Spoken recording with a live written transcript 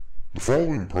The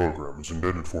following program is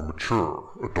intended for mature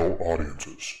adult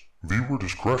audiences. Viewer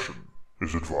discretion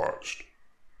is advised.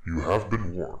 You have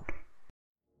been warned.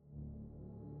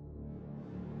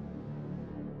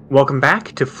 Welcome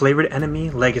back to Flavored Enemy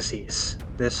Legacies.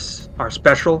 This, our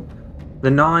special,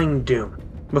 The Gnawing Doom.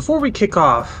 Before we kick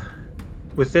off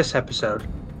with this episode,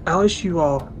 I'll issue you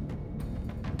all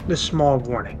this small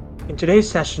warning. In today's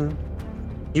session,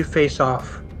 you face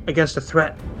off against a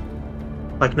threat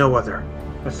like no other.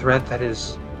 A threat that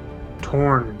has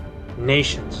torn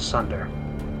nations asunder.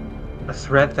 A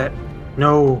threat that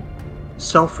no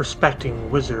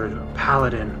self-respecting wizard, or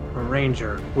paladin, or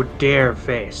ranger would dare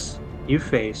face. You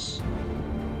face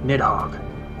Nidhogg,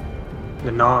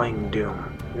 the Gnawing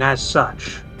Doom. And as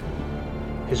such,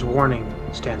 his warning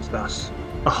stands thus.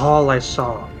 A hall I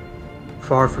saw,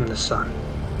 far from the sun.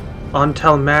 On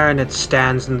Tel Maren it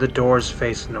stands and the doors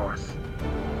face north.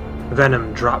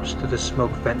 Venom drops to the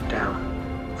smoke vent down.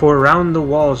 For around the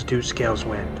walls do scales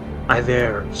wind. I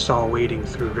there saw wading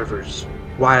through rivers,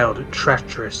 wild,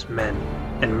 treacherous men,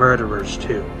 and murderers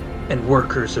too, and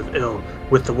workers of ill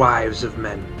with the wives of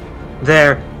men.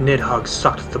 There Nidhogg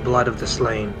sucked the blood of the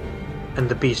slain, and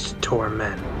the beast tore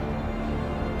men.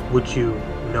 Would you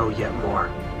know yet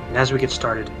more? And as we get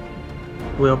started,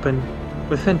 we open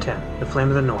with Fintan, the Flame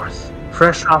of the North,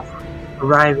 fresh off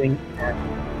arriving at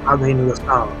Aben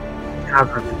Lasal,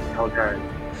 tavern in Tel Maren.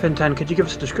 Fintan, could you give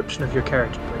us a description of your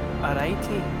character, please?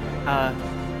 Alrighty.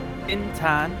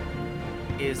 Fintan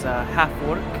is a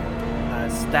half-orc,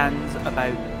 stands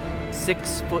about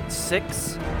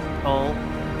 6'6", tall,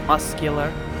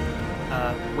 muscular,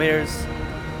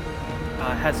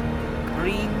 has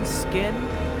green skin,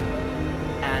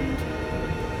 and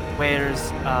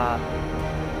wears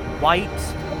white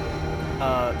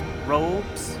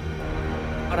robes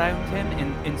around him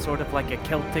in sort of like a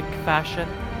Celtic fashion.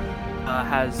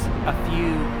 Has a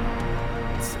few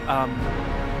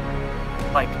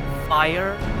like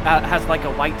fire, has like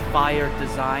a white fire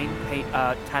design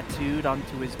tattooed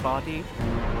onto his body,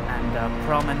 and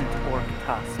prominent orc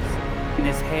tusks. In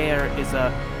his hair is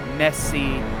a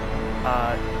messy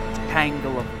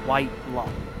tangle of white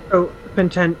locks. So,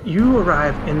 Fintan, you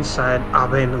arrive inside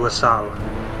Aben Lasal,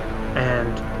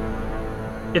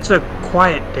 and it's a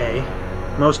quiet day.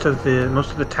 Most of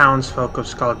the townsfolk of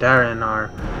Skaldaren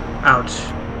are out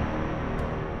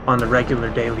on the regular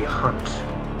daily hunt.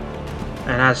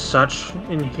 And as such,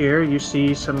 in here you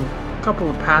see couple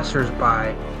of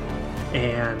passers-by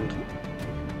and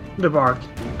the barkeep,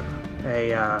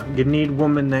 a Gnawed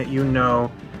woman that you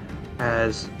know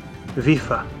as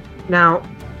Vifa. Now,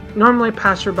 normally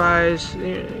passerbys,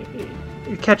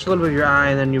 you catch a little bit of your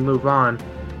eye and then you move on.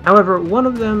 However, one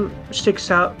of them sticks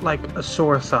out like a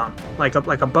sore thumb, like a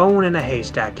bone in a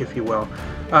haystack, if you will.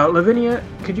 Lavinia,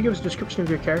 could you give us a description of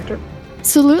your character?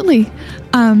 Absolutely.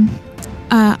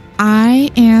 I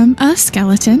am a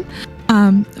skeleton,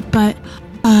 but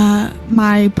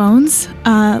my bones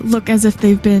look as if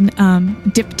they've been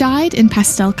dip-dyed in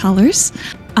pastel colors.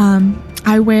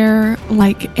 I wear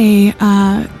like a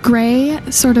gray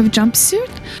sort of jumpsuit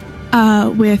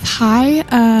with high,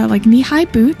 like knee-high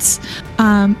boots,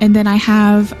 and then I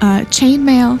have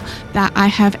chainmail that I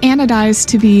have anodized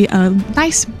to be a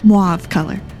nice mauve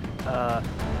color.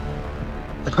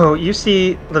 So you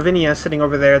see Lavinia sitting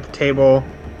over there at the table.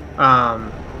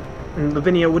 And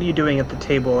Lavinia, what are you doing at the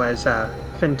table as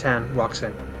Fintan walks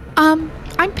in?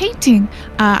 I'm painting.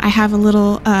 I have a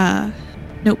little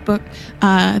notebook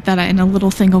and a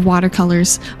little thing of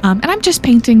watercolors, and I'm just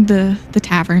painting the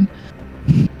tavern.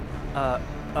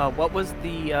 What was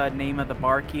the name of the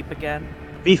barkeep again?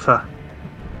 Vifa.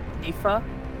 Vifa?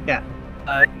 Yeah.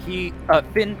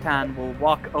 Fintan will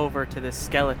walk over to this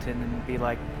skeleton and be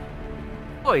like,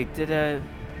 "Boy, did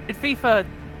Vifa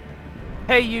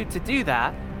pay you to do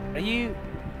that? Are you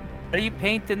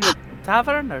painting the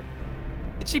tavern, or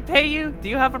did she pay you? Do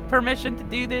you have a permission to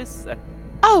do this?"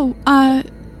 No,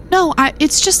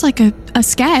 it's just like a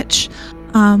sketch,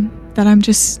 that I'm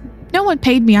just, no one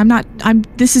paid me.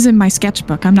 This is in my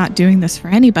sketchbook. I'm not doing this for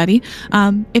anybody.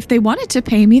 If they wanted to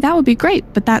pay me, that would be great,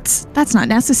 but that's not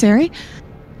necessary.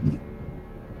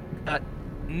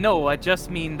 No, I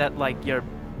just mean that, like, you're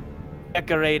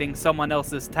decorating someone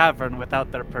else's tavern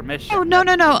without their permission. Oh,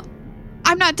 no.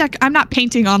 I'm not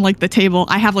painting on like the table.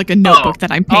 I have like a notebook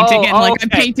that I'm painting in, like okay. I'm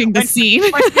painting the scene.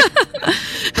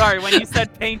 Sorry, when you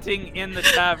said painting in the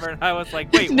tavern, I was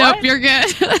like, wait, nope, what? You're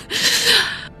good.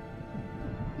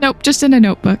 Nope, just in a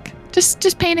notebook.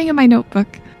 Just painting in my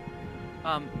notebook.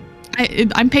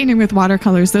 I'm painting with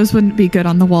watercolors. Those wouldn't be good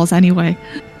on the walls anyway.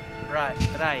 Right.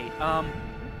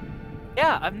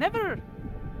 Yeah, I've never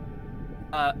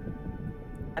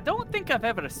I don't think I've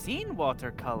ever seen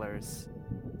watercolors.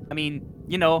 I mean,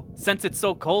 since it's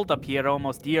so cold up here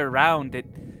almost year-round, it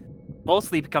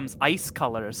mostly becomes ice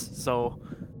colors, so...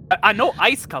 I know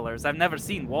ice colors, I've never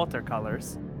seen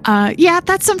watercolors. Yeah,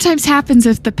 that sometimes happens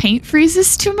if the paint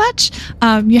freezes too much.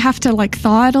 You have to,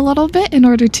 thaw it a little bit in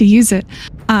order to use it.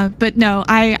 But no,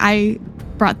 I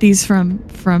brought these from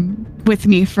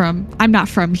I'm not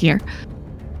from here.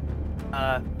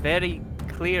 Very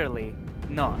clearly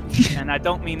not. And I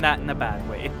don't mean that in a bad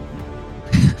way.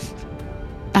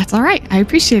 That's all right. I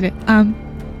appreciate it.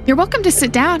 You're welcome to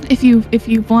sit down if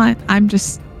you want. I'm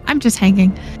just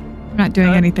hanging. I'm not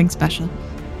doing anything special.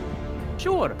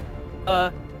 Sure.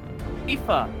 Aoife.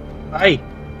 Hi.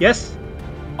 Yes?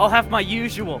 I'll have my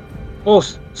usual. Oh,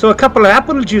 so a couple of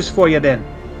apple juice for you then.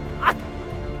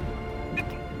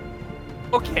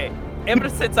 Okay. Ever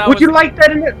since I Would you like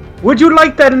that in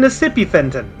the sippy,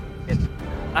 Fenton?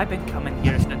 I've been coming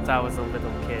here since I was a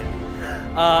little kid.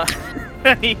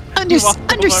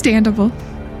 Understandable.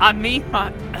 I mean,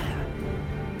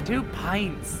 2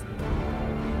 pints.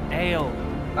 Ale.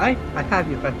 I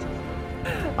have you, Fenton.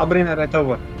 I'll bring that right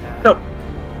over. So,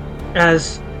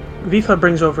 as Vifa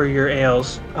brings over your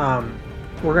ales,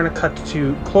 we're gonna cut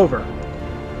to Clover.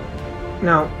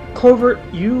 Now, Clover,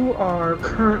 you are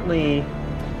currently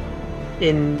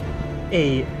in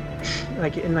a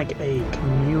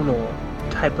communal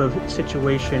type of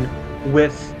situation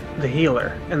with the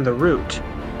healer and the root.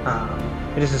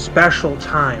 It is a special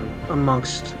time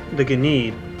amongst the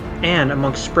Ganid and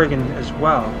amongst Spriggan as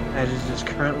well, as it is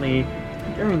currently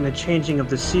during the changing of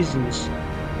the seasons.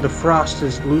 The frost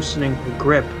is loosening her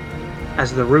grip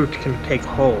as the root can take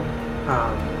hold.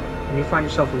 And you find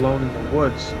yourself alone in the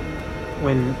woods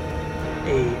when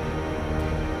a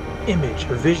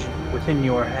vision within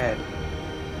your head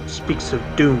speaks of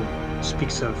doom,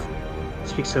 speaks of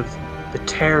the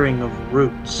tearing of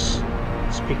roots,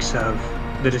 speaks of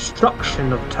the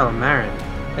destruction of Tel Maren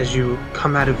as you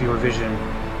come out of your vision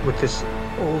with this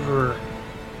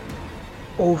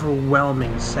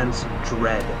overwhelming sense of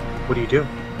dread. What do you do?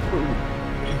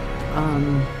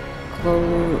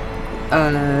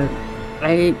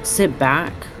 I sit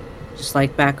back, just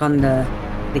back on the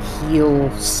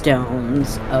heel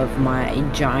stones of my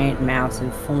giant,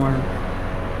 massive form,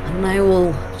 and I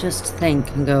will just think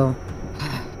and go,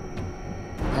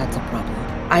 that's a problem.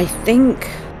 I think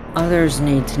others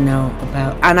need to know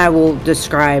about, and I will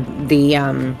describe the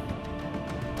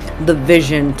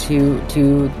vision to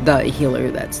the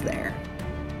healer that's there.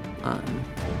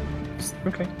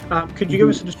 Okay. Could you give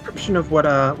us a description of what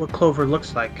Clover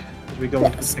looks like as we go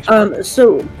into the next part?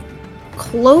 So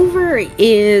Clover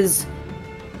is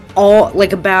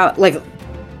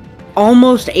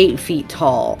almost 8 feet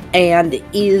tall and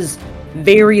is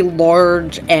very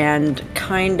large and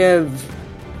kind of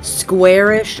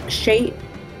squarish shape.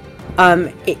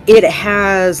 It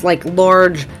has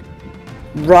large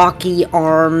rocky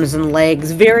arms and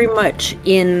legs, very much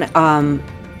in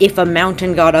if a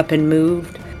mountain got up and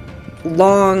moved.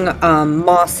 Long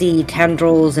mossy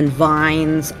tendrils and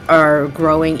vines are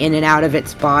growing in and out of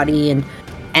its body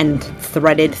and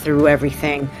threaded through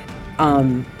everything.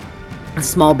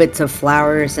 Small bits of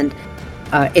flowers, and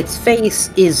its face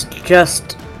is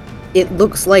just, it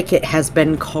looks like it has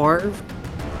been carved.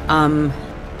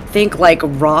 Think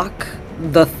Rock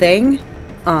the Thing.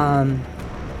 And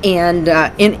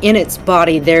in its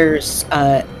body there's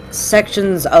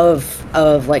sections of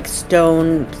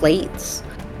stone plates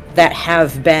that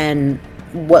have been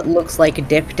what looks like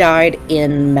dip dyed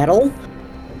in metal,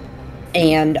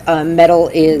 and metal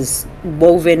is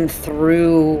woven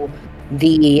through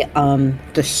the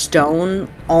stone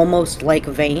almost like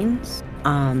veins,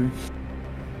 and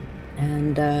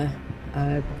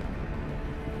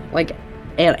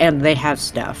they have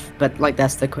stuff, but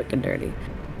that's the quick and dirty.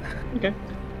 Okay.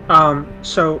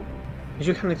 So as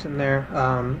you kind of sit in there,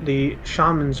 the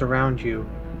shamans around you,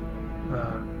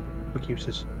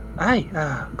 says, "Hi,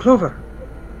 Clover.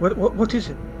 What is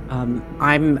it?"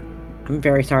 I'm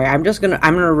very sorry. I'm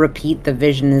gonna repeat the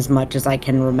vision as much as I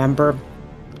can remember.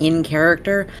 In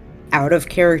character, out of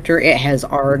character, it has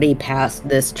already passed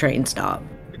this train stop.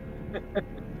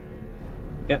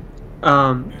 Yeah.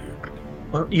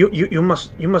 Well, you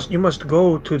must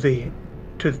go to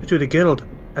the guild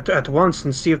at once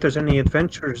and see if there's any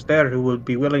adventurers there who will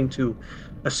be willing to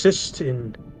assist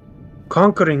in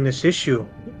conquering this issue.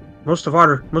 Most of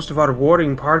our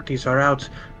warring parties are out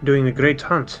doing the great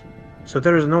hunt, so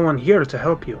there is no one here to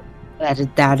help you.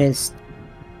 That is,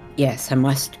 yes, I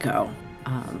must go.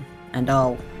 And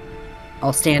I'll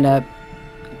stand up,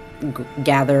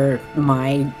 gather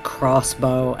my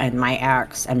crossbow and my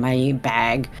axe and my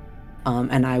bag,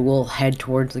 and I will head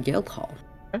towards the guild hall.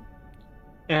 Okay.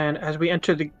 And as we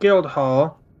enter the guild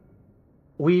hall,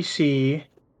 we see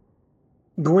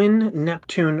Gwyn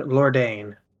Neptune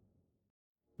Lordain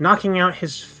knocking out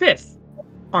his 5th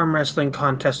arm wrestling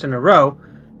contest in a row.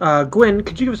 Gwyn,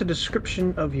 could you give us a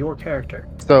description of your character?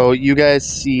 So you guys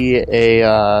see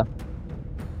a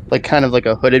kind of like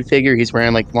a hooded figure. He's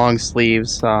wearing like long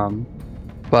sleeves,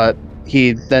 but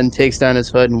he then takes down his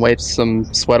hood and wipes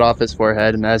some sweat off his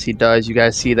forehead. And as he does, you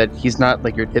guys see that he's not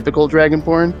like your typical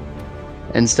dragonborn.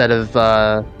 Instead of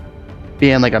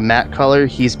being like a matte color,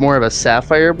 he's more of a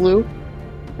sapphire blue.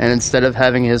 And instead of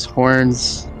having his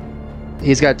horns,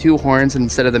 he's got 2 horns, and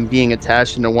instead of them being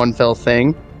attached into one fell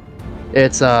thing,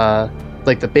 it's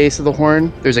like the base of the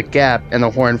horn, there's a gap and the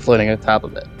horn floating on top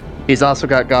of it. He's also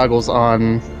got goggles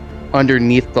on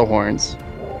underneath the horns.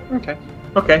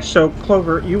 Okay, so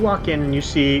Clover, you walk in and you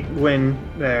see Gwyn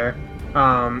there.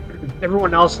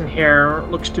 Everyone else in here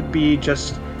looks to be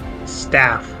just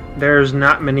staff. There's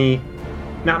not many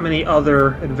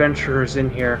other adventurers in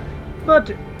here.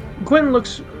 But Gwyn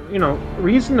looks,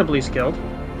 reasonably skilled.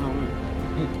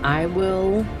 I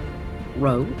will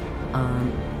row,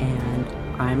 and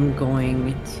I'm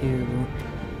going to,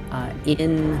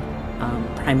 in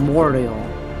Primordial,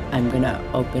 I'm going to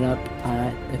open up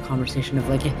the conversation of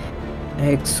like,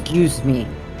 excuse me,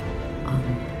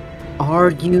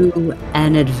 are you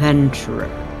an adventurer?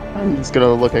 I'm just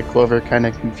gonna look at Clover kind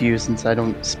of confused since I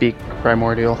don't speak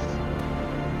Primordial.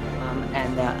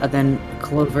 And then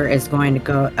Clover is going to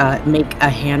go make a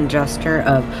hand gesture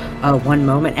of one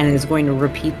moment and is going to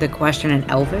repeat the question in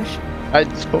Elvish. I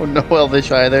don't know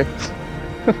Elvish either.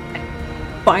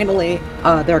 Finally,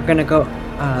 they're going to go,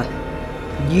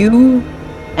 you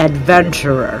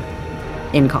adventurer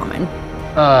in common.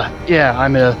 Yeah,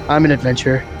 I'm an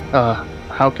adventurer.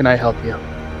 How can I help you?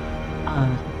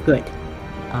 Good.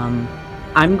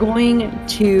 I'm going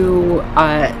to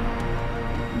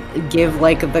give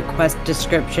like the quest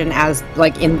description as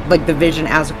like in like the vision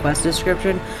as a quest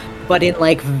description, but in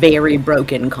like very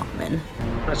broken common.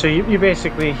 So you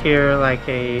basically hear like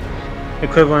a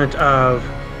equivalent of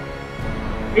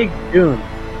big doom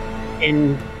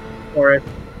in forest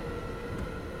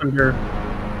under.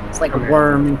 It's like a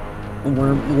worm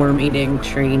eating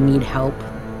tree need help.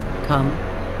 Come.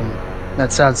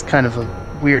 That sounds kind of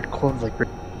a weird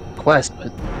request,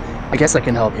 but I guess I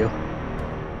can help you.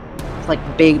 It's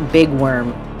like big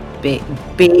worm, big,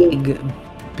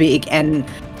 and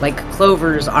like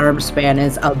Clover's arm span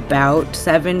is about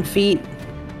 7 feet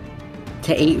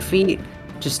to 8 feet.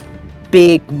 Just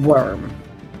big worm.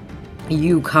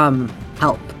 You come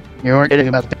help. You weren't kidding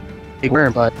about the big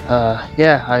worm, but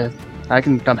yeah, I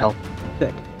can come help.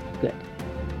 Good.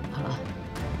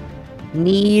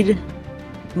 Need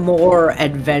more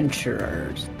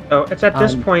adventurers. So it's at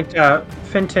this point,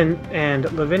 Fenton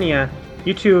and Lavinia,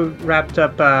 you two wrapped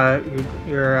up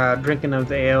your drinking of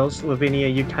the ales. Lavinia,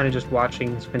 you kind of just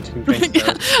watching Fenton drink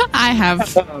those. I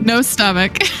have no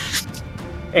stomach. If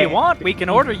you want, we can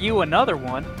order you another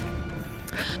one.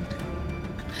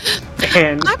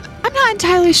 And I'm not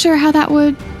entirely sure how that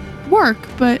would work,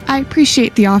 but I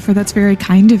appreciate the offer. That's very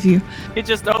kind of you. You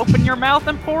just open your mouth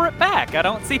and pour it back. I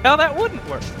don't see how that wouldn't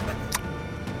work.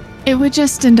 It would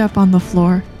just end up on the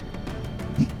floor.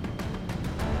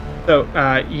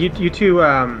 so you two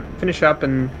finish up,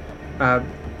 and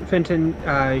Fenton,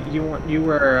 you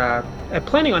were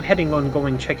planning on heading on,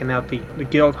 going checking out the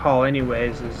guild hall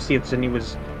anyways, to see if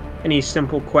there's any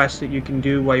simple quests that you can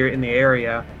do while you're in the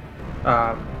area.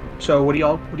 So what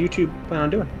do you two plan on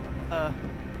doing?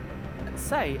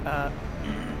 Sorry.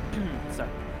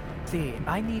 See,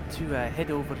 I need to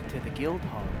head over to the guild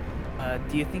hall.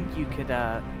 Do you think you could,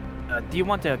 do you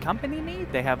want to accompany me?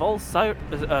 They have all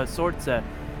sorts of,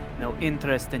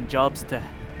 interesting jobs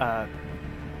to,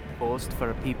 post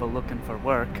for people looking for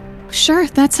work. Sure,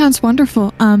 that sounds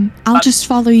wonderful. I'll just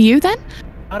follow you then?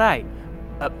 Alright.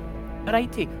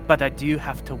 Righty. But I do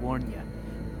have to warn you.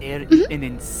 There is an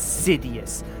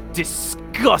insidious,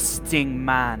 disgusting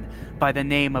man by the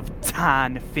name of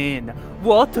Tan Finn,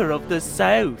 Water of the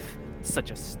South.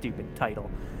 Such a stupid title.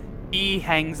 He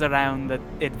hangs around the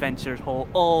Adventure Hall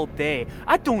all day.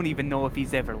 I don't even know if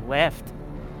he's ever left.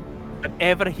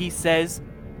 Whatever he says,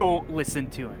 don't listen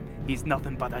to him. He's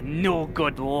nothing but a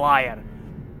no-good liar.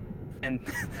 And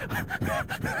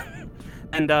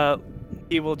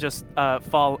he will just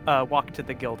walk to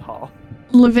the guild hall.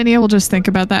 Lavinia will just think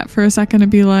about that for a second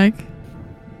and be like,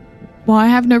 well, I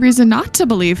have no reason not to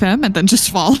believe him, and then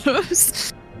just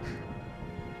follows.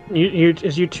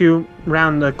 As you two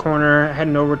round the corner,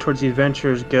 heading over towards the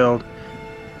Adventurers Guild,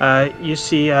 you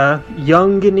see a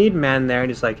young Ganid man there,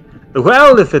 and he's like,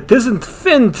 Well, if it isn't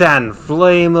Fintan,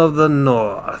 Flame of the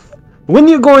North. When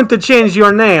you going to change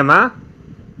your name, huh?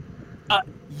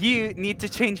 You need to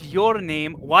change your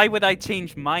name. Why would I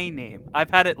change my name? I've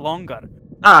had it longer.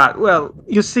 Well,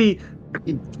 you see,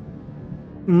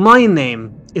 my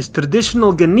name is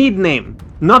traditional Ganid name.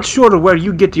 Not sure where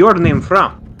you get your name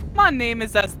from. My name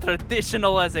is as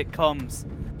traditional as it comes.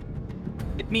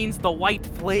 It means the white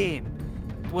flame.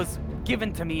 It was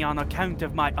given to me on account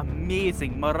of my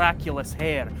amazing, miraculous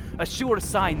hair, a sure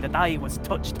sign that I was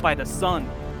touched by the sun.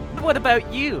 But what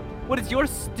about you? What does your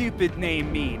stupid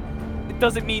name mean?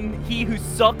 Does it mean he who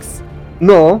sucks?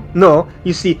 No.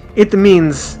 You see, it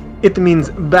means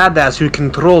badass who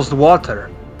controls the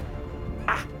water.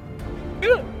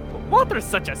 Water's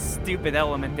such a stupid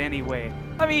element anyway.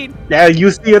 I mean... Yeah, you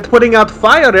see it putting out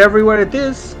fire everywhere it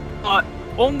is.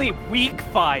 Only weak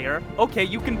fire? Okay,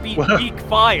 you can beat Well- weak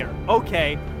fire.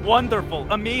 Okay, wonderful,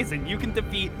 amazing. You can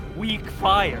defeat weak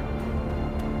fire.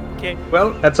 Okay,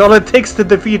 Well, that's all it takes to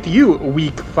defeat you,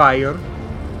 weak fire.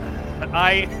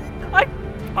 I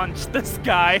punched this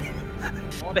guy.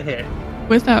 What a hit.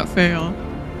 Without fail.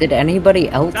 Did anybody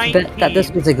else bet that this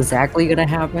 19. was exactly gonna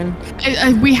happen?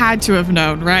 We had to have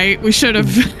known, right? We should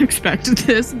have expected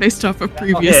this based off of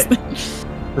previous hit. things.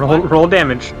 Roll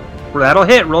damage. That'll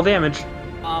hit, roll damage.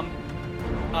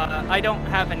 I don't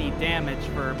have any damage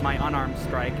for my unarmed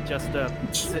strike, just a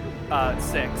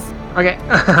 6. Okay.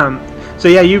 So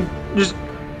yeah, you just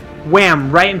wham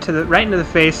right into the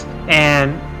face,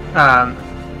 and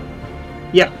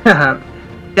yeah,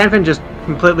 Danfin just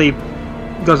completely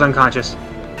goes unconscious,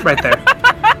 right there,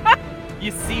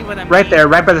 You see what I mean? right there,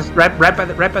 right by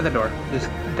the door, just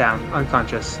down,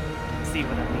 unconscious. See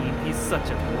what I mean? He's such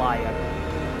a liar.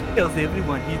 Tells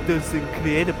everyone he does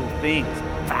incredible things.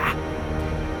 Bah!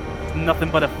 He's nothing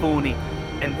but a phony.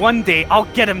 And one day I'll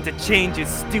get him to change his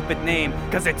stupid name,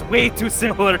 cause it's way too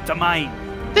similar to mine.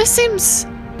 This seems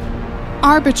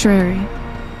arbitrary.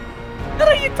 What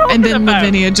are you talking And then about?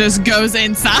 Lavinia just goes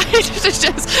inside.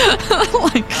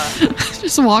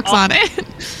 Just walks on it.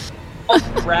 I'll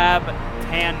grab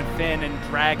Tan Fin and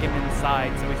drag him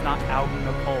inside so he's not out in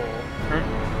the cold.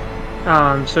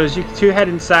 So as you two head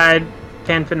inside,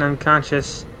 Danfin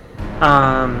unconscious,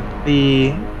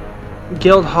 the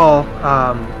guild hall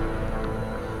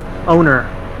owner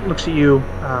looks at you,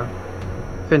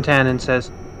 Fintan, and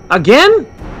says, "Again?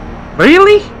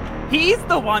 Really? He's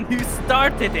the one who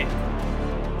started it.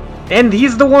 And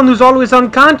he's the one who's always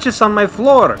unconscious on my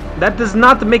floor. That does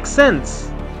not make sense."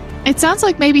 It sounds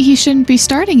like maybe he shouldn't be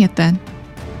starting it then.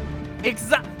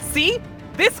 See?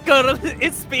 This girl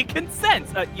is speaking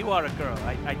sense. You are a girl.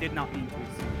 I did not mean to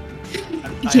assume. I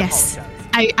Yes.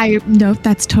 apologize. I no,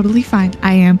 that's totally fine.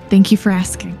 I am. Thank you for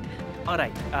asking. All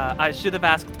right. I should have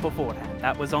asked beforehand.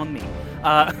 That was on me.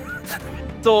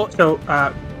 So So,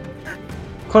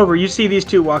 Clover, you see these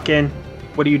two walk in.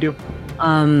 What do you do?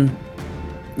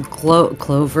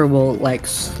 Clover will like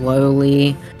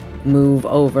slowly move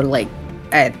over, like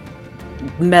at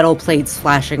metal plates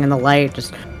flashing in the light,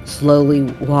 just slowly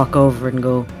walk over and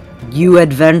go, "You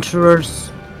adventurers!"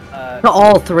 To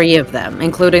all three of them,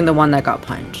 including the one that got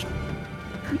punched.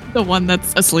 The one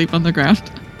that's asleep on the ground.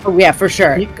 Oh yeah, for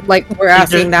sure. He- Like we're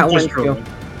asking that one too. drooling.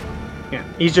 Yeah,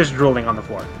 he's just drooling on the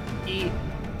floor. he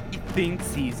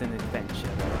thinks he's an adventurer,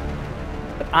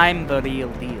 but I'm the real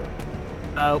deal.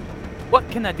 What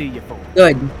can I do you for?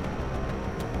 Good.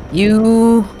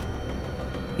 You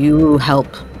help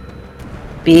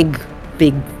big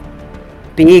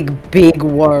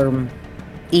worm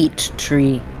eat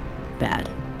tree bad.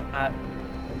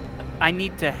 I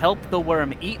need to help the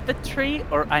worm eat the tree,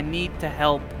 or I need to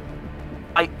help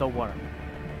fight the worm?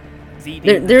 Is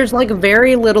eating There's like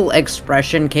very little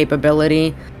expression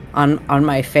capability on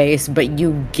my face, but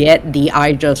you get the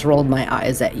 "I just rolled my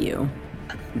eyes at you"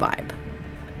 vibe.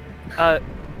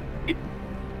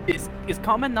 Is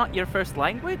common not your first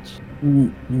language?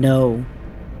 No.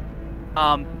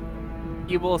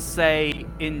 You will say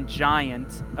in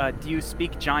giant. Do you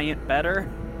speak giant better?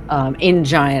 In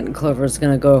giant, Clover's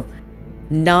gonna go,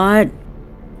 not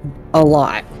a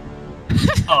lot.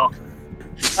 Oh.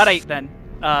 Alright then.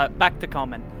 Back to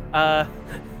common.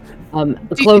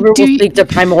 Clover will speak to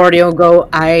Primordial and go,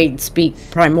 "I speak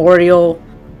Primordial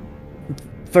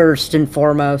first and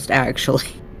foremost, actually."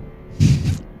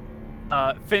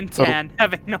 Fintan,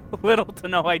 having little to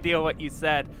no idea what you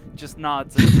said, just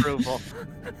nods in approval.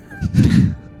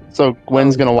 So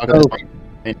Gwen's gonna walk up,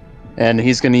 and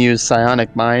he's gonna use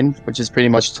Psionic Mind, which is pretty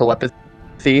much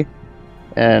telepathy.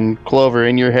 And Clover,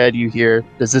 in your head, you hear,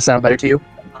 "Does this sound better to you?"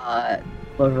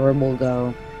 Clover will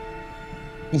go,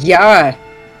 "Yeah,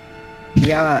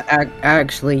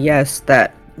 actually, yes,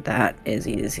 that That is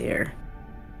easier.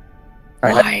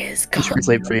 All Why right, is I'll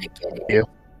translate for you.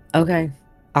 Okay.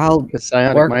 I'll Because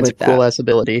psionic work mind's a with that. cool ass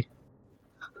ability.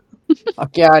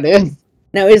 Fuck yeah, it is.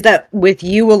 Now, is that with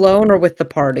you alone or with the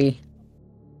party?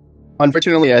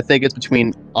 Unfortunately, I think it's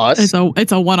between us.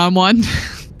 It's a one-on-one.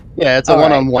 Yeah, it's a All right.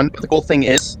 one-on-one. But the cool thing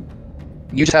is,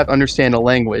 you just have to understand a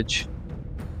language,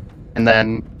 and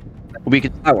then we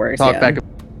could That works, talk yeah. back.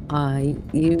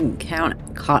 You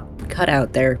cut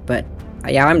out there, but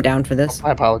yeah, I'm down for this.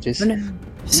 My apologies.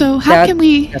 So how can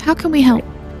we help?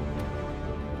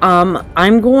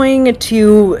 I'm going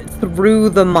to, through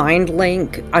the mind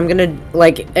link, I'm gonna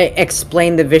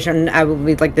explain the vision. I will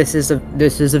be like, this is a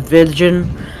vision,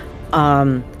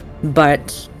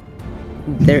 but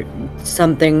there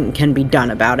something can be done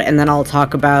about it, and then I'll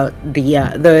talk about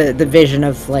the vision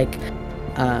of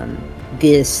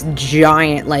this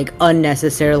giant,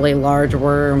 unnecessarily large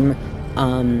worm,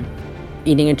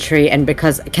 eating a tree, and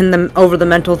because over the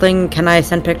mental thing, can I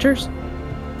send pictures?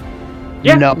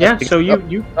 Yeah, No, yeah. So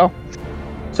you. Oh.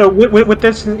 So with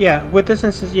this, yeah, with this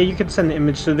instance, yeah, you can send the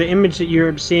image. So the image that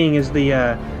you're seeing is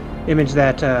the image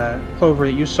that Clover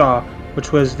that you saw,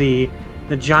 which was the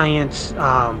giant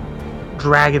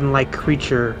dragon-like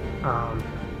creature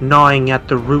gnawing at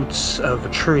the roots of a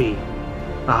tree,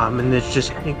 and there's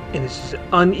just this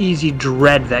uneasy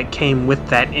dread that came with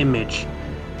that image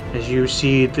as you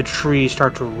see the tree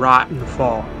start to rot and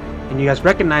fall. And you guys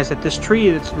recognize that this tree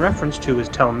that's referenced to is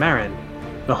Tel Maren,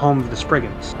 the home of the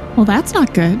Spriggans. Well, that's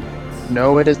not good.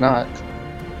 No, it is not.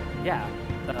 Yeah.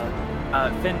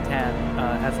 Fintan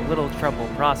has a little trouble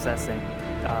processing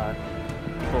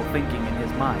people thinking in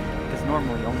his mind, because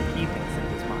normally only he thinks in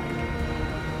his mind.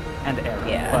 And Aaron.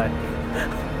 Yeah.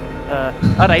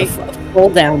 But, alright.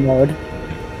 Full download.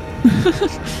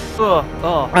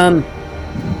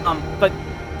 But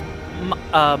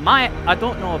I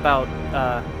don't know about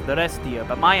the rest of you,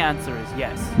 but my answer is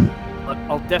yes. But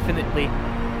I'll definitely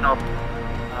help.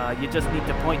 You just need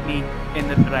to point me in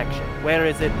the direction. Where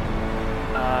is it?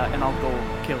 And I'll go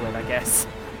kill it, I guess.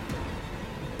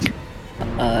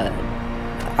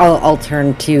 I'll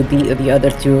turn to the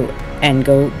other two and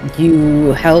go,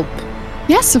 you help?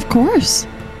 Yes, of course.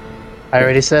 I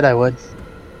already said I would.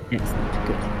 Excellent,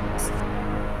 good.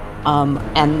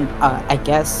 And I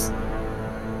guess,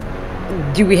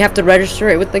 do we have to register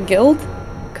it with the guild?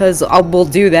 Because we'll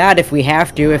do that if we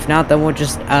have to. If not, then we'll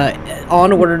just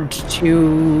onward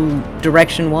to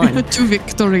direction 1. To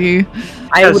victory.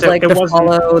 I would like to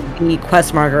follow the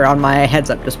quest marker on my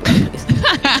heads-up display, please.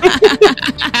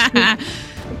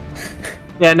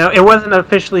 Yeah, no, it wasn't an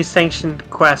officially sanctioned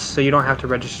quest, so you don't have to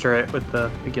register it with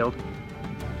the guild.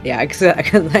 Yeah, because I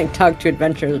could talk to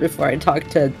adventurers before I talk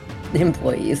to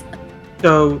employees.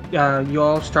 So you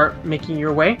all start making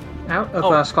your way out of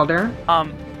Skaldaren?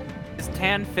 Is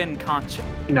Tanfin conscious?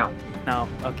 No. No.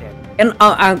 Okay. And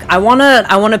I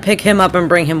wanna pick him up and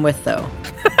bring him with, though.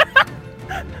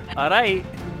 All right.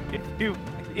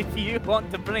 If you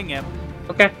want to bring him.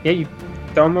 Okay. Yeah, you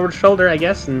throw him over the shoulder, I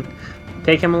guess, and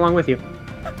take him along with you.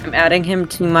 I'm adding him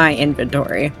to my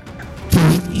inventory.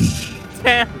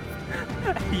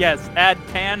 Yes, add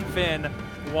Tanfin,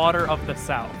 Water of the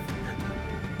South.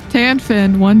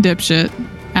 Tanfin, one dipshit,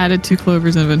 added to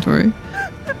Clover's inventory.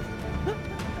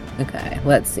 Okay,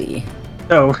 let's see.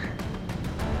 So,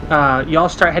 y'all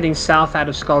start heading south out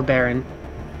of Skaldaren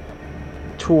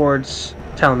towards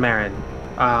Tel Maren.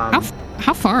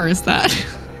 How far is that?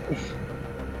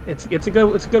 It's a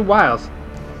good whiles.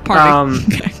 Party.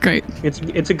 Okay, great.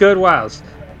 It's a good whiles.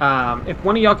 If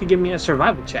one of y'all could give me a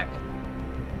survival check,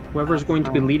 whoever's going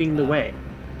to be leading the way.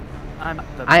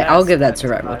 I'll give that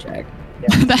survival check.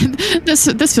 Yeah.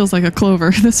 This feels like a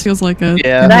Clover. This feels like a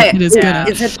yeah. It is good at.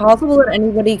 Is it possible that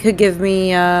anybody could give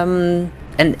me an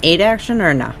 8 action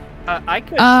or no? I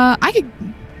could. I could.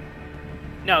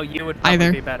 No, you would probably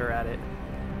Either. be better at it.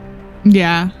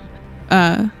 Yeah.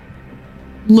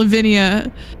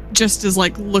 Lavinia just is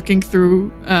looking through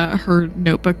her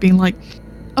notebook, being like,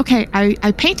 okay,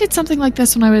 I painted something like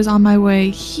this when I was on my way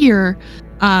here,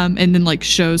 and then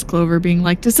shows Clover, being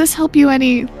like, does this help you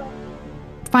any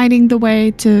finding the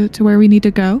way to where we need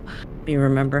to go? You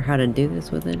remember how to do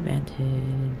this with advantage.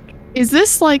 Is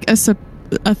this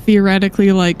a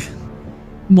theoretically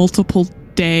multiple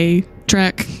day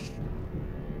trek?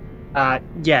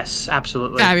 Yes,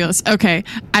 absolutely. Fabulous. Okay,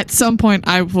 at some point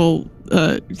I will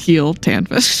heal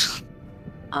Tanfish.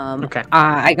 Okay.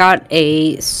 I got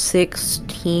a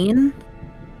 16.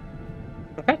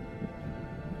 Okay.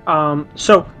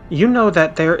 So you know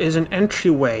that there is an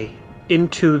entryway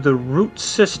into the root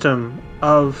system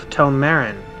of Tel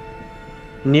Maren,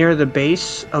 near the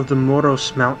base of the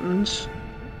Moros Mountains,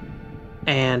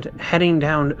 and heading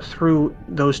down through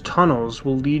those tunnels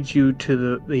will lead you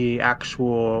to the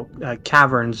actual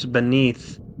caverns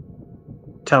beneath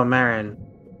Tel Maren,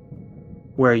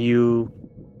 where you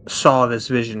saw this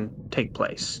vision take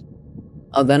place.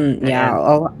 Oh, then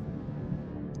yeah.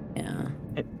 Yeah.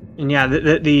 And yeah,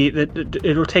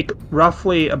 it'll take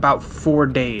roughly about 4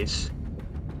 days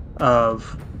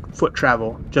of foot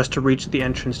travel just to reach the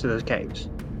entrance to those caves.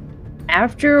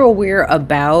 After we're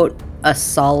about a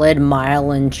solid mile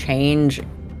and change,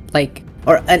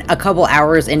 or a couple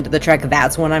hours into the trek,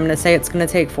 that's when I'm gonna say it's gonna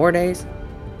take 4 days.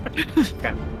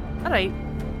 Okay. Alright.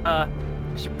 I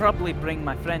should probably bring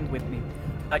my friend with me.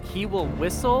 He will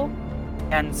whistle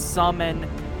and summon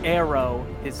Arrow,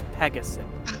 his Pegasus.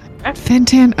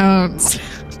 Fenton owns.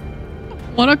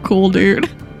 What a cool dude.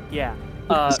 Yeah.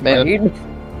 Man.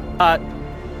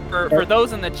 For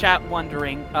those in the chat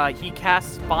wondering, he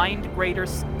casts Find Greater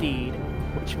Steed,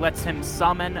 which lets him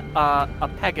summon a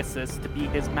Pegasus to be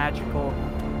his magical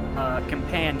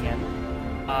companion.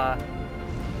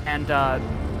 And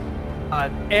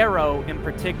Arrow, in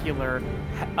particular,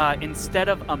 instead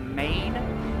of a mane,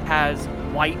 has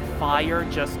white fire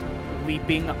just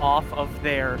leaping off of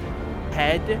their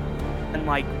head, and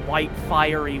like white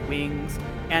fiery wings,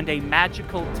 and a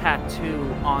magical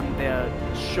tattoo on the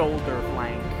shoulder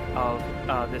flank of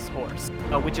this horse,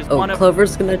 which is one of...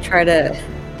 Clover's gonna pet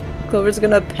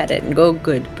it and go,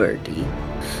 good birdie.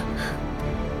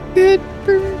 Good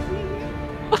birdie.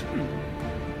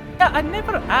 Yeah, I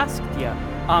never asked you,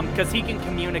 because he can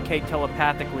communicate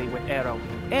telepathically with Arrow.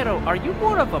 Arrow, are you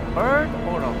more of a bird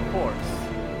or a horse?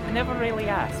 I never really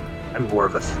asked. I'm more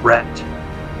of a threat.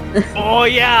 Oh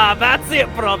yeah, that's it,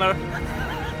 brother.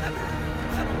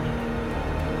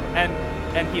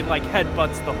 And he like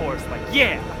headbutts the horse, like,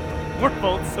 yeah, we're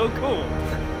both so cool.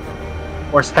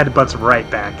 Horse headbutts right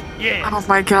back. Yeah. Oh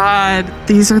my god,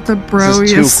 these are the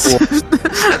broiest,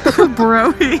 the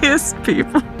broiest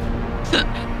people.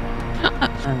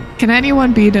 Can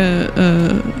anyone beat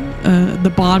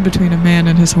the bond between a man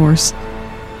and his horse?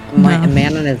 A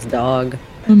man and his dog.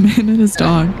 A man and his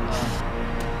dog.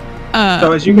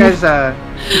 So as you guys,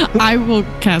 I will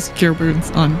cast Cure Wounds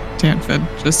on Tanfin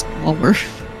just while we're.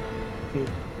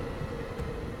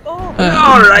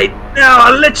 all right, now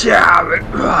I'll let you have it.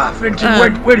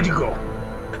 Fenton, where did you go?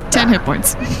 10 hit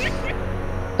points.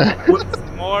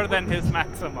 More than his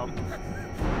maximum.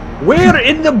 Where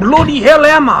in the bloody hell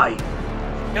am I?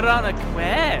 You're on a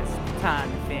quest,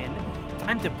 Tanfin.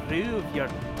 Time to prove your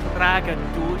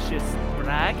braggadocious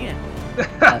bragging.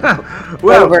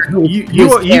 Well,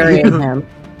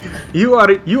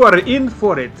 you are in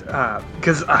for it,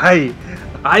 because I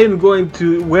am going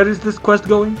to. Where is this quest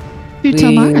going? We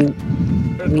Tel Maren.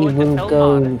 will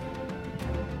go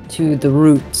to the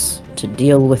roots to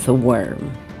deal with a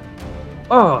worm.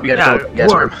 Oh, yeah,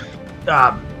 worm.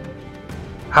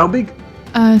 How big?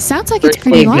 Sounds like it's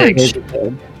pretty large.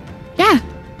 Yeah.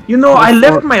 You know, I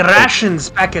left my rations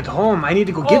back at home. I need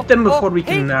to go get them before we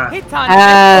can. Hey,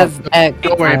 Tanfin.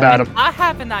 Don't worry about him. I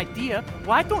have an idea.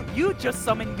 Why don't you just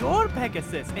summon your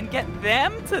Pegasus and get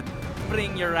them to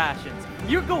bring your rations?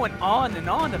 You're going on and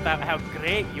on about how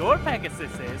great your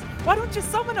Pegasus is. Why don't you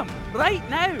summon them right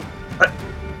now?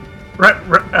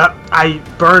 I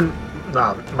burn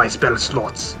my spell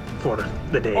slots for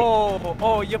the day.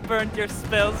 Oh, you burned your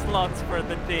spell slots for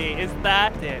the day. Is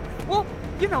that it? Well,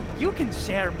 you know, you can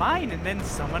share mine and then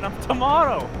summon them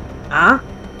tomorrow. Huh?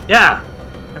 Yeah.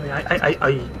 I mean,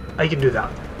 I can do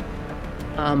that.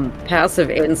 Passive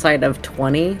insight of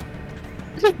 20.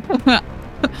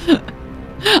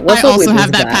 I also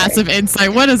have that passive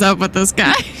insight. What is up with this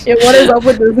guy? Yeah, what is up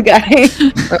with this guy?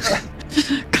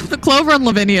 Clover and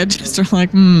Lavinia just are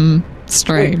like,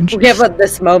 strange. We have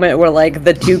this moment where, like,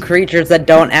 the two creatures that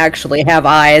don't actually have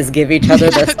eyes give each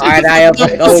other the side eye of,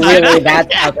 like, oh, really,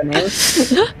 that's happening?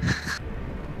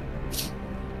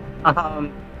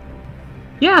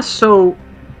 Yeah, so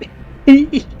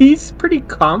he's pretty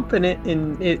confident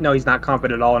in it. No, he's not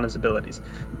confident at all in his abilities.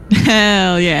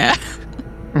 Hell yeah.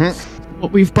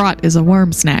 What we've brought is a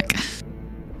worm snack.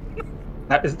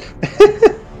 That is.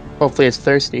 Hopefully it's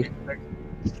thirsty.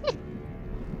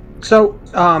 So,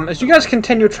 as you guys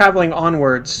continue traveling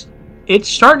onwards, it's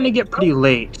starting to get pretty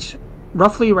late.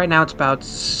 Roughly right now it's about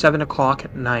 7 o'clock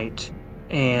at night,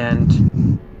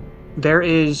 and there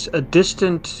is a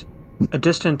distant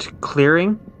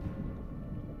clearing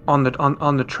on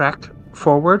the trek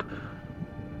forward,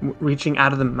 reaching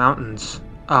out of the mountains.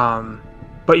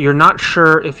 But you're not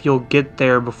sure if you'll get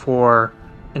there before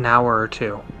an hour or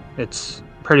two. It's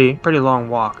pretty long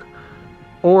walk.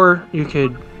 Or you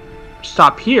could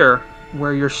stop here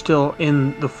where you're still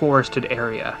in the forested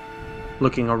area,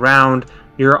 looking around,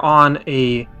 You're on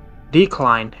a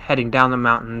decline heading down the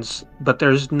mountains, but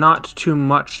there's not too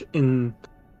much in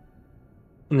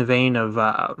the vein of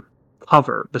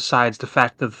cover besides the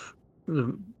fact of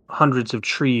the hundreds of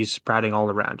trees sprouting all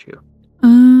around you.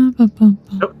 So,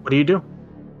 what do you do?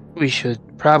 We should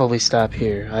probably stop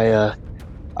here.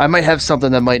 I might have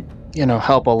something that might,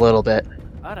 help a little bit.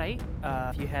 All right.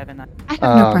 If you have an I have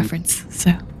no preference,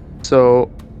 so.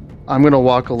 So, I'm gonna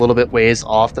walk a little bit ways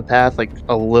off the path, like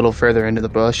a little further into the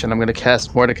bush, and I'm gonna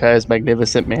cast Mordecai's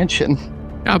Magnificent Mansion.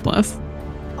 God bless.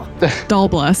 Doll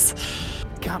bless.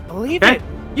 Can't believe it!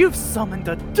 You've summoned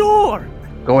a door!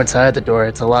 Go inside the door,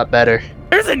 it's a lot better.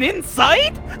 There's an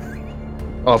inside?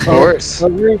 Of course.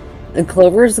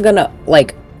 Clover's gonna,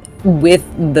 like, with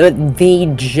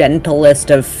the gentlest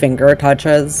of finger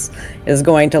touches, is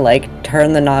going to, like,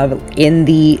 turn the knob in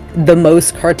the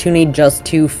most cartoony, just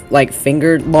two, like,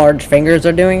 large fingers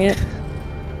are doing it.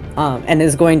 And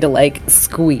is going to, like,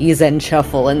 squeeze and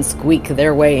shuffle and squeak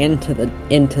their way into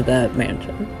the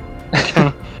mansion.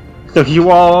 So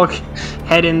you all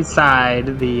head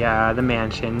inside the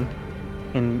mansion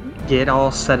and get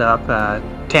all set up.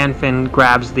 Tanfin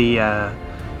grabs the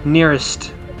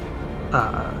nearest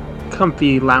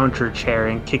comfy lounger chair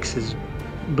and kicks his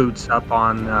boots up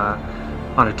on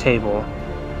a table.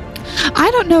 I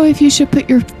don't know if you should put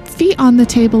your feet on the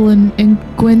table in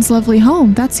Gwen's lovely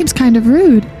home. That seems kind of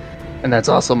rude. And that's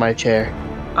also my chair.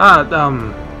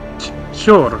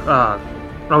 Sure.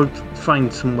 I'll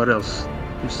find somewhere else.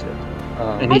 You said.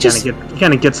 And he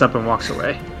kind of gets up and walks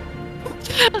away.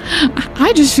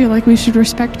 I just feel like we should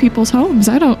respect people's homes.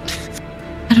 I don't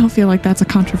feel like that's a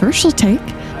controversial take.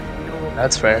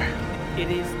 That's fair. It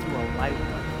is to a light one.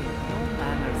 No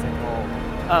manners at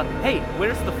all. Hey,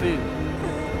 where's the food?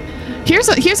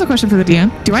 Here's a question for the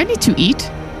DM. Do I need to eat?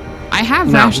 I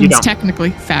have rations,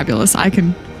 technically. Fabulous. I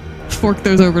can fork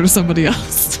those over to somebody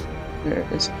else. There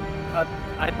it is.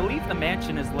 I believe the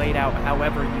mansion is laid out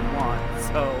however you want,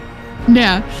 so...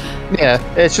 Yeah. Yeah,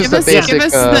 it's just a basic... Give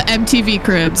us the MTV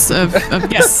cribs of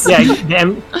yes. Yeah,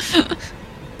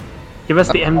 give us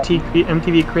the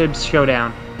MTV cribs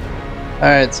showdown.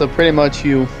 Alright, so pretty much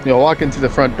you walk into the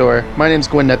front door. My name's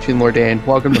Gwen Neptune Lordain.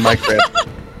 Welcome to my crib.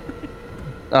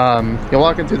 You're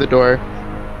walking through the door.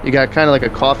 You got kind of like a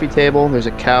coffee table. There's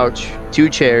a couch, 2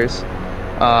 chairs.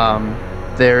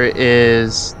 There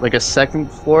is like a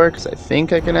second floor, because I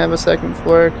think I can have a second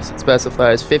floor, because it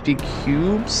specifies 50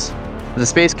 cubes. The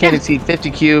space can't exceed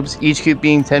 50 cubes, each cube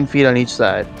being 10 feet on each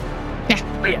side. Yeah,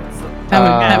 so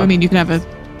That would mean you can have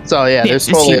a... So yeah, there's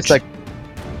totally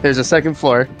there's a second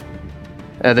floor.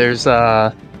 There's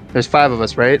 5 of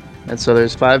us, right? And so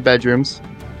there's 5 bedrooms,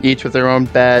 each with their own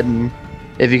bed, and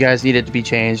if you guys need it to be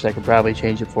changed, I could probably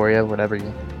change it for you, whatever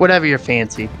you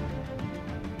fancy.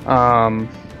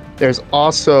 There's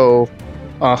also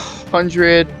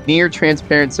 100 near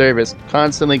transparent servers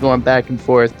constantly going back and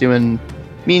forth doing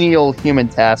menial human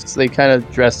tasks. They kind of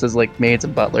dressed as like maids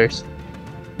and butlers,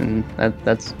 and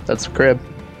that's the crib.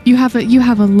 You have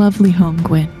a lovely home,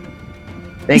 Gwen.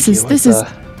 Thank you. This is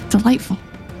delightful.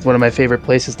 It's one of my favorite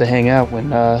places to hang out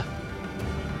when I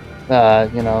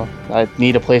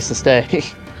need a place to stay.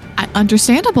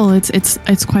 Understandable.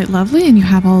 It's quite lovely, and you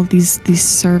have all these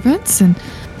servants, and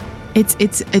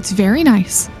it's very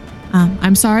nice.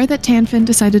 I'm sorry that Tanfin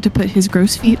decided to put his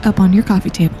gross feet up on your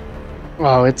coffee table.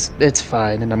 Oh, it's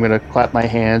fine, and I'm gonna clap my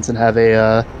hands and have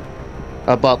a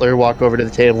butler walk over to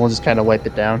the table and just kind of wipe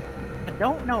it down. I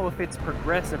don't know if it's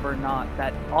progressive or not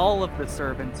that all of the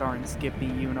servants are in Skippy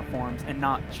uniforms and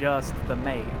not just the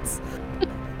maids.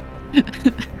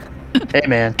 Hey,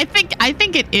 man. I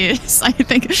think it is. I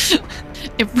think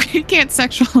if we can't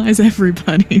sexualize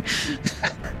everybody.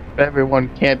 If everyone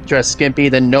can't dress skimpy,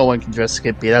 then no one can dress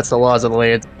skimpy. That's the laws of the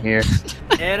land here.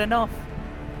 Fair enough.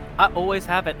 I always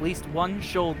have at least one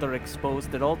shoulder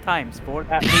exposed at all times for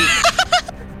that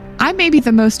reason. I may be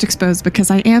the most exposed because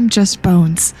I am just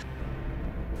bones.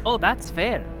 Oh, that's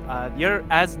fair. You're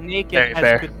as naked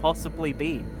as could possibly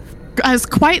be. As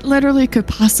quite literally could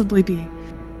possibly be.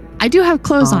 I do have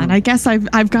clothes on. I guess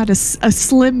I've got a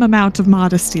slim amount of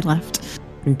modesty left.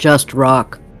 Just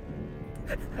rock.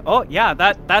 Oh yeah,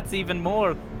 that's even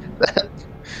more.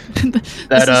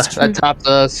 that tops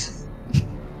us.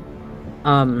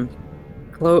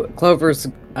 Clover's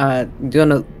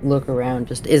gonna look around.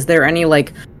 Just, is there any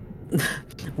like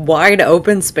wide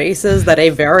open spaces that a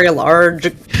very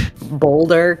large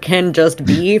boulder can just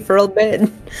be for a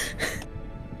bit?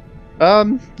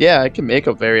 Yeah, I can make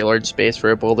a very large space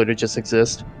for a boulder to just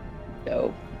exist.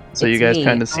 No. So you guys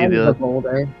kind of see the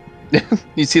boulder.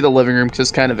 You see the living room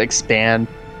just kind of expand,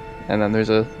 and then there's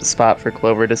a spot for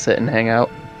Clover to sit and hang out.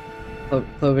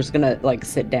 Clover's gonna like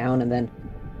sit down and then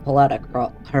pull out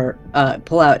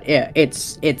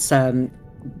its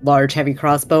large heavy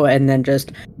crossbow and then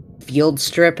just field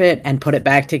strip it and put it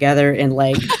back together in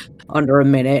like under a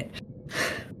minute.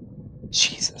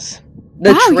 Jesus.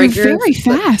 The wow, triggers, you're very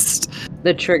fast.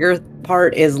 The trigger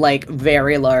part is like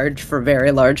very large for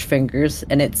very large fingers,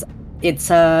 and it's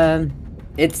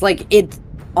like it's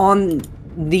on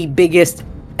the biggest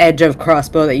edge of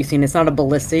crossbow that you've seen. It's not a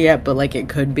ballista yet, but like it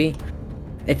could be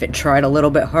if it tried a little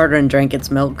bit harder and drank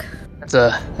its milk.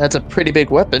 That's a pretty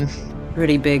big weapon.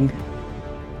 Pretty big.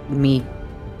 Me.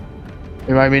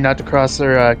 Remind me not to cross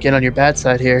or get on your bad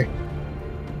side here.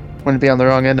 Wouldn't be on the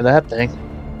wrong end of that thing.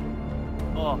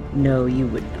 Oh, No, you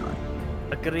would not.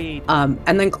 agreed.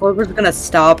 And then Clover's gonna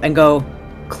stop and go,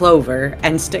 Clover,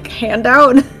 and stick hand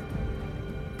out.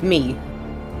 Me.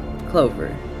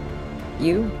 Clover.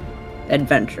 You?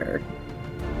 Adventurer.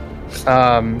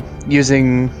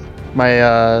 Using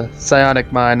my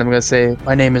psionic mind, I'm gonna say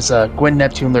my name is Gwen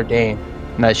Neptune Lordane,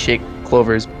 and I shake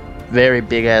Clover's very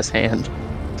big ass hand.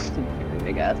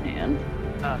 Big ass hand.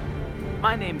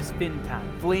 My name's Fintan,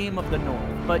 Flame of the North,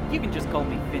 but you can just call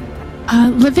me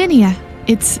Fintan. Lavinia,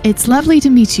 it's lovely to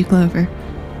meet you, Clover.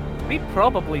 We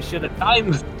probably should have.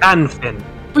 I'm Stanfin.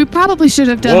 We probably should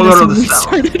have done Ruler this of when the we South.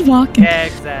 started walking. Yeah,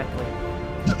 exactly.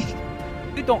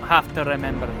 You don't have to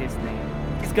remember his name.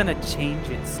 He's gonna change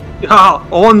it soon.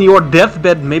 On your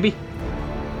deathbed, maybe?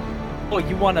 Oh,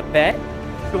 you want to bet?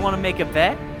 You want to make a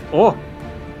bet? Oh.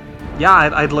 Yeah,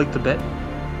 I'd like to bet.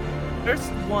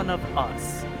 First one of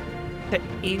us to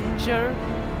injure,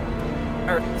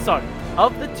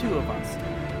 of the two of us,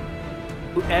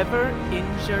 whoever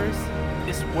injures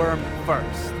this worm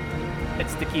first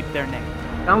gets to keep their name.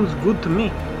 Sounds good to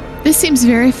me. This seems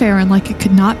very fair and like it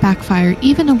could not backfire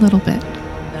even a little bit.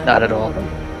 Not at all.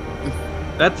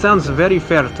 That sounds very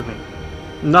fair to me.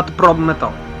 Not a problem at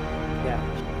all.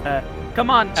 Yeah. Come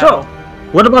on. So, Al.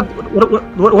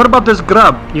 what about this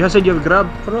grub? You said you have grub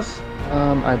for us?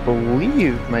 I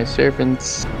believe my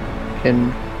servants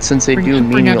can, since they Bring do out a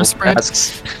menial spread.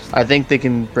 tasks, I think they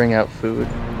can bring out food.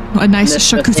 A nice That's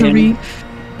the charcuterie.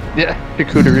 Yeah,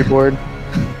 charcuterie board.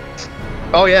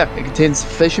 Oh yeah, it contains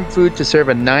sufficient food to serve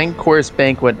a 9-course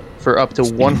banquet for up to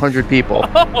 100 people.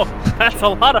 Oh, that's a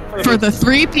lot of food. For the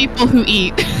 3 people who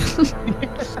eat.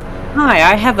 Hi,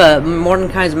 I have a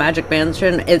Mordenkainen's Magic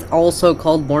Mansion. It's also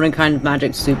called Mordenkainen's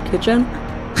Magic Soup Kitchen.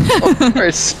 Of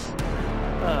course.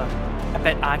 I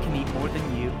bet I can eat more than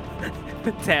you.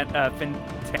 Tan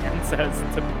says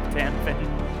to Tanfin.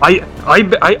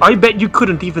 I bet you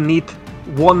couldn't even eat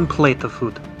one plate of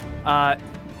food.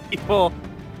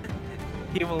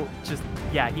 He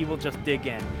will just dig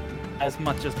in as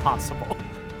much as possible.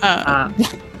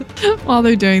 While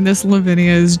they're doing this,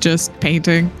 Lavinia is just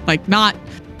painting. Like, not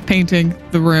painting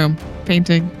the room,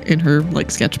 painting in her, like,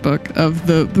 sketchbook of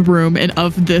the room and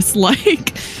of this,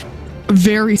 like,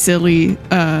 very silly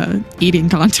eating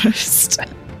contest.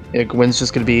 Yeah, Gwen's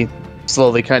just gonna be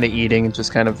slowly kind of eating and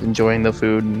just kind of enjoying the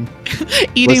food and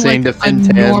Eating listening like to a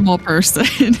Fintan. normal person.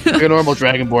 like a normal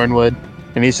Dragonborn would.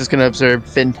 And he's just gonna observe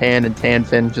Fintan and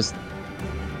Tanfin just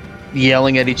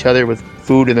yelling at each other with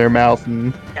food in their mouth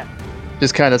and Yeah.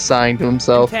 just kind of sighing to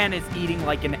himself. Tan is eating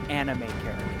like an anime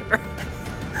character.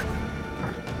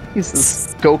 He's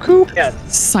this Goku?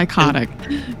 Psychotic.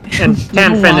 And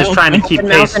Tanfin is trying to keep Open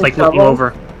mouth pace, and like looking trouble.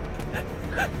 over.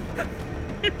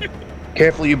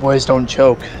 Careful, you boys don't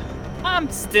choke. I'm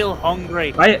still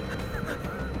hungry. I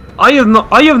have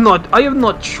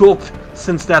not choked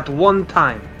since that one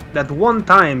time. That one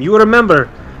time. You remember,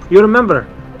 Fintan.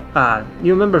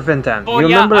 Oh you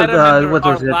yeah, remember, I remember what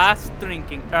our was it?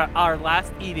 our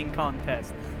last eating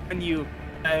contest when you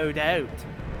bowed out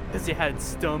because you had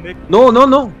stomach. No.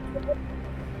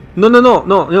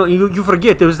 You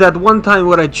forget. It was that one time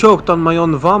where I choked on my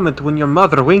own vomit when your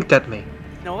mother winked at me.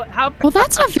 No, how? Well,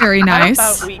 that's not very nice.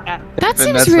 How about we? That Then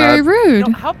seems that's very not- rude.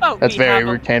 No, how about That's we very have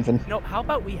rude, Tanfin. No, how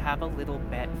about we have a little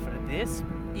bet for this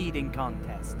eating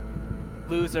contest?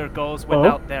 Loser goes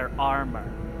without their armor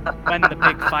when the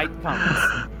big fight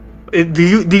comes.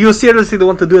 Do you seriously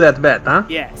want to do that bet, huh?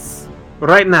 Yes.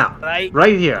 Right now.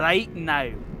 Right here. Right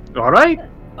now. All right.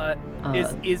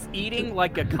 Is eating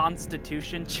like a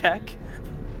constitution check?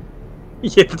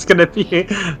 Yeah, it's gonna be. You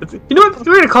know what?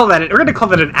 We're gonna call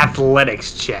that an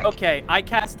athletics check. Okay, I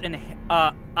cast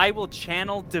I will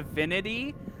channel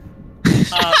divinity.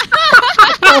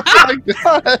 Oh my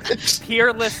god!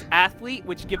 Peerless athlete,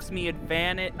 which gives me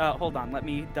advantage. Hold on, let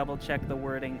me double check the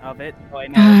wording of it. So I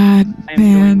know God, I am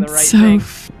doing man, the right so thing.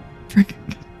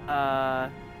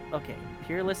 freaking. Okay,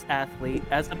 peerless athlete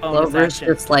as a bonus Clover's action.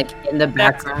 just like in the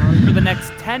background. For the next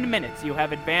 10 minutes, you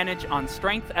have advantage on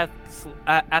strength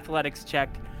athletics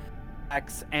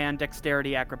checks and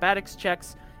dexterity acrobatics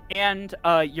checks, and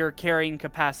your carrying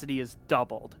capacity is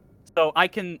doubled. So I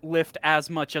can lift as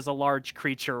much as a large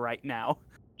creature right now.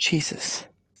 Jesus.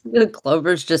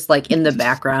 Clover's just like in the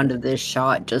background of this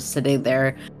shot, just sitting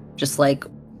there, just like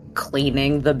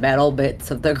cleaning the metal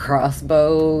bits of the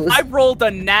crossbows. I rolled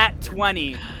a nat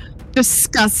 20.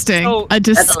 Disgusting. So- A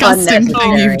disgusting thing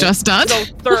unnecessary. you've just done. So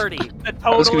 30. The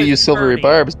total I was gonna is use silvery 30.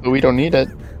 barbs, but we don't need it.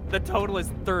 The total is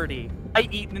 30. I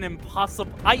eat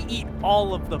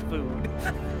all of the food.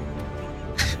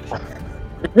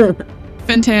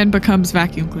 Fintan becomes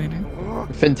vacuum cleaner.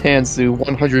 Fintan's do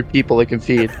 100 people it can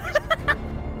feed.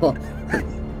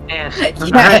 And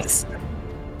Yes.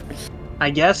 I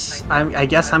guess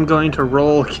I'm going to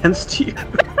roll against you.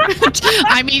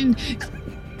 I mean,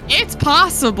 it's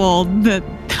possible that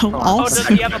they'll Oh, also. does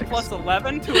he have a plus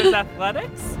 11 to his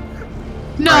athletics?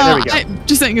 No, Alright, there we I'm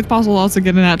just saying it's possible also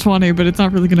get an at 20, but it's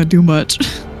not really going to do much.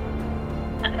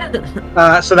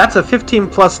 So that's a 15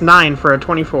 plus 9 for a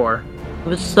 24. It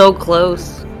was so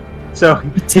close. So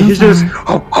It's so he's just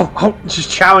far. just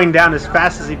chowing down as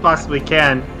fast as he possibly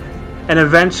can, and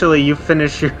eventually you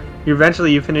finish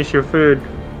your food.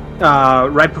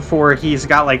 Right before he's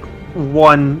got like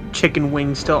one chicken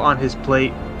wing still on his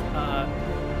plate.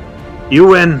 You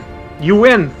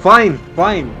win. Fine.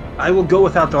 I will go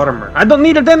without armor. I don't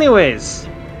need it anyways.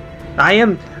 I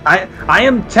am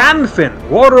Tanfin,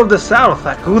 Warrior of the South.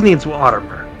 Who needs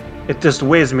armor? It just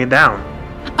weighs me down.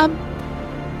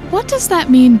 What does that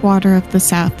mean, Water of the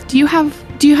South? Do you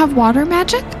have water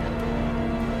magic?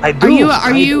 I do.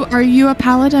 Are you a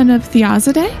paladin of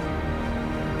Theazide?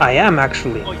 I am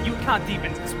actually. Oh, you can't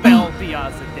even spell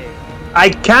Theazide. I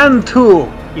can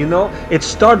too. You know, it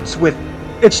starts with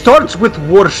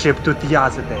worship to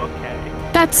Theazide. Okay.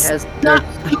 That's Has not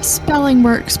how spelling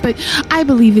works, but I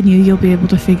believe in you. You'll be able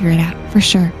to figure it out for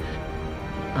sure.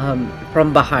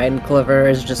 From behind, Clover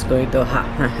is just going to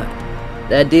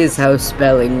that is how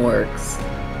spelling works.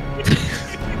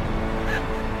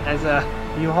 As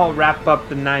you all wrap up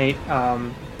the night,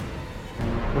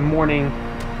 the morning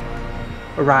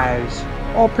arrives,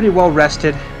 all pretty well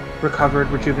rested, recovered,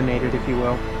 rejuvenated, if you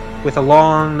will, with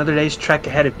another day's trek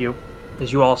ahead of you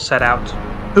as you all set out.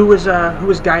 Who was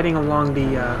guiding along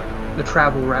the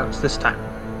travel routes this time?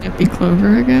 It'd be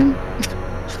Clover again.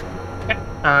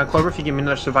 Clover, if you give me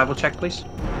another survival check, please.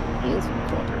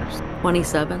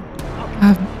 27.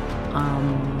 God.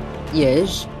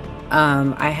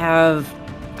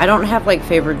 I don't have like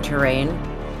favored terrain,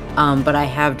 but I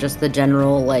have just the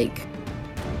general like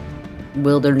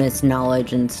wilderness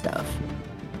knowledge and stuff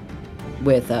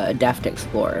with Daft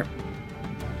Explorer.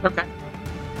 Okay.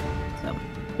 So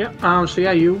Yeah. So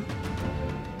yeah, you're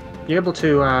able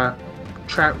to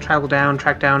track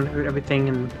down everything,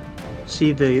 and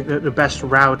see the best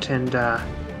route, and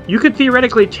you could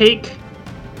theoretically take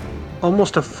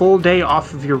almost a full day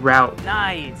off of your route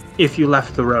Nice. if you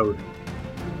left the road.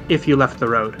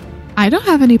 I don't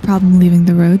have any problem leaving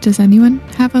the road. Does anyone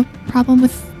have a problem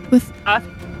with?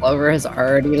 Clover has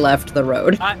already left the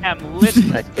road. I am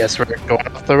guess we're going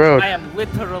off the road. I am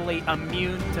literally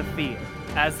immune to fear,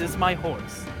 as is my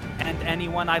horse, and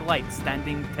anyone I like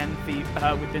standing 10 feet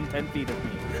within 10 feet of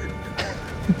me.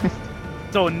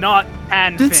 So not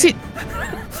That's Tanfin. it.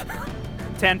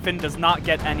 Tanfin does not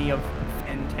get any of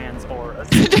Fintan's auras.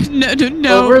 No.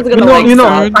 Clover's gonna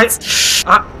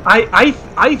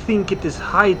I think it is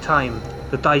high time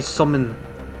that I summon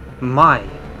my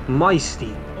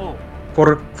steed Oh,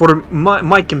 for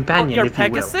my companion, your if you will.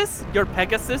 Pegasus? Your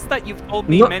Pegasus that you've told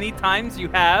me No. many times you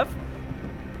have?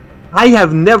 I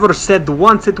have never said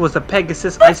once it was a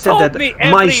Pegasus. I said told that me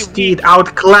my every steed week.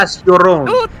 outclassed your own.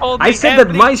 You told I me said that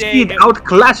every my day steed and-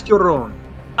 outclassed your own.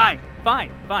 Fine.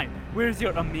 Where's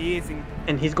your amazing...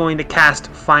 And he's going to cast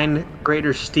Find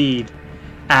Greater Steed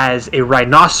as a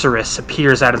rhinoceros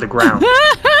appears out of the ground.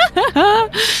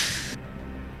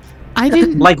 I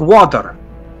didn't. Like water.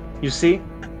 You see?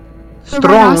 The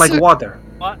Strong like rhinocer- water.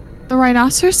 What? The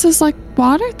rhinoceros is like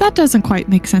water. That doesn't quite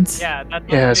make sense. Yeah, that's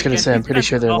Yeah, I was gonna against say, I'm these pretty guys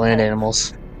sure they're are land awful.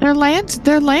 animals.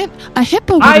 They're land. A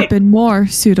hippo would I- have been more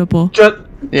suitable. Trust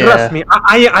Yeah. me,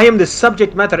 I am the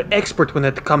subject matter expert when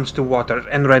it comes to water,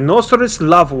 and rhinoceros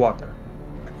love water.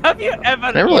 Have you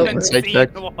ever Never let even insight seen check.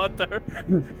 water?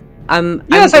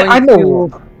 Yes, I know.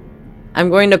 I'm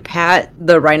going to pat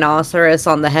the rhinoceros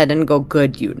on the head and go,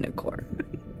 "Good unicorn."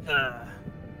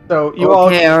 So you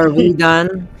Okay, all are we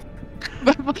done?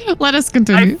 Let us I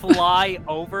continue. fly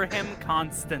over him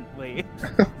constantly.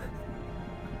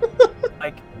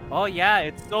 Like, Oh yeah,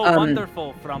 it's so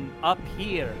wonderful from up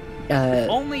here.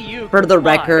 Only you. For could the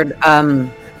fly. record,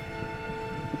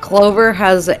 Clover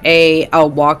has a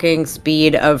walking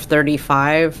speed of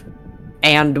 35,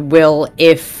 and will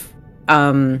if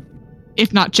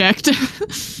not checked.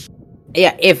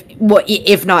 yeah,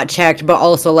 if not checked, but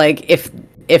also like if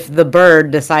the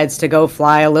bird decides to go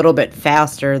fly a little bit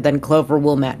faster, then Clover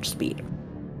will match speed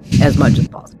as much as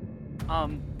possible.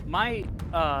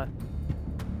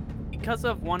 Because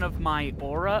of one of my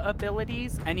aura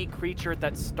abilities, any creature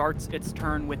that starts its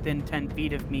turn within 10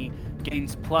 feet of me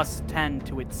gains plus 10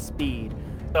 to its speed.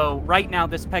 So right now,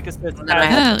 this Pegasus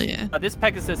Hell yeah.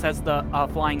 has the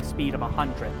flying speed of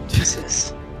 100.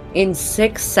 Jesus. In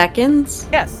 6 seconds?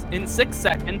 Yes, in 6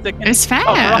 seconds, it can It's cover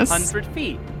fast. 100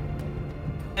 feet.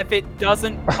 If it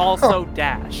doesn't also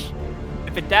dash.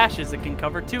 If it dashes, it can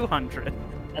cover 200.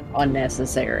 That's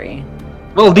unnecessary.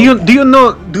 Well, do you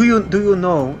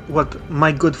know what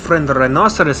my good friend the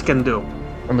rhinoceros can do?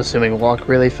 I'm assuming walk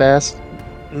really fast.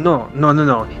 No.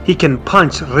 He can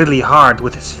punch really hard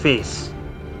with his face.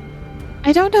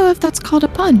 I don't know if that's called a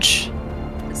punch.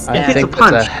 I If it's a think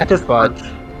punch, that's a it is a headbutt.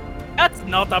 punch. That's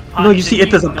not a punch. No, you see,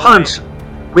 it is a know punch it.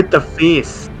 with the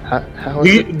face. How Do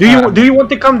is you, it? do you want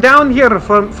to come down here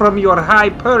from your high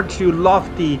perch, you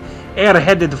lofty,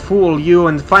 air-headed fool, you,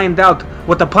 and find out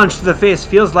what a punch to the face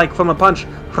feels like from a punch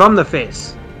from the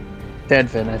face?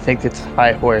 Denvin, I think it's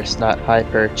high horse, not high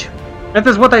perch. That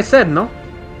is what I said, no?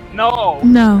 No.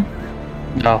 No.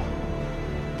 No.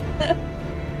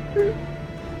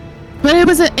 But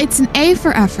it's an A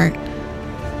for effort.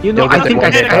 You know, You'll get I think the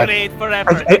I point. Get said. a grade for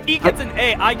effort. I- He gets an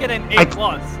A, I get an A I-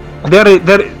 plus. There,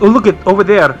 oh, look at over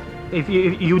there. If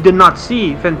you did not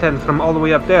see Fenten from all the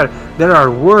way up there, there are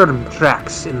worm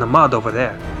tracks in the mud over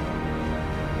there.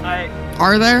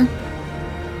 Are there?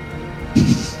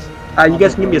 You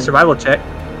guys can give me a survival check.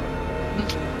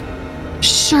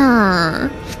 Sure.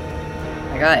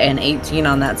 I got an 18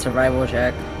 on that survival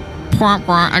check.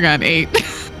 I got an 8.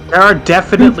 There are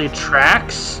definitely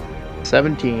tracks.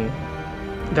 17.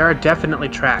 There are definitely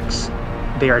tracks.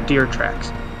 They are deer tracks.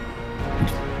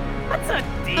 What's a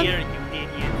deer, you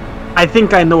idiot? I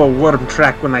think I know a worm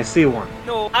track when I see one.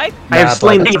 No, I have Nah,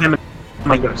 slain but- them in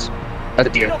my years. A you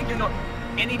deer. don't know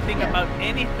anything about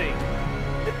anything.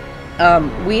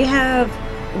 We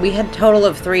had total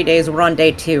of 3 days. We're on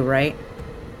day 2, right?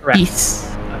 Correct. Yes.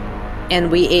 And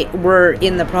we're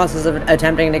in the process of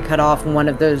attempting to cut off one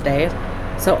of those days.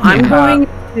 So I'm Yeah. going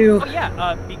to. Oh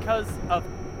yeah, because of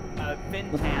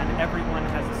Vintan, everyone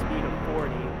has a speed of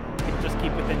 40. You can just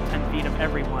keep within 10 feet of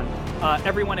everyone.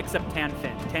 Everyone except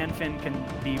Tanfin. Tanfin can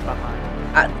be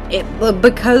behind.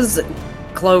 Because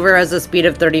Clover has a speed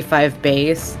of 35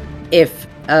 base. If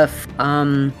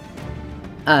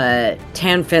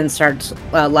Tanfin starts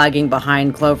lagging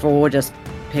behind, Clover will just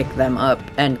pick them up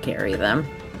and carry them.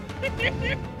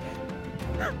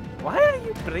 Why are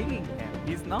you bringing him?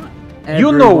 He's not.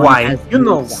 You know Everyone why. has You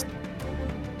know moves. why.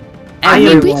 I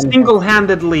am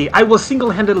Everyone- I will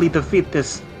single-handedly defeat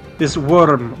this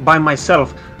worm by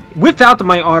myself without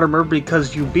my armor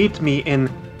because you beat me in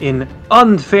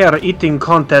unfair eating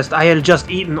contest I had just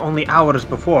eaten only hours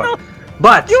before.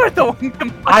 But You're the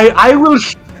one.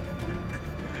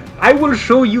 I will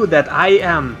show you that I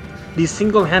am the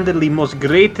single-handedly most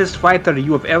greatest fighter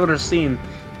you have ever seen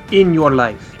in your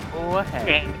life. Go ahead.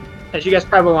 And as you guys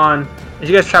travel on,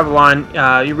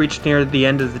 you reach near the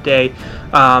end of the day.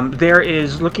 There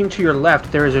is, looking to your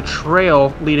left, there is a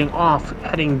trail leading off,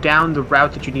 heading down the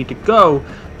route that you need to go,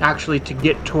 actually to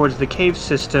get towards the cave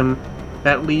system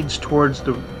that leads towards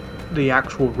the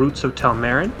actual roots of Tel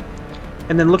Maren.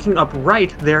 And then looking up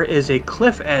right, there is a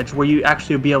cliff edge where you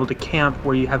actually will be able to camp,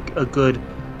 where you have a good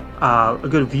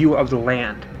view of the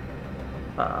land.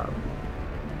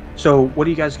 So what are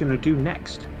you guys going to do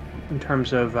next in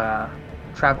terms of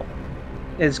travel?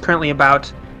 It's currently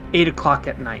about 8 o'clock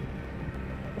at night.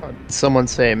 Someone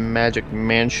say Magic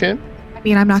Mansion? I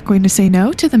mean, I'm not going to say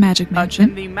no to the Magic Can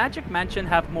Mansion. the Magic Mansion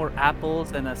have more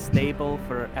apples and a stable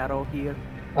for Arrow here?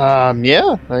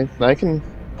 Yeah, I can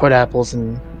put apples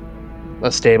and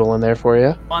a stable in there for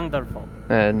you. Wonderful.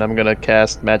 And I'm gonna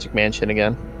cast Magic Mansion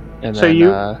again. And So then,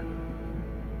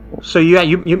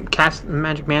 you cast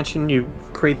Magic Mansion, you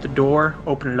create the door,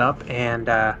 open it up, and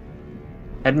head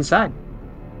inside.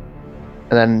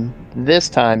 and then this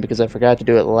time, because I forgot to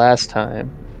do it last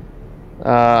time,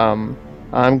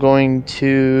 I'm going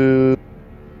to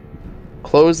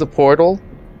close the portal,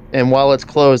 and while it's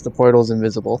closed, the portal's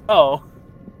invisible. Oh,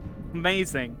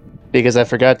 amazing. Because I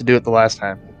forgot to do it the last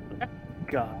time.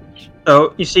 Gosh.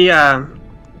 So you see,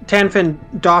 Tanfin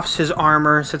doffs his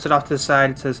armor, sets it off to the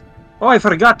side, and says, Oh, I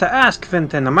forgot to ask,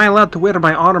 Finton. Am I allowed to wear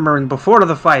my armor before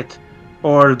the fight?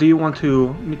 Or do you want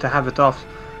me to have it off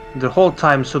the whole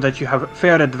time so that you have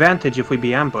fair advantage if we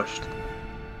be ambushed?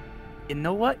 You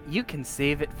know what? You can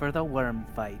save it for the worm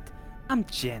fight. I'm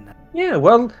Jenna. Yeah,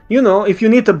 well, if you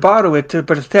need to borrow it to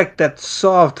protect that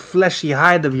soft, fleshy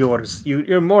hide of yours,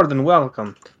 you're more than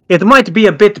welcome. It might be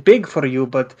a bit big for you,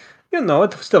 but,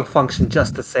 it still functions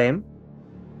just the same.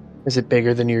 Is it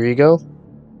bigger than your ego?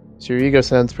 So your ego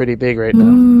sounds pretty big right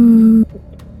now.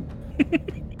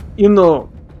 Ooh.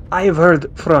 I've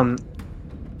heard from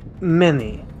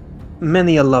many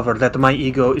a lover that my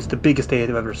ego is the biggest they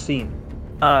have ever seen.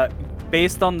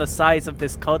 Based on the size of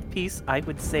this codpiece, I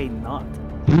would say not.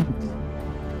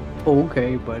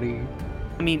 Okay, buddy.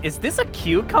 I mean, is this a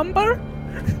cucumber?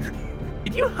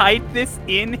 Did you hide this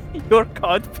in your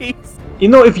codpiece?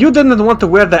 If you didn't want to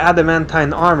wear the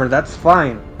adamantine armor, that's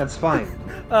fine. That's fine.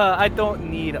 I don't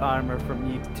need armor from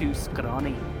you, too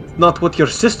scrawny. It's not what your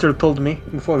sister told me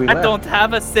before we left. I don't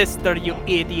have a sister, you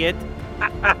idiot.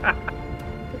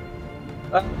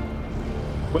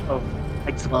 Well,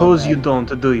 I suppose you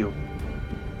don't, do you?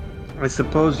 I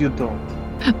suppose you don't.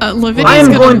 Lavinia's I am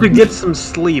gonna- going to get some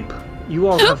sleep. You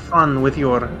all have fun with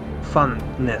your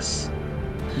funness.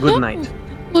 Good night.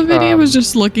 Lavinia was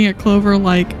just looking at Clover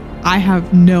like, I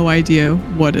have no idea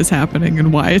what is happening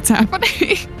and why it's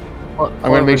happening. I'm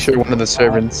gonna make sure one of the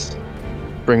servants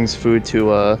brings food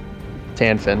to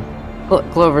Tanfin.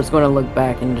 Clover's going to look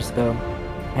back and just go,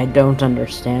 I don't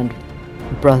understand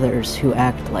brothers who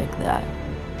act like that.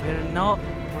 We're not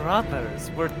brothers.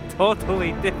 We're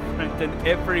totally different in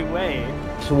every way.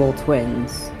 Actual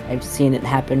twins. I've seen it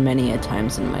happen many a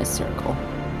times in my circle.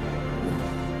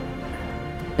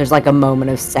 There's like a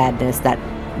moment of sadness that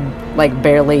like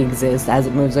barely exists as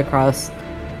it moves across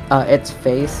its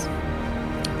face.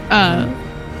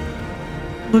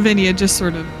 Lavinia just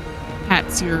sort of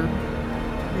pats your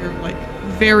like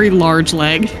very large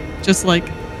leg, just like,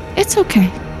 it's okay.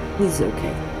 He's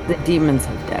okay. The demons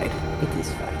have died. It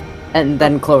is fine. And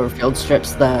then Cloverfield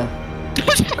strips the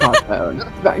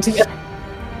crossbone back together.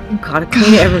 You gotta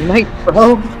clean it every night,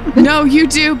 bro. No, you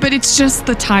do, but it's just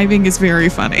the timing is very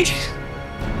funny.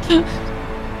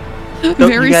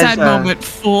 Very you guys, sad moment,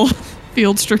 full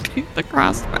field stripping the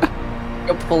crossbow.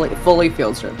 Fully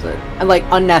field strips it. And like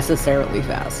unnecessarily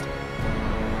fast.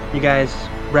 You guys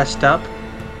rest up.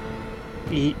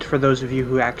 Eat, for those of you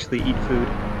who actually eat food.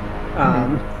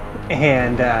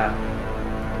 And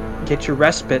get your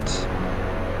respite.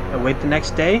 Wait the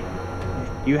next day.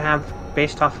 You have,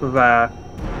 based off of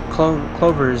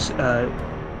Clover's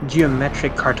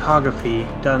geometric cartography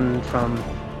done from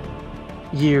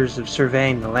years of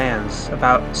surveying the lands,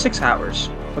 about 6 hours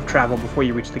of travel before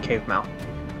you reach the cave mouth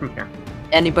from here.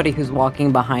 Anybody who's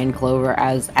walking behind Clover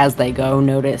as they go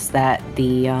notice that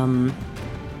the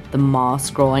moss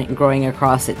growing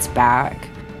across its back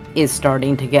is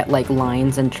starting to get like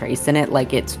lines and trace in it,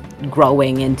 like it's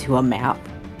growing into a map.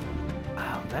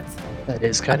 Wow, That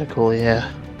is kind of cool,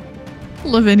 yeah.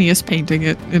 Lavinia's painting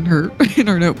it in her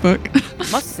notebook.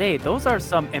 must say, those are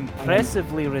some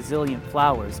impressively resilient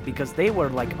flowers because they were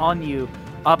like on you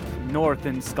up north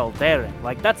in Skuldaren.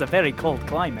 Like that's a very cold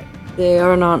climate. They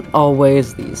are not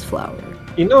always these flowers.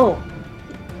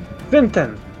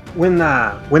 Vinton,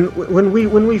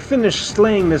 when we finish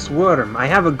slaying this worm, I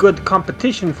have a good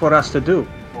competition for us to do.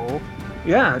 Oh,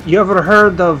 Yeah, you ever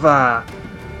heard of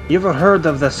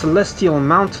the Celestial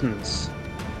Mountains?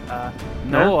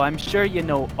 no, I'm sure you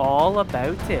know all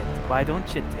about it. Why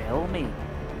don't you tell me?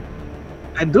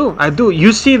 I do.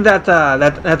 You see that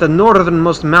the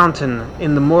northernmost mountain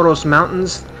in the Moros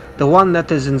Mountains, the one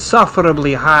that is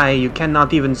insufferably high, you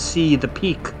cannot even see the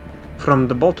peak from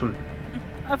the bottom.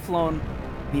 I've flown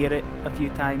near it a few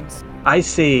times. I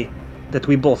say that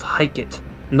we both hike it.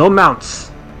 No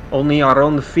mounts, only our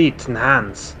own feet and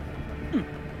hands.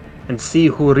 And see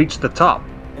who reached the top.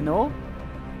 You know,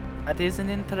 that is an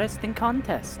interesting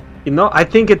contest. I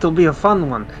think it'll be a fun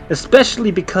one, especially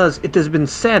because it has been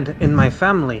said in my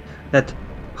family that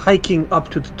hiking up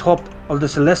to the top of the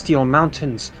Celestial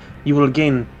Mountains, you will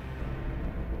gain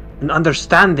an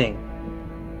understanding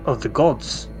of the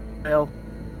gods. Well,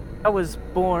 I was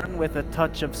born with a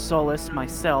touch of solace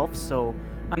myself, so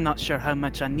I'm not sure how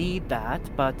much I need that,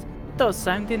 but it does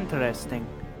sound interesting.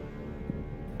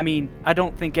 I mean, I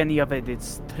don't think any of it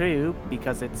is true,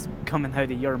 because it's coming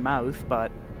out of your mouth,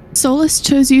 but Solus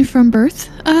chose you from birth,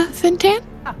 Fintan?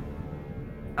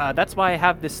 that's why I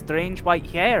have this strange white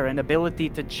hair and ability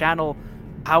to channel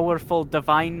powerful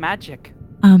divine magic.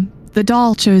 The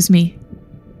doll chose me.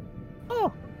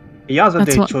 Oh, Yazade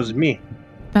That's what- chose me.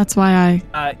 That's why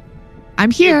I I'm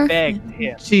here. begged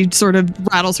him. She sort of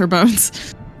rattles her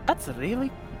bones. That's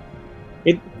really...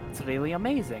 It- It's really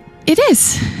amazing. It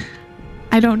is.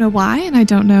 I don't know why, and I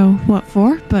don't know what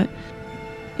for, but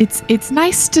it's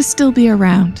nice to still be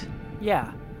around.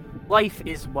 Yeah. Life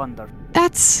is wonderful.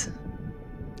 That's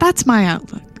my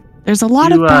outlook. There's a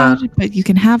lot You, of bad, but you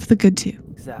can have the good too.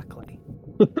 Exactly.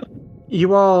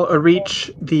 You all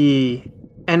reach the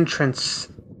entrance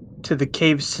to the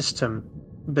cave system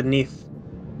beneath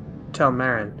Tel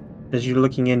Maren. As you're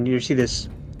looking in, you see this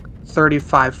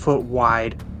 35-foot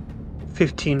wide,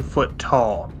 15-foot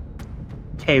tall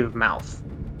cave mouth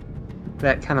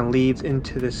that kind of leads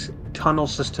into this tunnel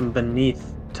system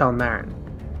beneath Tel Maren.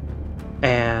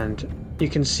 And you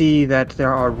can see that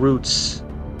there are roots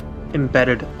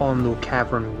embedded on the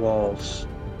cavern walls.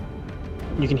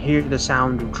 You can hear the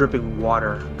sound of dripping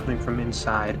water coming from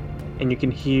inside, and you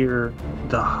can hear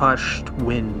the hushed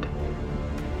wind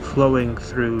flowing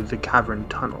through the cavern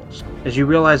tunnels. As you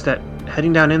realize that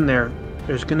heading down in there,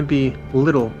 there's going to be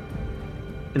little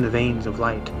in the veins of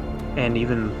light, and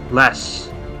even less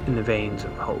in the veins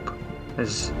of hope,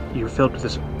 as you're filled with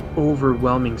this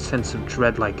overwhelming sense of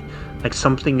dread, like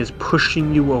something is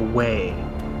pushing you away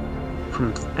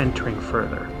from entering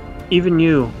further. Even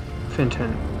you,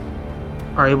 Finton,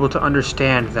 are able to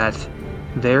understand that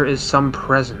there is some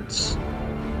presence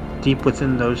deep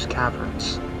within those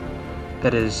caverns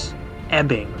that is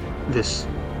ebbing this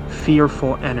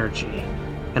fearful energy.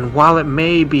 And while it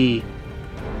may be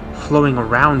flowing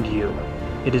around you,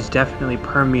 it is definitely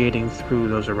permeating through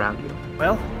those around you.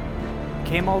 Well,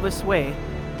 came all this way.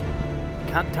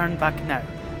 Can't turn back now.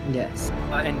 Yes.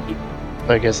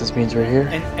 I guess this means we're here.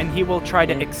 And he will try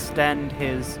to extend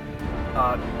his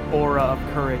aura of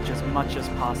courage as much as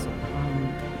possible.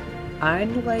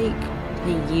 I'd like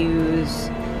to use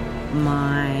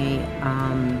my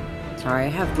sorry, I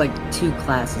have like 2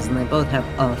 classes and they both have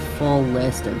a full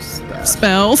list of stuff.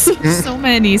 Spells. So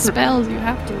many spells you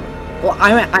have to. Well,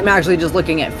 I'm actually just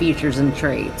looking at features and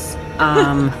traits.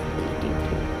 My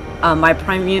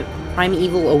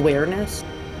primeval awareness.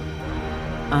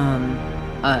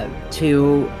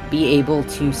 To be able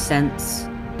to sense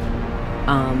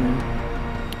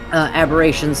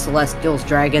aberrations, celestials,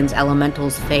 dragons,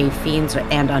 elementals, fae, fiends,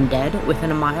 and undead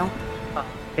within a mile.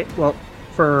 Okay, well,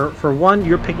 for one,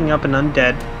 you're picking up an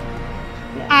undead.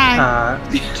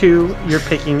 2, you're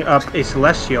picking up a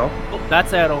celestial. Oh,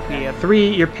 that's Arrowhead.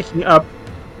 3, you're picking up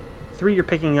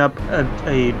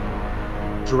a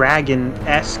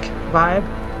dragon-esque vibe.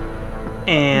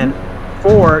 And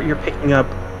 4, you're picking up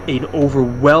an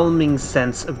overwhelming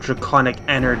sense of draconic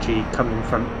energy coming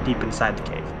from deep inside the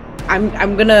cave.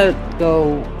 I'm gonna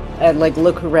go and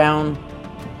look around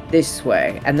this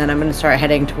way, and then I'm gonna start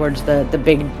heading towards the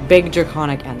big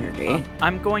draconic energy.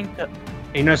 I'm going to...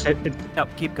 You notice it. No,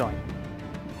 keep going.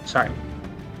 Sorry,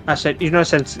 I said you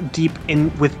notice that it's deep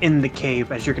within the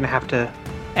cave, as you're gonna have to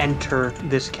enter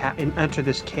this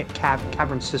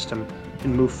cavern system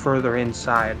and move further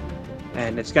inside,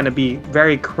 and it's gonna be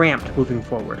very cramped moving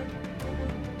forward.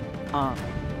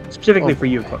 Specifically for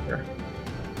you, Clover.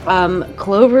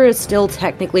 Clover is still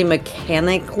technically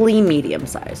mechanically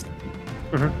medium-sized.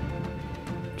 Mhm.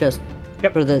 Just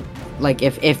Yep. for the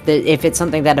if it's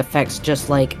something that affects just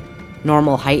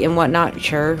normal height and whatnot,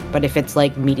 sure. But if it's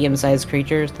medium-sized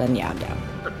creatures, then yeah, I'm down.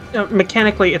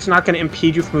 Mechanically, it's not going to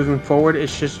impede you from moving forward.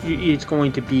 It's just it's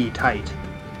going to be tight.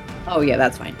 Oh yeah,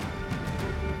 that's fine.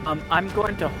 I'm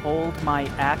going to hold my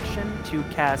action to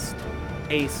cast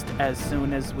haste as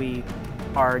soon as we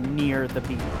are near the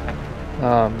beam.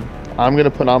 I'm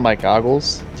gonna put on my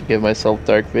goggles to give myself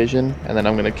dark vision, and then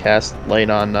I'm gonna cast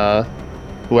light on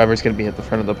whoever's gonna be at the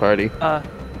front of the party.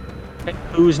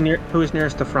 Who's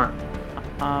nearest the front?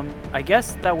 I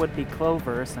guess that would be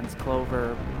Clover, since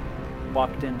Clover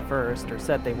walked in first, or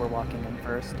said they were walking in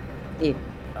first. Yeah.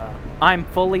 I'm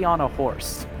fully on a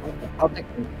horse. I'll take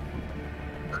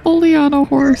Fully on a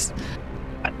horse.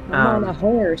 I'm on a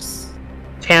horse.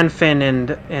 Tanfin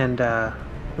and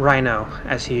Rhino,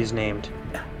 as he is named,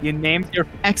 You named your...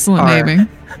 Excellent Are- naming.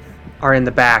 are in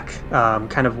the back,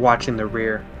 kind of watching the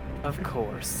rear. Of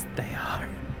course, they are.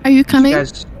 Are you coming, You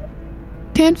guys,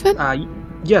 Tanfin?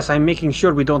 yes, I'm making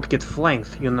sure we don't get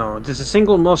flanked. You know, this is the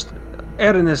single most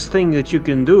earnest thing that you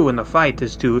can do in a fight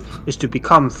is to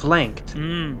become flanked.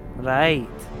 Right.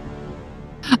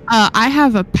 I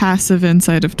have a passive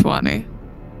insight of 20.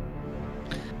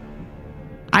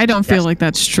 I don't feel Yes. like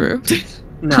that's true.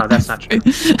 No, that's not true.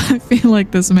 I feel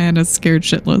like this man is scared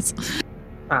shitless.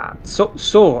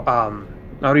 So,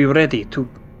 are you ready to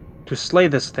slay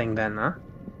this thing then, huh?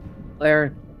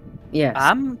 Where? Yes.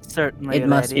 I'm certainly It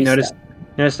must ready. be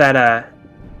Notice that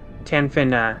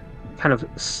Tanfin kind kind of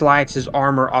slides his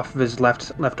armor off of his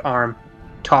left arm,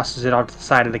 tosses it off to the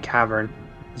side of the cavern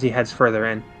as he heads further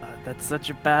in. That's such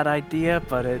a bad idea,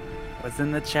 but it was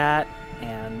in the chat,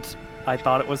 and I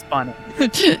thought it was funny.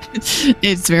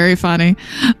 It's very funny.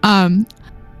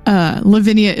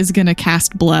 Lavinia is gonna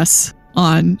cast Bless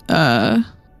on the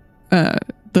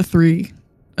 3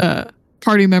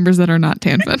 party members that are not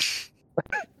Tanfin.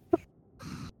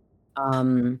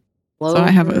 Clover, So I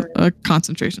have a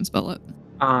concentration spell up.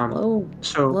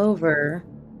 Clover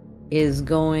is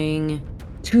going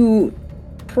to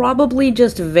probably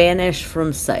just vanish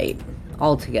from sight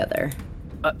altogether.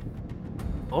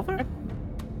 Over?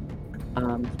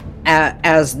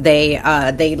 As they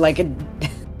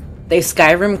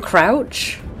Skyrim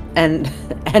crouch and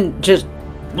just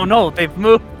Oh no, they've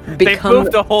moved. They've become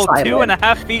moved a whole silent.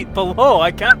 2.5 feet below.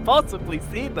 I can't possibly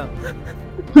see them.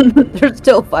 They're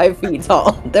still 5 feet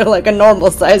tall. They're like a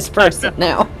normal sized person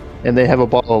now. And they have a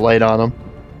ball of light on them.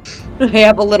 They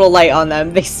have a little light on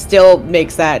them. They still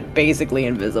makes that basically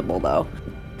invisible though.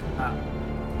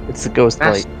 It's the ghost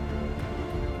light.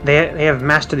 They have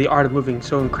mastered the art of moving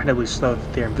so incredibly slow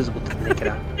that they're invisible to the naked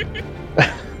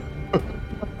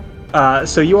eye.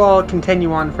 So you all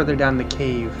continue on further down the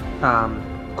cave.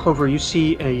 Clover, you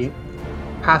see a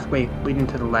pathway leading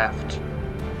to the left,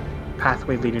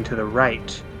 pathway leading to the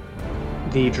right.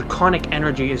 The draconic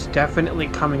energy is definitely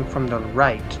coming from the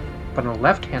right, but on the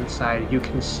left-hand side you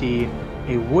can see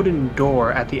a wooden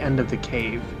door at the end of the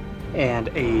cave and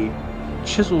a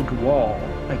chiseled wall,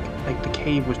 like the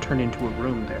cave was turned into a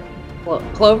room there. Well,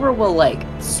 Clover will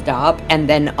stop and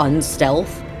then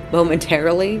unstealth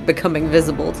momentarily, becoming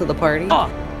visible to the party.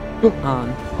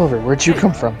 Clover, where'd you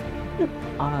come from?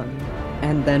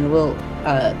 And then we'll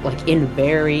in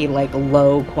very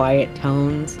low, quiet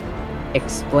tones,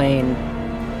 explain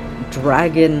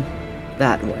dragon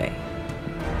that way.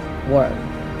 Worm.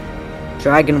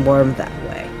 Dragon worm that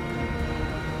way.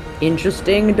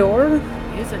 Interesting door?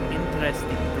 It is an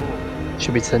interesting door.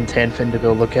 Should we send Tanfin to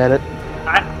go look at it?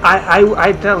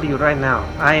 I tell you right now,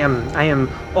 I am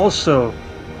also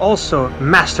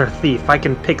master thief. I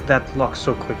can pick that lock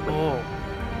so quickly. Oh.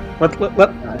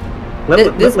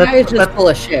 This guy is just full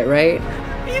of shit, right?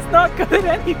 He's not good at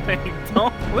anything.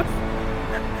 Don't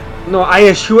listen. No, I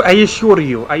assure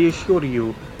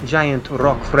you, giant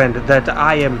rock friend, that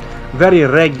I am very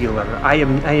regular. I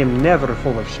am never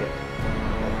full of shit.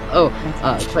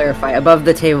 Clarify. Above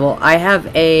the table, I have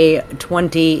a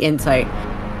 20 insight.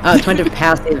 20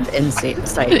 passive insight.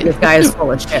 This guy is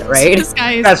full of shit, right? This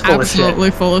guy is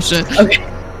absolutely full of shit. Okay.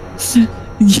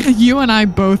 You and I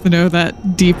both know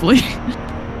that deeply.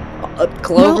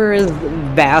 Clover is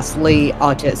vastly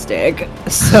autistic,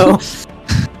 so...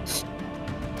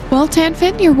 Well,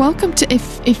 Tanfin, you're welcome to...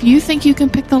 If you think you can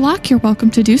pick the lock, you're welcome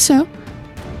to do so.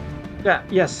 Yeah,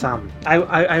 yes,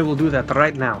 I will do that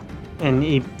right now. And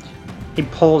he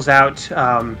pulls out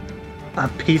a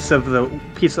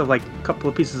couple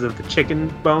of pieces of the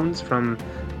chicken bones from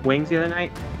Wings the other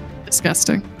night.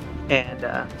 Disgusting. And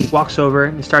he walks over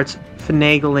and he starts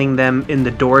finagling them in the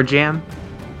door jamb.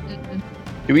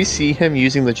 Do we see him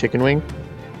using the chicken wing?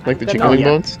 Like the chicken wing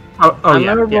bones? I'm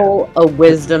gonna roll a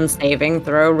wisdom saving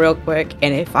throw real quick,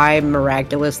 and if I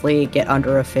miraculously get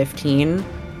under a 15,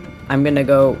 I'm gonna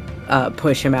go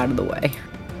push him out of the way.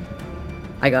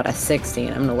 I got a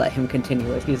 16. I'm gonna let him continue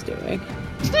what he's doing.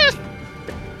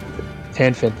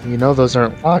 Tanfin, you know those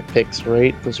aren't lockpicks,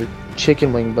 right? Those are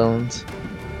chicken wing bones.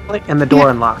 And the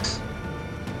door unlocks.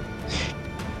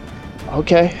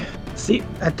 Okay. See,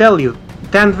 I tell you,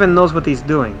 Tanfin knows what he's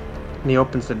doing. And he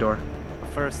opens the door.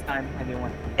 First time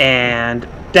anyone. And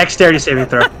dexterity saving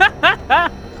throw.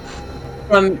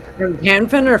 From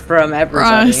Tanfin or from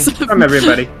everybody? From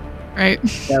everybody. Right.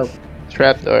 So,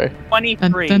 Trapdoor.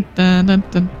 23. Dun, dun, dun, dun,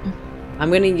 dun.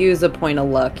 I'm gonna use a point of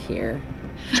luck here.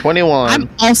 21. I'm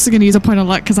also going to use a point of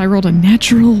luck because I rolled a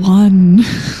natural 1.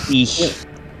 Eesh.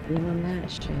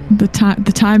 The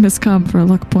time has come for a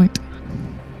luck point.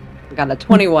 I got a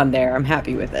 21 there. I'm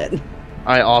happy with it.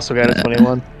 I also got a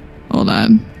 21. Hold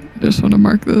on. I just want to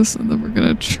mark this and then we're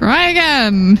going to try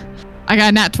again. I got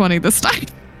a nat 20 this time.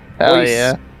 Hell Nice.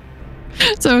 yeah.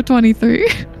 So 23.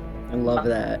 I love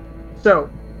that. So,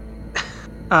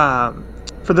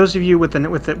 for those of you with the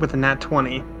nat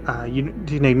 20, you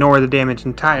can ignore the damage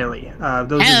entirely.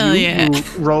 Those Hell of you yeah.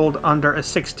 who rolled under a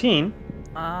 16,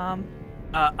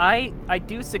 I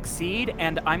do succeed,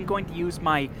 and I'm going to use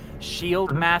my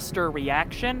Shield Master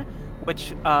reaction,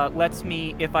 which lets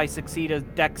me, if I succeed a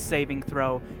Dex saving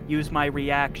throw, use my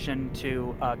reaction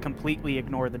to completely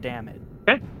ignore the damage.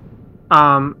 Okay.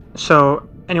 So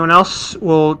anyone else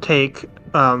will take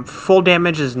full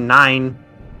damage is 9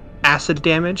 acid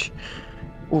damage.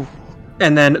 Ooh.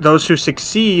 And then those who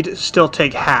succeed still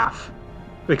take half,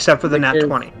 except for the nat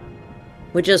 20.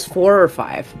 Which is 4 or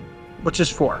 5? Which is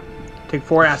 4. Take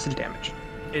 4 acid damage.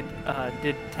 Did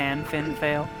Tanfin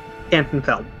fail? Tanfin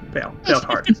failed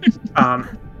hard.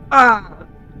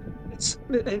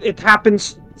 It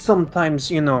happens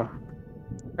sometimes, I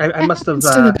must have.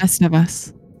 It's to the best of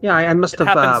us. Yeah, I must have.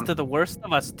 It happens to the worst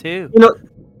of us too.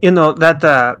 That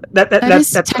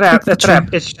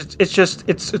trap. true.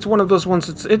 It's one of those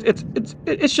ones.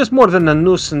 It's just more than a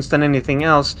nuisance than anything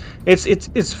else.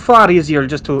 It's far easier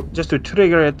just to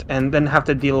trigger it and then have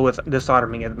to deal with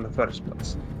disarming it in the first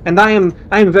place. And I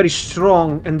am very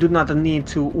strong and do not need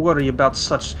to worry about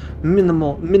such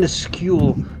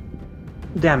minuscule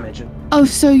damage. Oh,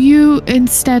 so you,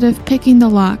 instead of picking the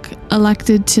lock,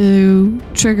 elected to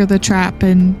trigger the trap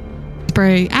and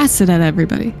spray acid at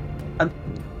everybody?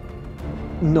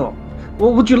 No.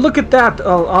 Well, would you look at that?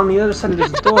 On the other side of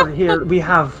this door here, we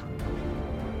have.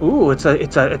 Ooh, it's a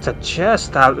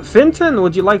chest. Finton,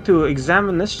 would you like to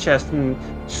examine this chest and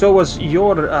show us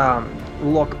your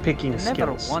lock picking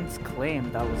skills? I never once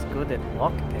claimed I was good at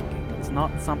lock picking. It's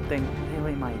not something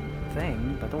really my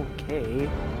thing, but okay.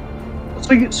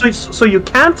 So you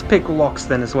can't pick locks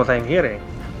then, is what I'm hearing.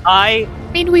 I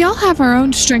mean, we all have our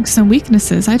own strengths and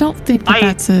weaknesses. I don't think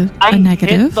that's a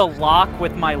negative. I hit the lock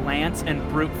with my lance and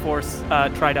brute force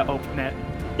try to open it.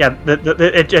 Yeah,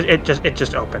 it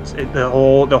just opens.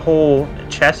 The whole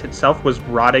chest itself was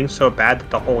rotting so bad that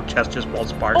the whole chest just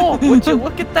falls apart. Oh, would you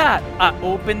look at that? I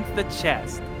opened the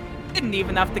chest. Didn't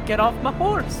even have to get off my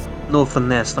horse. No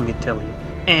finesse, let me tell you.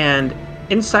 And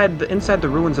inside the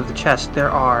ruins of the chest, there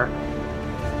are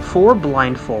 4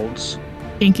 blindfolds.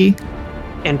 Pinky.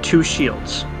 And 2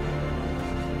 shields.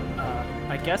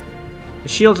 I guess. The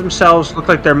shields themselves look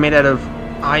like they're made out of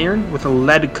iron with a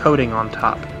lead coating on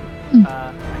top.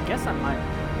 I guess I might.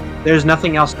 There's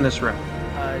nothing else in this room.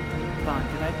 Vaughn,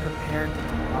 did I prepare to...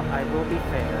 I will be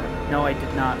fair. No, I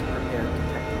did not prepare to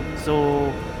detect.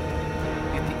 So,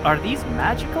 are these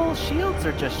magical shields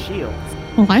or just shields?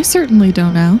 Well, I certainly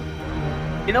don't know.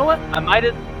 You know what? I might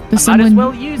as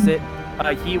well use it.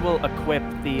 He will equip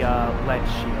the lead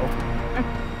shield.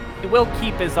 He will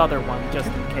keep his other one just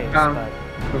in case.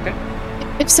 Okay.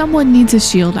 If someone needs a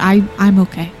shield, I'm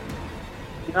okay.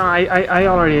 No, I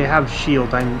already have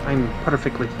shield. I'm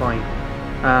perfectly fine.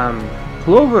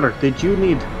 Clover, did you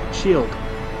need shield?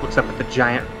 Looks up at the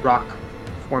giant rock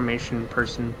formation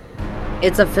person.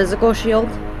 It's a physical shield?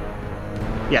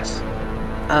 Yes.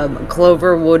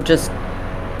 Clover would just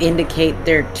indicate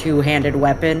their two-handed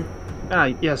weapon.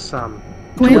 Yes,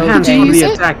 Wait, 2 hands could you for use the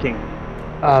it? attacking.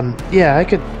 Yeah, I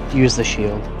could use the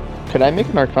shield. Could I make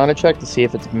an Arcana check to see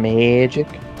if it's magic?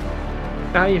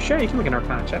 Yeah, sure, you can make an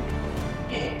Arcana check.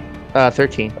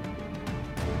 13.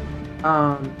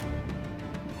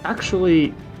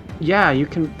 Actually, yeah, you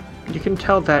can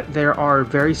tell that there are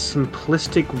very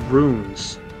simplistic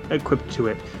runes equipped to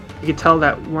it. You can tell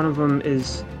that one of them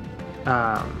is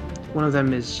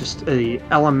just a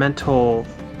elemental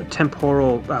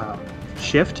temporal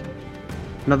shift.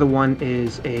 Another one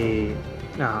is a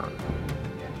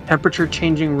temperature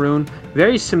changing rune.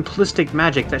 Very simplistic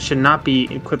magic that should not be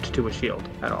equipped to a shield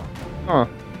at all.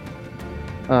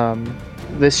 Huh.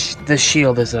 This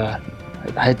shield is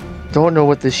I don't know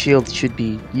what this shield should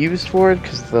be used for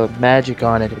because the magic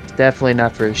on it's definitely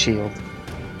not for a shield.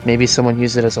 Maybe someone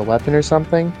used it as a weapon or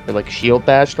something, or like shield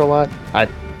bashed a lot. I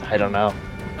don't know.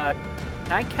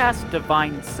 Can I cast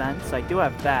Divine Sense? I do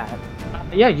have that.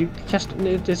 Yeah,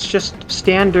 it's just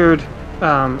standard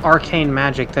arcane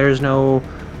magic. There's no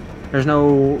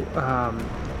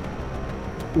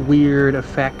weird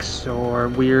effects or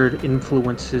weird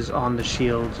influences on the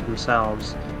shields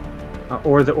themselves,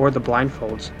 or the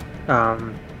blindfolds.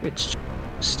 It's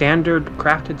standard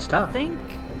crafted stuff.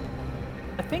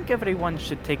 I think everyone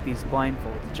should take these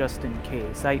blindfolds just in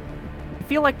case. I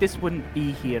feel like this wouldn't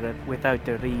be here without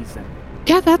a reason.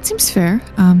 Yeah, that seems fair.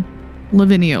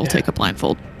 Lavinia will take a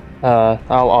blindfold.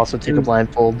 I'll also take a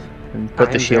blindfold and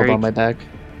put the shield on my back.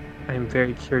 I am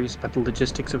very curious about the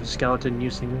logistics of a skeleton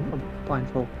using a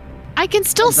blindfold. I can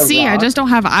still see, I just don't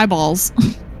have eyeballs.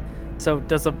 So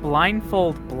does a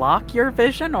blindfold block your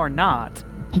vision or not?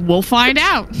 We'll find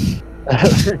out.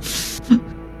 That's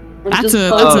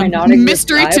a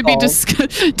mystery to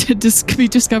be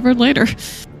discovered later.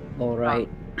 All right.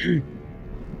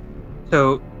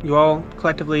 So you all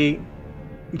collectively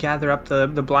gather up the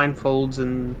blindfolds,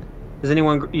 and does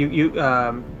anyone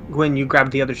Gwen, you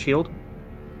grab the other shield?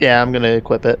 Yeah, I'm gonna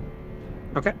equip it.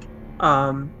 Okay.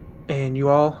 And you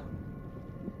all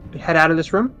head out of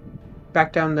this room,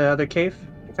 back down the other cave.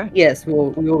 Okay. Yes,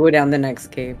 we'll go down the next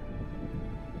cave.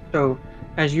 So,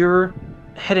 as you're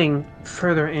heading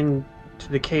further into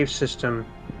the cave system,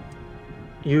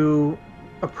 you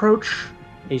approach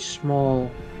a small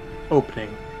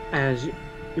opening. As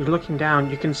you're looking down,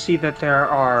 you can see that there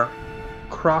are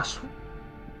cross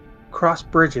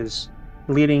bridges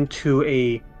leading to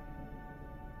a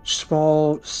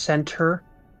small center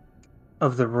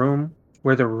of the room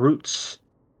where the roots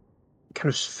kind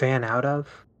of fan out of.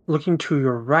 Looking to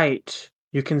your right,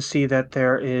 you can see that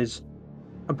there is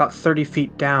about 30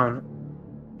 feet down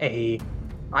a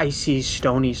icy,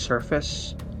 stony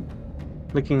surface.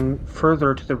 Looking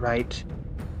further to the right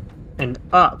and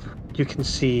up, you can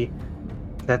see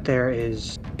that there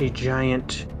is a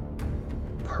giant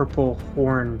purple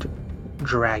horned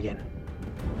dragon.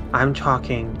 I'm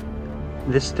talking,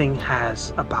 this thing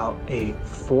has about a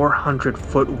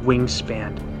 400-foot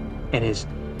wingspan and is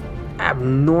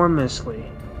abnormously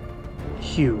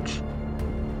huge.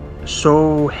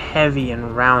 So heavy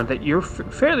and round that you're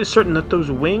fairly certain that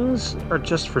those wings are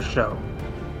just for show.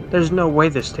 There's no way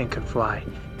this thing could fly.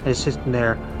 It's sitting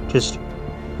there just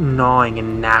gnawing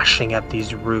and gnashing at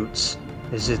these roots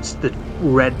as it's the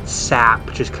red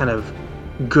sap just kind of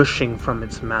gushing from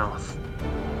its mouth,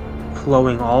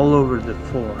 flowing all over the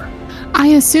floor. I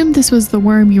assume this was the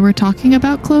worm you were talking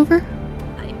about, Clover?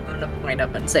 I'm gonna point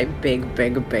up and say big,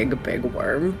 big, big, big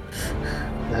worm.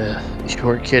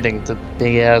 You're kidding. It's a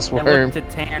big-ass I worm. looked to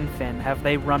Tanfin. Have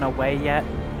they run away yet?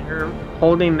 They're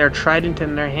holding their trident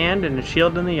in their hand and a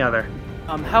shield in the other.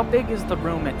 How big is the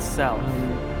room itself?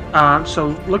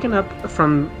 So looking up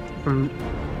from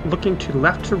looking to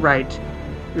left to right,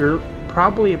 you're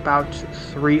probably about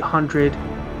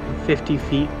 350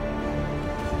 feet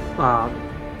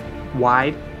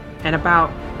wide and about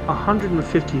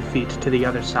 150 feet to the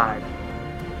other side.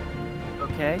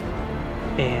 Okay.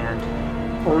 And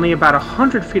only about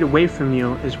 100 feet away from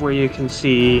you is where you can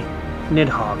see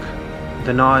Nidhogg,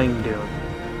 the Gnawing Doom,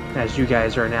 as you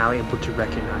guys are now able to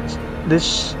recognize.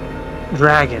 This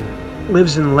dragon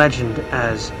lives in legend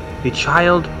as the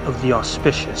child of the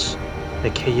auspicious, the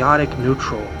chaotic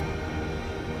neutral,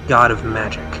 god of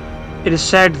magic. It is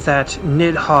said that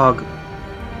Nidhogg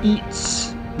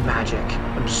eats magic,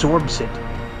 absorbs it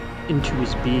into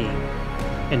his being,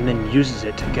 and then uses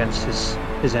it against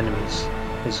his enemies,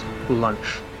 his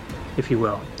lunch, if you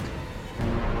will.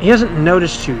 He hasn't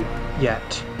noticed you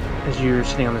yet as you're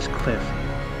sitting on this cliff,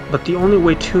 but the only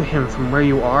way to him from where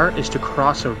you are is to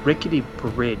cross a rickety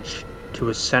bridge to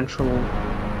a central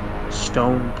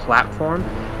stone platform,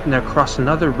 and then across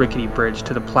another rickety bridge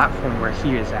to the platform where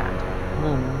he is at.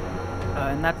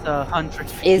 And that's 100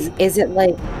 feet. Is it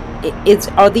like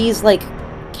are these like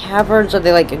caverns? Are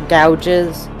they like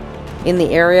gouges in the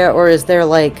area, or is there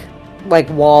like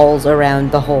walls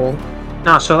around the hole?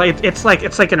 No, so it's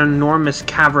like an enormous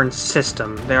cavern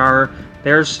system.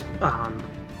 There's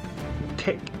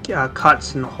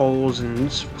cuts and holes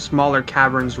and smaller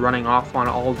caverns running off on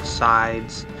all the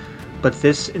sides, but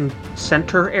this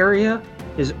center area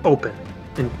is open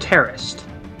and terraced.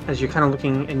 As you're kind of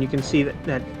looking, and you can see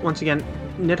that once again,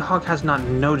 Nidhogg has not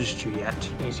noticed you yet.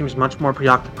 He seems much more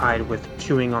preoccupied with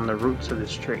chewing on the roots of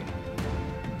this tree.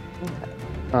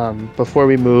 Before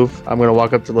we move, I'm gonna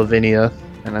walk up to Lavinia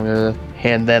and I'm gonna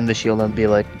hand them the shield and be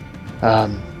like,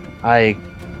 I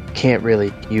can't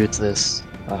really use this,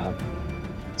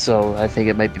 so I think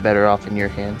it might be better off in your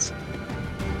hands.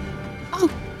 Oh,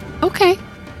 okay.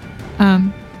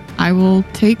 I will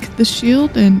take the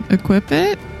shield and equip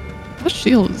it. What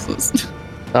shield is this?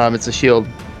 It's a shield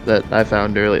that I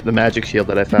found earlier, the magic shield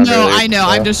that I found earlier. No, I know.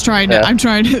 I'm just trying to. yeah. I'm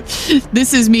trying to.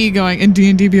 This is me going in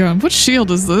D&D Beyond. What shield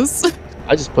is this?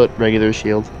 I just put regular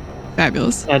shield.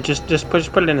 Fabulous. Yeah, just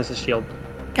put it in as a shield.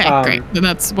 Okay, great. Then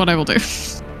that's what I will do.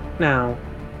 Now,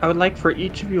 I would like for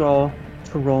each of you all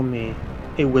to roll me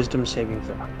a wisdom saving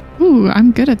throw. Ooh,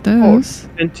 I'm good at those.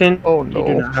 Tintin, Oh, you no.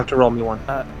 do not have to roll me one.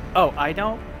 Oh, I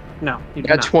don't? No, you do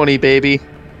Got not. 20, baby.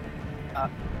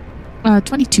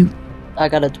 22. I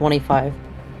got a 25.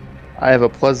 I have a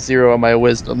 +0 on my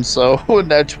wisdom, so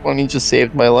that 20 just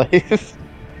saved my life.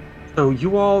 So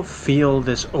you all feel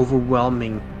this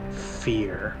overwhelming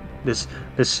fear, this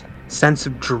sense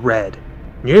of dread.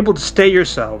 You're able to stay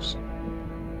yourselves,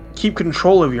 keep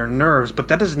control of your nerves, but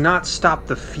that does not stop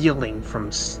the feeling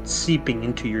from seeping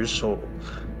into your soul.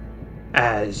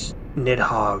 As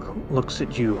Nidhogg looks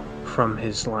at you from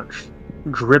his lunch,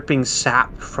 dripping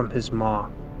sap from his maw.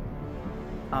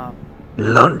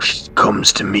 Lunch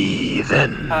comes to me,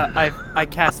 then. I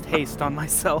cast haste on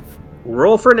myself.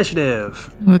 Roll for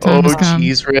initiative. The time has come.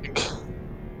 Jeez, Rick.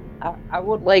 I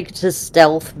would like to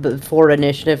stealth before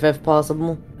initiative if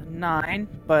possible. 9,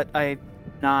 but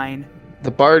 9.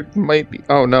 The bard might be.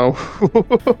 Oh no.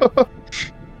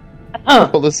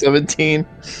 Roll a 17.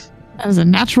 That was a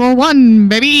natural 1,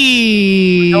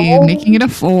 baby! No. Making it a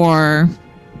 4.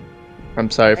 I'm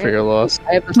sorry for your loss.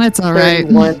 I have a That's all right.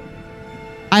 31.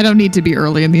 I don't need to be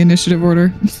early in the initiative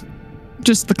order.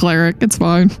 Just the cleric. It's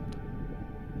fine.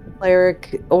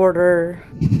 Cleric order.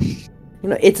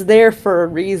 It's there for a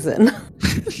reason.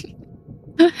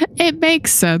 It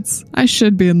makes sense. I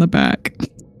should be in the back.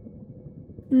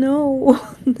 No,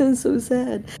 that's so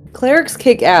sad. Clerics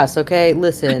kick ass, okay?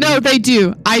 Listen. No, they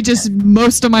do.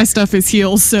 Most of my stuff is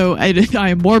heals, so I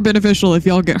am more beneficial if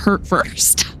y'all get hurt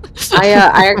first. I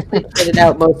actually traded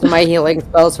out most of my healing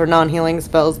spells for non-healing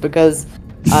spells because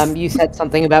you said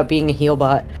something about being a heal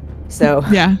bot. So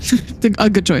Yeah, a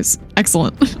good choice.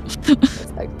 Excellent.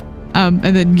 And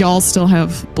then y'all still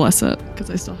have Bless It, because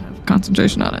I still have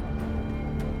concentration on it.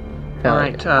 All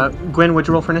right, Gwen, what'd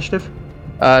you roll for initiative?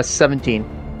 17.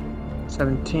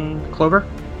 17. Clover?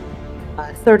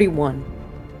 31.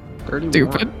 31.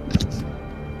 Stupid.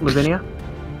 Lavinia?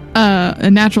 A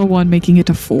natural 1, making it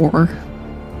to 4.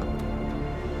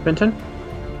 Benton?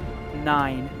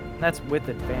 9. That's with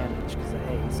advantage because of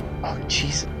haze. Oh,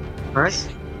 jeez. All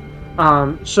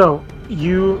right. So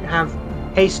you have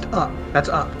haste up. That's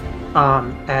up.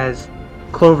 As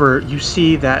Clover, you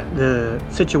see that the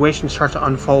situation starts to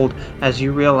unfold as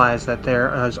you realize that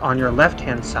there is on your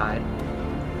left-hand side,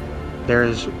 there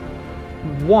is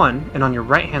one, and on your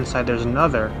right-hand side there's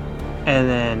another, and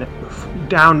then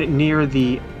down near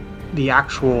the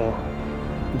actual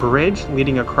bridge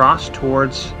leading across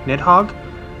towards Nidhogg,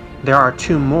 there are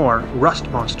 2 more rust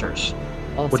monsters.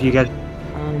 Awesome. What do you guys?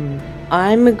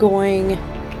 I'm going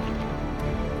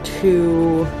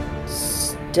to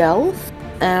stealth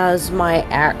as my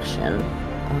action.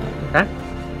 Okay.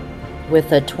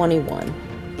 With a 21.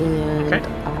 And Okay.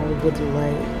 I would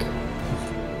like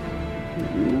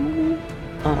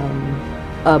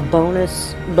a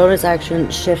bonus action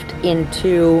shift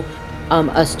into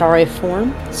a starry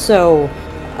form. So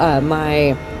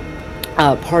my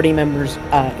party members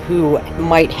who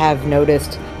might have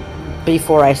noticed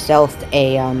before I stealthed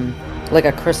a like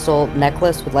a crystal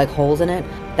necklace with like holes in it,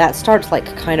 that starts like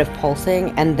kind of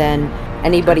pulsing, and then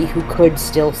anybody who could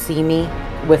still see me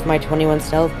with my 21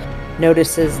 stealth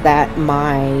notices that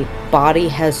my body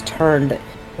has turned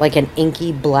like an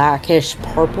inky blackish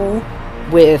purple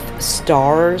with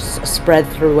stars spread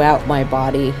throughout my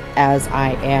body, as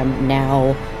I am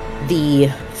now the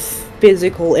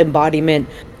physical embodiment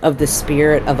of the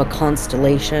spirit of a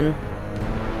constellation.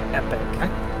 Epic.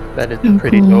 That is Oh,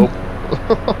 pretty cool.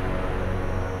 dope.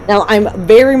 Now, I'm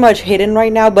very much hidden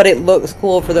right now, but it looks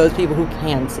cool for those people who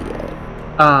can see it.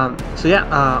 So yeah,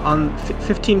 on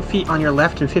 15 feet on your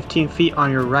left and 15 feet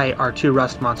on your right are 2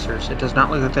 rust monsters. It does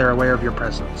not look like they're aware of your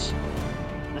presence.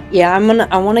 Yeah,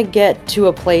 I want to get to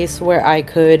a place where I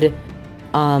could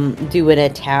do an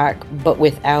attack, but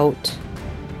without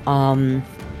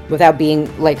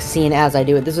being like seen as I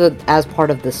do it. This is as part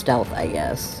of the stealth, I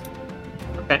guess.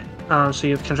 Okay. So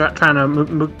you're trying to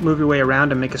move your way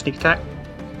around and make a sneak attack.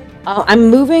 I'm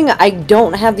moving. I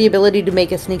don't have the ability to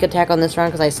make a sneak attack on this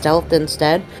round because I stealthed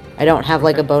instead. I don't have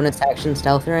like a bonus action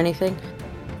stealth or anything.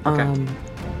 Okay.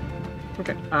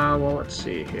 Okay. Well, let's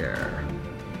see here.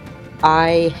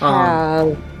 I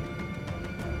have.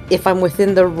 If I'm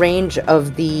within the range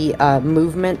of the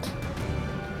movement,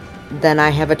 then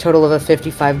I have a total of a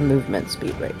 55 movement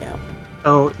speed right now.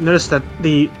 Oh, notice that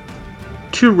the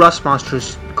 2 rust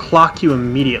monsters clock you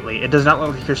immediately. It does not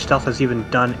look like your stealth has even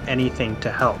done anything to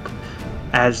help,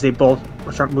 as they both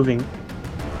start moving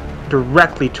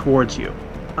directly towards you.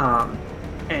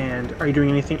 And are you doing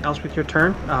anything else with your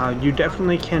turn? You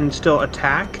definitely can still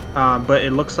attack, but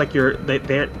it looks like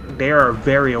they are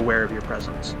very aware of your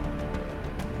presence.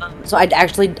 So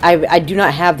I do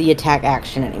not have the attack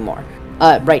action anymore.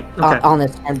 On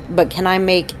this turn. But can I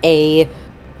make a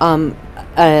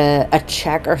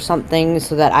check or something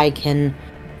so that I can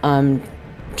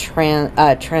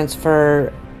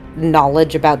transfer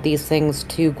knowledge about these things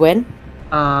to Gwen?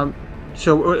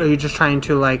 So are you just trying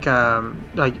to like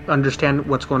understand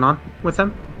what's going on with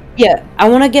them? Yeah, I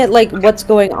want to get like what's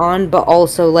going on, but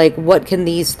also like what can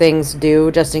these things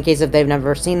do, just in case if they've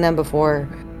never seen them before.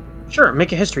 Sure,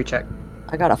 make a history check.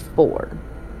 I got a 4.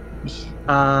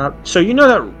 So you know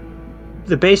that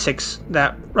the basics,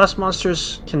 that rust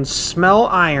monsters can smell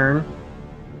iron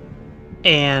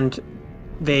and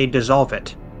they dissolve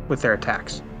it with their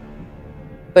attacks.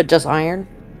 But just iron?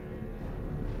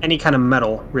 Any kind of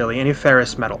metal, really, any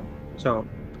ferrous metal. So,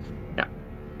 yeah,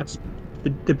 that's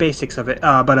the basics of it.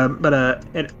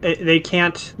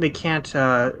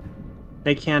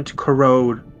 They can't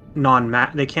corrode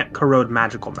they can't corrode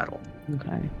magical metal.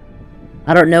 Okay.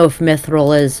 I don't know if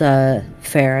mithril is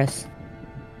ferrous.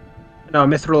 No,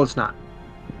 mithril is not.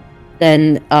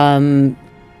 Then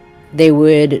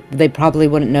they probably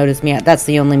wouldn't notice me. That's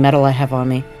the only metal I have on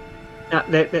me. Yeah,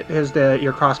 that is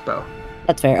your crossbow.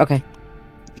 That's fair. Okay.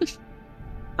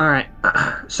 All right.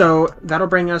 So that'll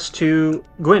bring us to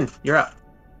Gwyn. You're up.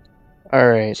 All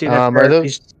right. See that Are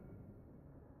those?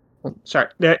 Sorry,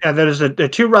 there's the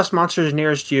two rust monsters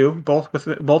nearest you, both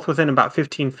within about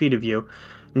 15 feet of you.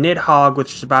 Nidhogg,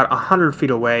 which is about 100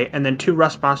 feet away, and then two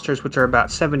rust monsters, which are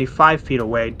about 75 feet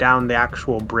away down the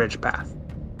actual bridge path.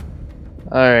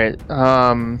 All right.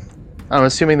 I'm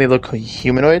assuming they look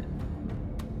humanoid.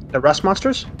 The rust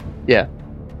monsters? Yeah.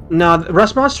 No, the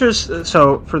rust monsters.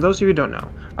 So, for those of you who don't know,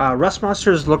 rust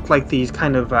monsters look like these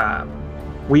kind of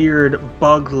weird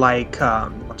bug-like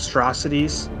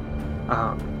monstrosities.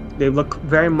 They look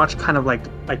very much kind of like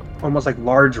almost like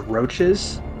large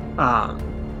roaches,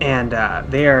 and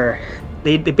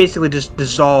they basically just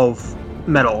dissolve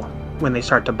metal when they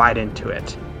start to bite into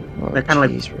it. They're kind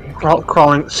of like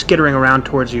crawling, skittering around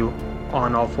towards you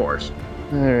on all fours.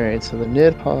 All right. So the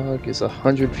Nidhogg is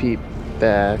 100 feet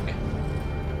back.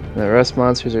 And the rust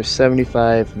monsters are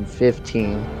 75 and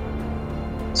 15.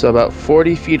 So about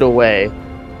 40 feet away,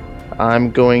 I'm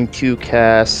going to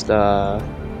cast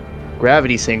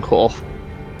Gravity Sinkhole.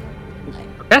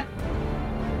 Okay.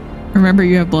 Remember,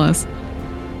 you have bless.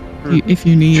 If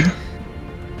you need.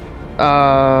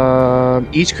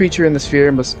 Each creature in the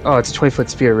sphere must... Oh, it's a 20-foot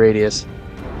sphere radius.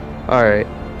 Alright.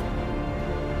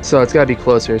 So it's got to be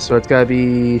closer. So it's got to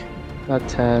be... Not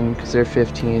 10, because they're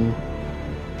 15.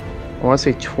 I want to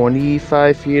say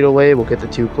 25 feet away. We'll get the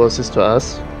two closest to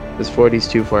us. Because 40 is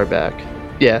too far back.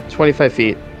 Yeah, 25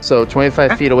 feet. So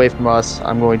 25 feet away from us,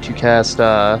 I'm going to cast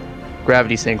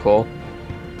Gravity Sinkhole.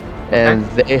 And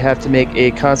they have to make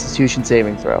a Constitution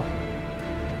saving throw.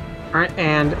 All right,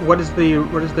 and what is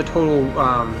the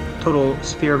total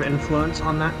sphere of influence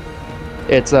on that?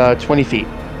 It's 20 feet.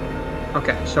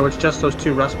 Okay, so it's just those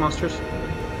two rust monsters?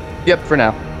 Yep, for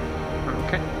now.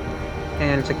 Okay.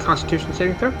 And it's a Constitution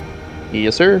saving throw?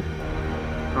 Yes, sir.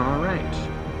 All right.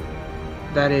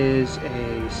 That is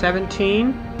a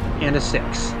 17 and a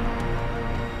 6.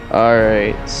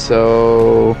 Alright,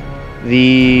 so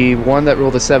the one that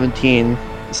rolled a 17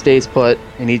 stays put,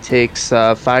 and he takes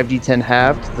 5d10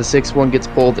 halved. The 6th one gets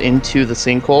pulled into the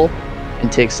sinkhole and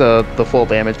takes the full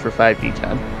damage for 5d10.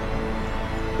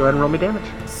 Go ahead and roll me damage.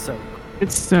 So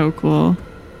It's so cool.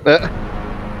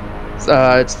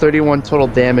 It's 31 total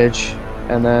damage,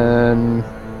 and then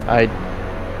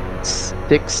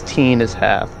 16 is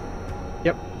half.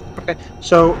 Yep. Okay.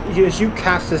 So as you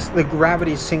cast this, the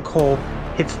gravity sinkhole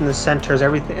hits in the center as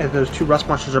those two rust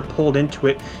monsters are pulled into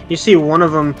it. You see one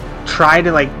of them try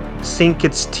to sink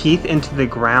its teeth into the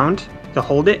ground to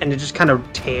hold it, and it just kind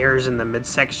of tears in the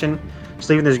midsection,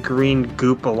 just leaving this green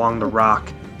goop along the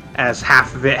rock as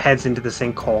half of it heads into the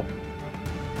sinkhole.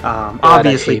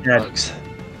 Obviously dead. Bugs.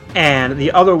 And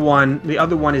the other one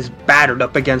is battered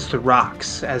up against the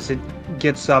rocks as it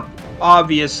gets up,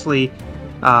 obviously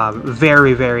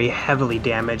very, very heavily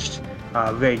damaged,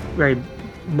 very, very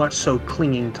much so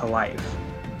clinging to life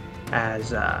as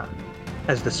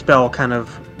the spell kind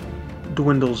of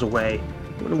dwindles away.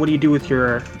 What do you do with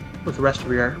the rest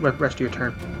of your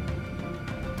turn?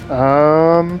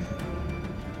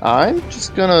 I'm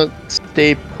just gonna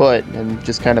stay put and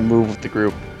just kind of move with the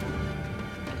group.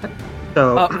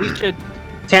 So we should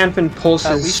Tanfin pulls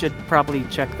his... we should probably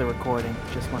check the recording.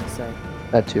 Just want to say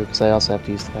That too, because I also have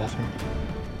to use the bathroom.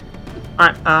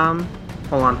 Alright,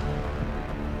 hold on.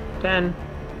 10,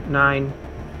 9,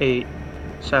 8,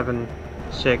 7,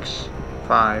 6,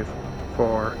 5,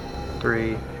 4,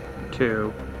 3,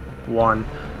 2, 1.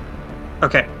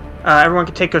 Okay, everyone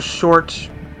can take a short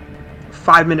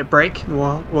 5-minute break, and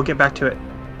we'll get back to it.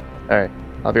 Alright,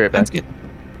 I'll be right back. That's good.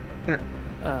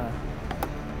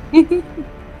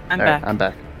 I'm back. I'm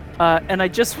back. And I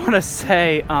just want to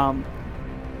say,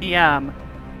 PM,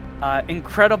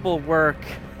 incredible work.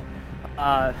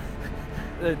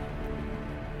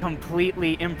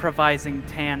 Completely improvising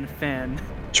Tan Fin.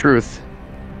 Truth.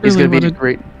 He's Really, gonna be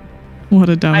great. What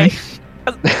a dummy.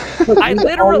 I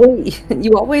literally,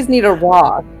 You always need a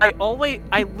rock. I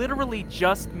literally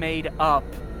just made up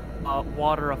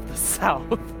Water of the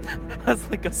South as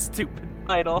like a stupid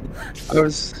title. I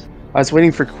was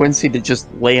waiting for Quincy to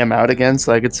just lay him out again,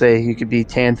 so I could say he could be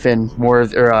Tanfin more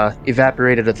or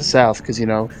evaporated at the south, because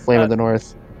Flame of the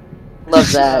North.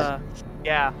 Love that.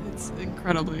 Yeah. It's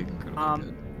incredibly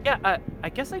good. Yeah, I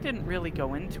guess I didn't really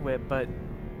go into it, but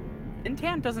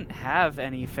Intan doesn't have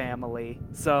any family,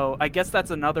 so I guess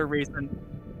that's another reason.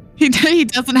 He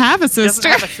doesn't have a He doesn't sister.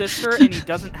 have a sister, and he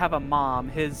doesn't have a mom.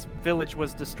 His village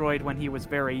was destroyed when he was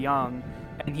very young,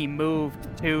 and he moved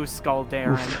to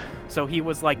Skaldaren, so he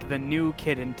was like the new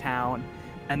kid in town.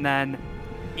 And then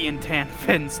he and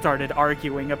Tanfin started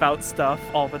arguing about stuff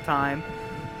all the time.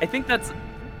 I think that's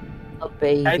A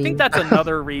baby. I think that's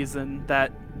another reason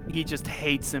that he just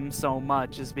hates him so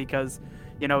much, is because,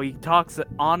 you know, he talks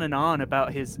on and on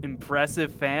about his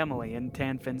impressive family, and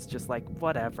Tanfin's just like,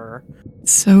 whatever.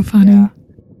 So funny. Yeah.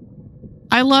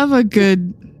 I love a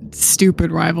good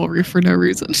stupid rivalry for no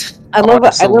reason. I love a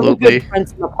Absolutely. good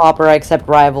Prince and the Pauper, except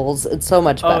rivals. It's so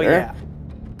much Oh, better.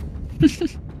 yeah.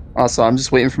 Also, I'm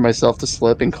just waiting for myself to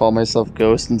slip and call myself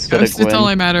Ghost instead Ghost, of Gwyn. it's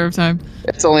only a matter of time.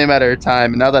 It's only a matter of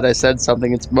time. Now that I said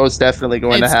something, it's most definitely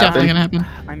going It's to definitely happen. gonna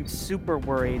happen. I'm super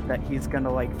worried that he's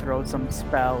gonna, like, throw some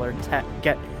spell or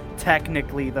get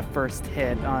technically the first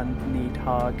hit on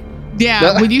Needhog.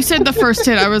 Yeah, when you said the first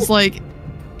hit, I was like,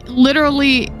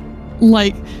 literally,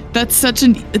 like, that's such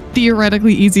a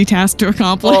theoretically easy task to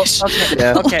accomplish. Well, okay,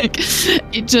 Yeah. okay. Like,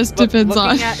 it just depends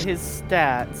on. Looking at his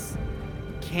stats,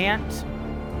 can't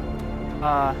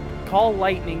call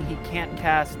lightning. He can't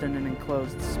cast in an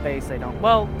enclosed space. I don't.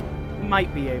 Well,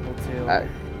 might be able to.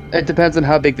 It depends on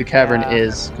how big the cavern Yeah.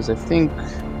 is, because I think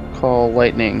call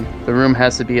lightning, the room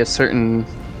has to be a certain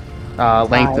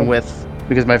length and width.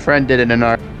 Because my friend did it in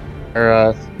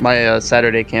my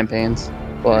Saturday campaigns,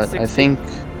 but I 60. think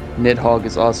Nidhogg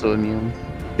is also immune.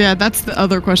 Yeah, that's the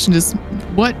other question: is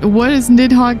what is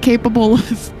Nidhogg capable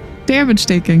of damage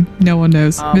taking? No one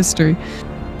knows. Mystery.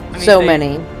 I mean, So they-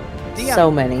 many. DM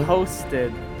So many.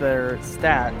 posted their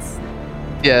stats.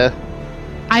 Yeah.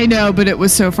 I know, but it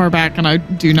was so far back, and I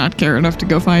do not care enough to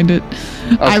go find it.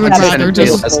 I would was rather watching it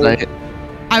just. last night.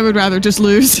 I would rather just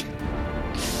lose.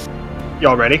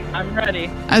 Y'all ready? I'm ready.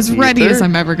 As You ready as sure?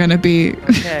 I'm ever gonna be.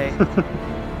 Okay.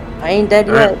 I ain't dead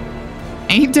All right. yet.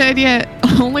 Ain't dead yet.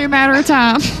 Only a matter of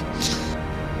time.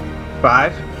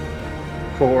 5,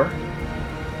 4,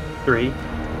 3,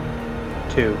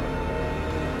 2,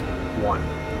 1.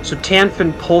 So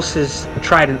Tanfin pulses the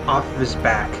trident off of his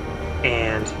back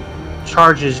and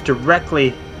charges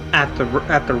directly at the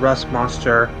rust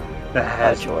monster that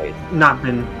has not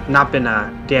been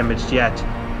damaged yet,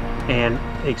 and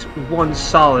takes one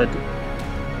solid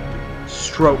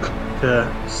stroke to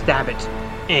stab it,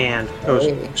 and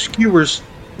goes skewers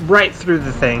right through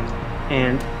the thing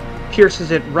and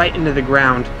pierces it right into the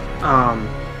ground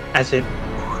as it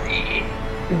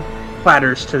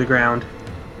clatters to the ground.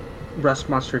 Rust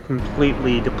monster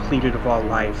completely depleted of all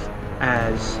life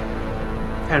as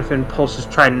Tanfin pulls his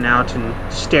trident out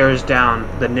and stares down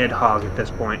the Nidhogg at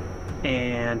this point,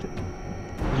 and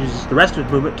uses the rest of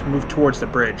his movement to move towards the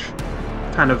bridge,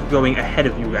 kind of going ahead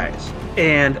of you guys.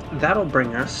 And that'll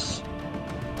bring us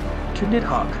to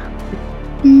Nidhogg.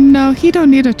 No, he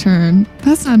don't need a turn.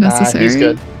 That's not necessary. He's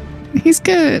good. He's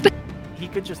good. He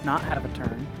could just not have a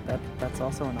turn. That's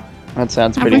also an option. That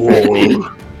sounds pretty All,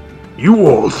 you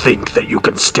all think that you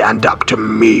can stand up to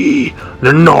me,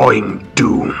 the Gnawing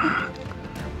Doom.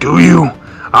 Do you?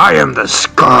 I am the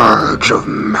scourge of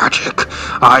magic.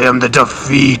 I am the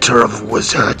defeater of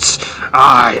wizards.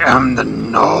 I am the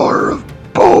gnawer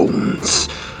of bones.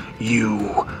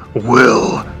 You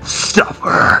will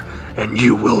suffer, and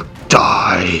you will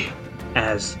die.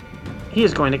 As he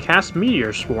is going to cast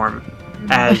Meteor Swarm.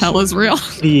 The As hell is real.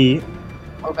 the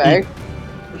Okay.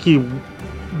 he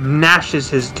gnashes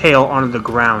his tail onto the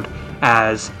ground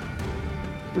as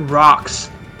rocks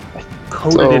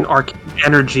coated in arcane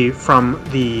energy from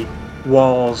the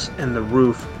walls and the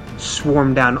roof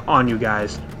swarm down on you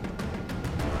guys.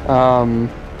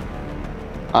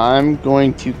 I'm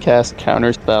going to cast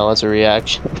Counterspell as a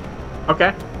reaction.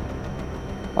 Okay.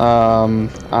 I'm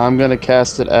gonna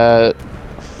cast it at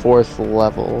 4th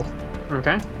level.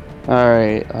 Okay.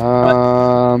 Alright,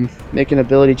 make an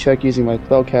ability check using my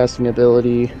spellcasting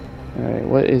ability. Alright,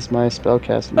 what is my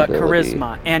spellcasting ability?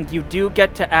 Charisma, and you do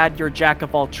get to add your Jack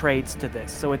of all trades to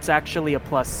this, so it's actually a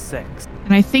 +6.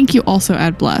 And I think you also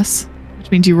add bless, which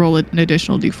means you roll an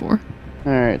additional d4.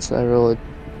 Alright, so I roll a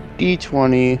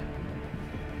d20,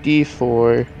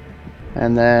 d4,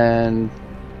 and then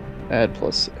add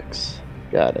 +6.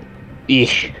 Got it.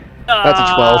 Eesh. That's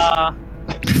a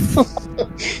 12.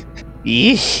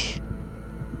 Eesh.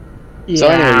 Yeah. So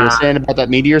anyway, you were saying about that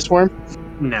meteor swarm?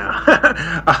 No.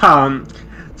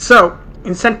 So,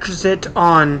 it centers it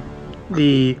on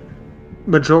the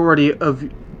majority of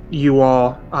you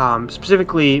all,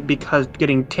 specifically because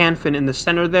getting Tanfin in the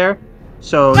center there.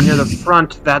 So, near the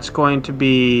front, that's going to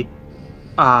be,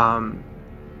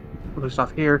 list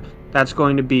off here, that's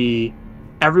going to be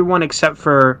everyone except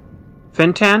for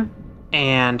Fintan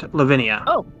and Lavinia.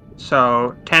 Oh.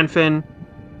 So Tanfin,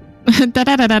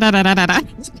 Da-da-da-da-da-da-da-da.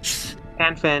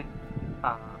 Tanfin,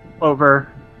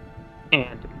 Clover,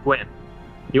 and Gwen.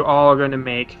 You all are going to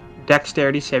make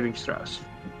dexterity saving throws.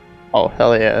 Oh,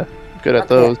 hell yeah. Good at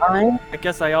those. I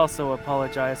guess I also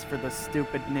apologize for the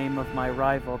stupid name of my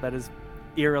rival that is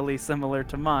eerily similar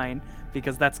to mine,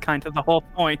 because that's kind of the whole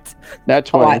point. Nat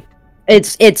 20.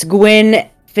 It's Gwen,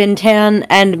 Fintan,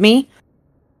 and me.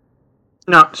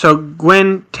 No, so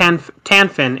Gwen,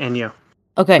 Tanfin, and you.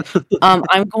 Okay.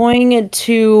 I'm going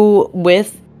to,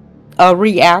 with a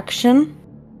reaction,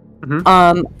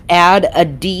 add a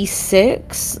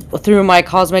d6 through my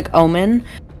cosmic omen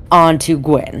onto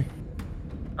Gwen.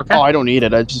 Okay. Oh, I don't need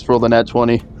it. I just rolled a nat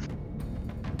 20.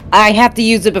 I have to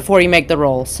use it before you make the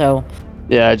roll, so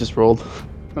Yeah, I just rolled.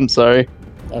 I'm sorry.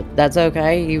 that's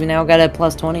okay. You now got a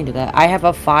plus 20 to that. I have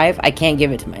a 5. I can't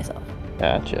give it to myself.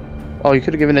 Gotcha. Oh, you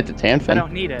could have given it to I Tanfin.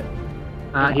 don't need it.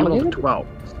 He rolled a 12.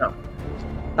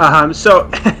 So,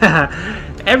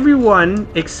 everyone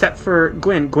except for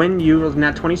Gwen. Gwen, you rolled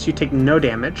nat 20, so you take no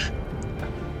damage.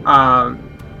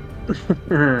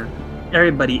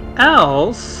 Everybody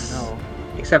else,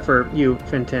 except for you,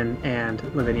 Finton, and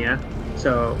Lavinia.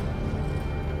 So,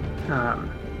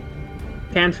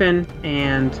 Tanfin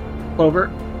and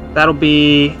Clover, that'll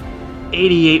be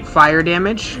 88 fire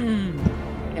damage.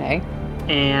 Okay.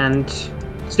 And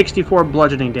 64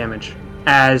 bludgeoning damage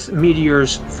as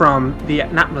meteors from the,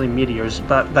 not really meteors,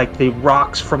 but like the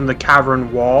rocks from the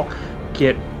cavern wall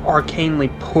get arcanely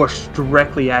pushed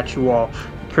directly at you all,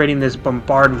 creating this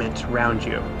bombardment around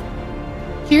you.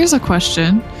 Here's a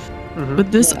question.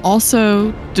 Would this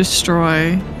also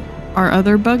destroy our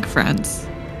other bug friends?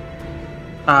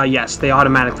 Yes, they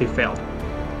automatically failed.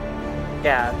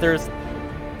 Yeah, there's...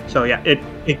 So yeah,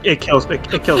 it kills the rest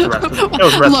of them. It kills the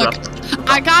rest Look, of them.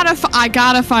 I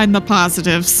gotta find the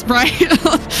positives, right?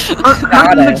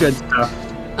 Not the good stuff.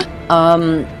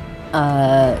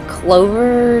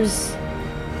 Clover's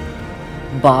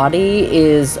body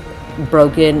is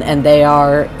broken and they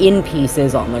are in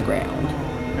pieces on the ground.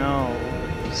 No.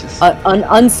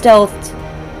 Unstealthed,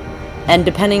 and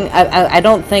depending, I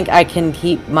don't think I can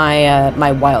keep my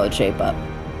my wild shape up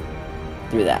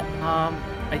through that.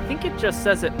 I think it just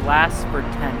says it lasts for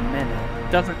 10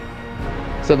 minutes. Doesn't...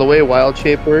 So the way wild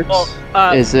shape works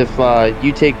is if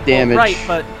you take damage. Right,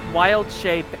 but wild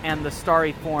shape and the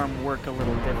starry form work a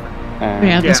little different.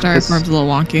 Yeah, the starry form's a little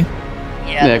wonky.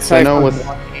 Yeah, because I know with...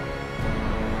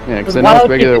 Yeah, because I know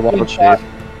with regular wild shape...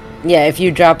 Yeah, if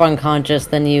you drop unconscious,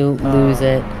 then you lose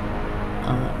it.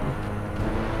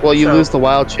 Well, you lose the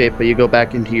wild shape, but you go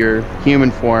back into your human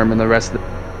form, and the rest of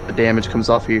the damage comes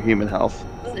off of your human health.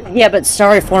 Yeah, but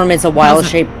starry form is a wild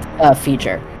shape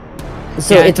feature.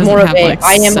 So Yeah, it's doesn't more of have, a, like,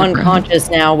 I am separate- unconscious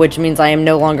now, which means I am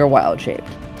no longer wild shaped.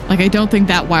 Like, I don't think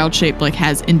that wild shape like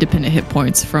has independent hit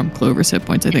points from Clover's hit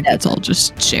points. I think that's all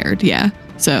just shared. Yeah.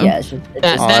 So Yeah,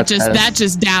 that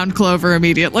just downed Clover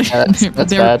immediately. That's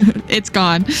bad. It's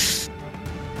gone.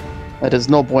 That is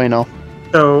no bueno.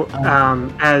 So,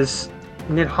 as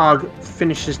Nidhogg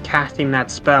finishes casting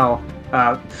that spell,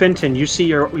 Finton, you see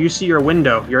your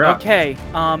window. You're up. Okay,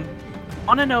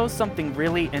 wanna know something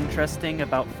really interesting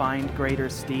about Find Greater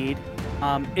Steed?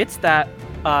 It's that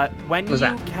when you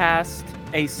cast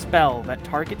a spell that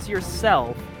targets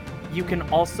yourself, you can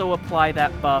also apply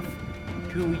that buff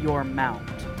to your mount.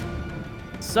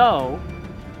 So,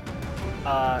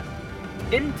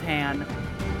 Intan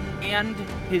and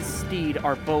his steed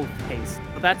are both haste.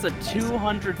 So that's a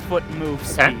 200-foot move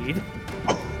speed.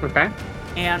 Okay.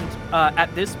 And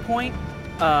at this point,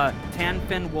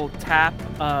 Tanfin will tap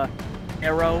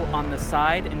Arrow on the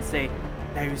side and say,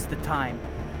 "There's the time."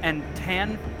 And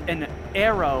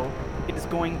Arrow is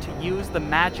going to use the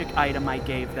magic item I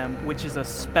gave them, which is a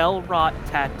spell wrought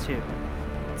tattoo.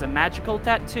 It's a magical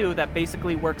tattoo that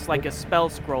basically works like a spell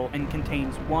scroll and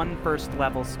contains one first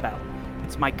level spell.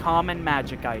 It's my common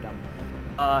magic item.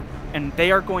 And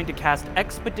they are going to cast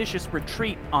Expeditious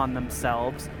Retreat on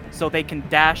themselves so they can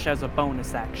dash as a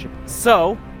bonus action.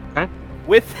 So,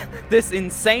 with this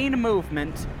insane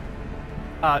movement,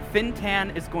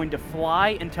 Fintan is going to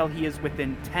fly until he is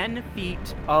within 10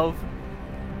 feet of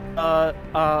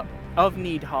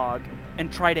Nidhogg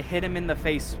and try to hit him in the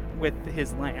face with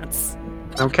his lance.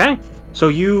 Okay. So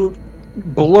you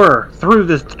blur through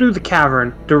the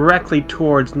cavern directly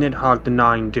towards Nidhogg the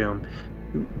Gnawing Doom,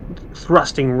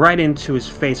 thrusting right into his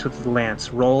face with the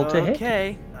lance. Roll to hit.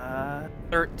 Okay.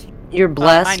 13. You're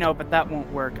blessed. I know, but that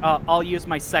won't work. I'll use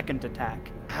my second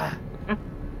attack.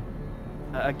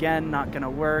 Again, not gonna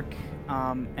work.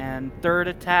 And third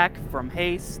attack from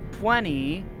haste,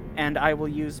 20, and I will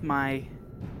use my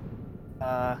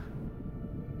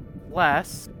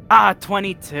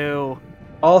 22.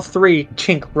 All three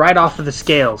chink right off of the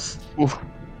scales. Oof.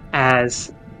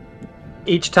 As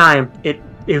each time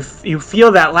if you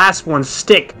feel that last one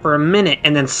stick for a minute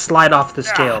and then slide off the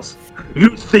scales.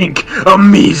 You think a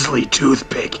measly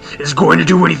toothpick is going to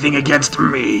do anything against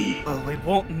me? Well, we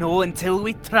won't know until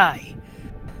we try.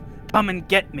 Come and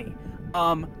get me.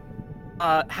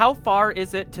 How far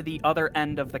is it to the other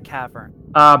end of the cavern?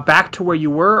 Back to where you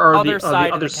were, or Other the side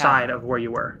of other the side cavern. of where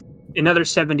you were? Another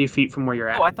 70 feet from where you're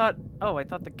at. Oh, I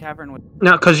thought the cavern was.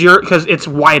 No, because it's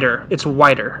wider. It's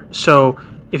wider. So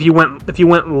if you went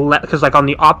because like on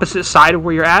the opposite side of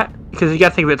where you're at, because you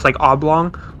gotta think of it's like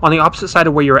oblong. On the opposite side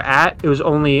of where you're at, it was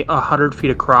only 100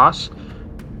 feet across.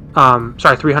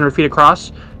 300 feet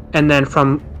across, and then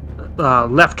from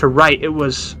left to right, it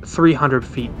was 300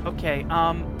 feet. Okay.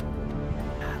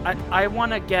 I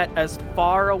want to get as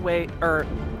far away, or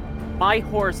my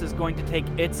horse is going to take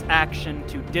its action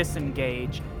to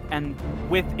disengage, and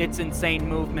with its insane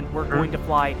movement, we're going to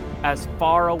fly as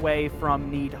far away from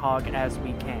Needhog as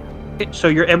we can. So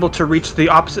you're able to reach the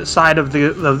opposite side of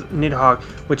the Nidhogg,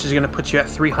 which is going to put you at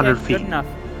 300 Okay, feet. Good enough.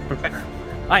 Okay.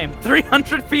 I am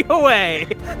 300 feet away.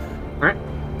 All right.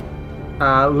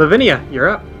 Lavinia, you're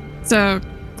up. So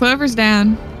Clover's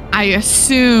down. I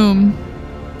assume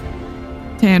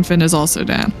Tanfin is also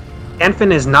down.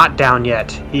 Anfin is not down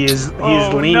yet. He is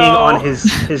leaning no. on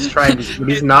his trident, but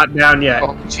he's not down yet.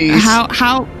 Oh, jeez.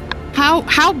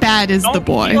 How bad is Don't the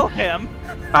boy? heal him.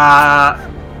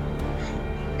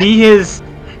 He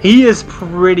is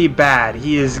pretty bad.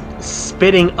 He is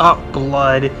spitting up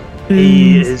blood.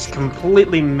 He is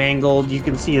completely mangled. You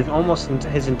can see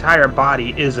his entire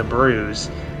body is a bruise.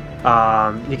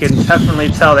 You can definitely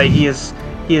tell that he is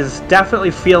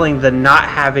definitely feeling the not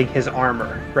having his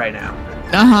armor right now.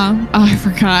 Oh, I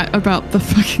forgot about the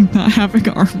fucking not having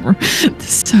armor.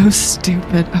 This is so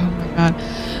stupid. Oh my god.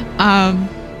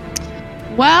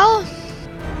 Well,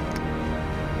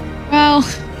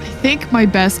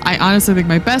 I honestly think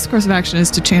my best course of action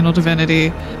is to channel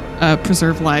divinity,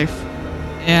 preserve life,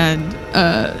 and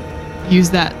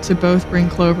use that to both bring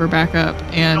Clover back up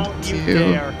and Don't you to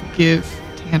dare. give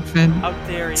Tanfin How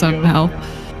dare some you? help.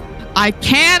 I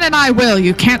can and I will.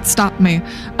 You can't stop me.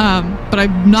 But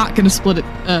I'm not going to split it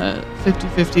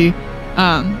 50-50.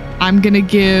 I'm going to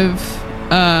give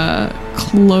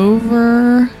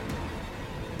Clover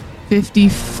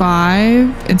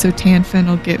 55, and so Tanfin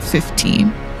will get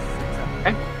 15.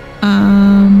 Okay.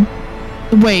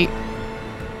 Wait.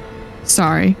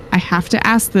 Sorry. I have to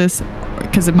ask this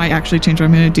because it might actually change what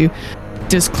I'm going to do.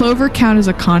 Does Clover count as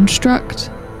a construct?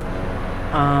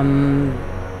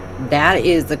 That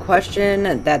is the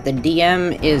question that the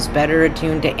DM is better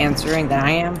attuned to answering than I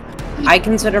am. I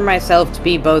consider myself to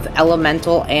be both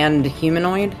elemental and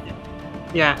humanoid.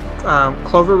 Yeah,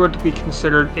 Clover would be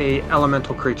considered a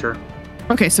elemental creature.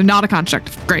 Okay, so not a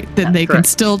construct. Great. Then they can correct.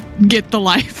 still get the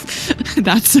life.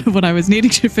 That's what I was needing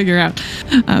to figure out.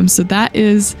 So that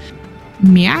is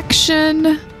me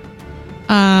action.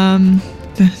 And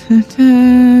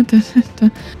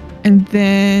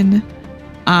then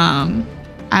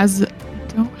as I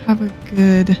don't have a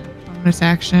good bonus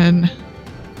action, I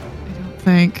don't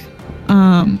think.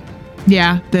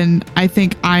 Then I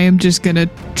think I am just gonna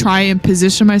try and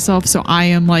position myself so I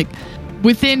am like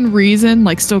within reason,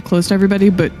 like still close to everybody,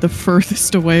 but the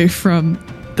furthest away from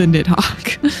the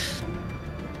Nidhogg.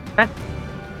 Okay.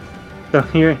 So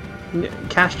you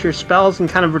cast your spells and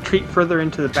kind of retreat further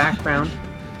into the background.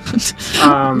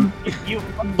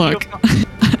 Look,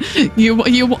 you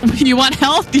want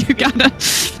health? You gotta.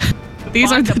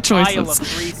 These are the choices. Pile of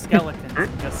 3 skeletons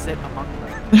and just sit among them.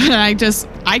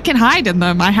 I can hide in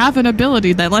them. I have an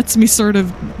ability that lets me sort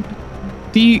of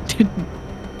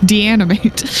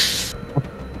deanimate.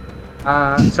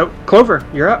 So Clover,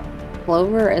 you're up.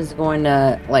 Clover is going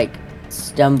to,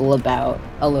 stumble about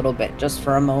a little bit just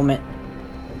for a moment.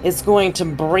 It's going to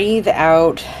breathe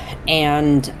out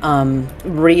and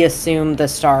reassume the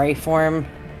starry form.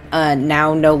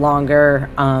 Now no longer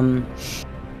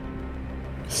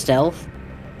stealth.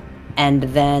 And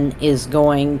then is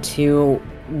going to,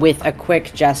 with a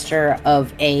quick gesture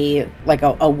of a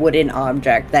wooden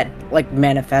object that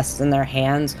manifests in their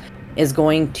hands, is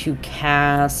going to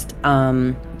cast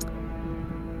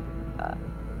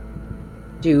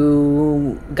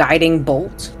do guiding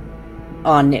bolt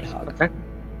on Nidhogg.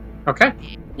 Okay.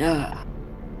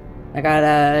 I got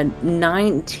a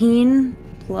 19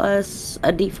 plus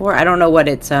a d4. I don't know what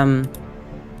its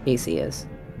AC is.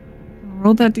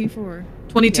 Roll that d4.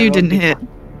 22 Yeah, roll didn't D4. hit.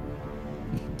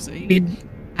 So you need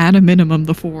at a minimum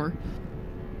the 4.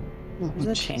 There's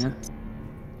a chance.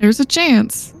 There's a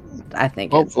chance. I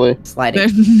think Hopefully. it's sliding.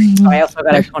 Oh, I also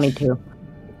got a 22.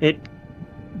 It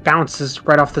bounces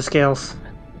right off the scales.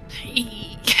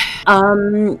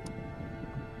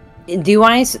 Do you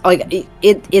want to like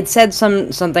it said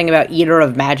something about eater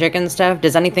of magic and stuff?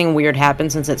 Does anything weird happen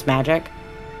since it's magic?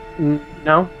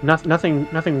 No,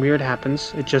 nothing weird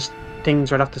happens. It just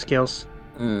dings right off the scales.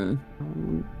 And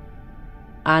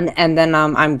then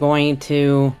I'm going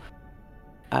to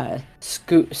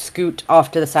scoot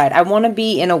off to the side. I want to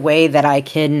be in a way that I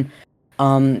can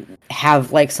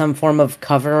have like some form of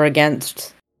cover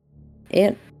against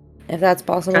it, if that's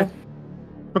possible.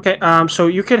 Okay. So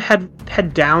you could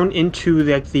head down into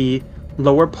the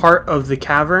lower part of the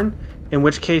cavern, in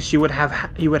which case you would have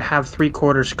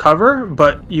 3/4 cover,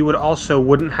 but you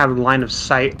wouldn't have line of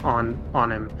sight on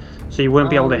him, so you wouldn't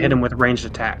be able to hit him with ranged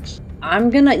attacks.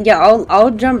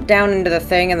 I'll jump down into the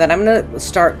thing, and then I'm gonna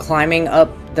start climbing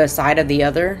up the side of the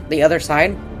other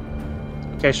side.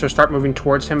 Okay, so start moving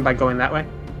towards him by going that way.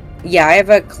 Yeah, I have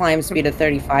a climb speed of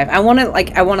 35. I want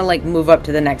to move up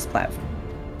to the next platform.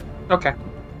 Okay.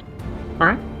 All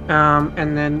right.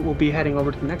 And then we'll be heading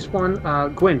over to the next one.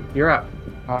 Gwyn, you're up.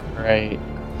 All right.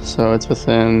 So it's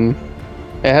within.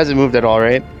 It hasn't moved at all,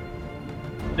 right?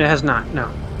 It has not. No.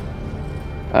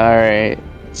 All right.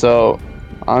 So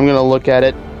I'm gonna look at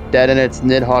it dead in its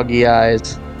nidhoggy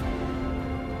eyes,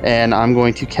 and I'm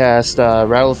going to cast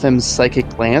Rattlethim's Psychic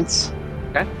Glance.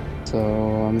 Okay. So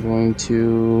I'm going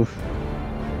to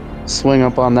swing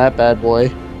up on that bad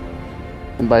boy,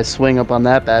 and by swing up on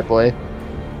that bad boy,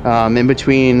 in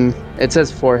between, it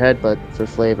says forehead, but for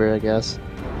flavor, I guess.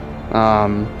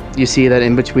 You see that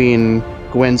in between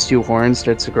Gwen's two horns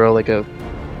starts to grow like a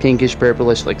pinkish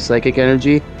purplish like psychic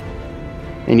energy,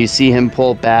 and you see him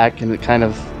pull back, and it kind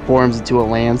of forms into a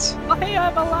lance. I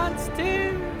have a lance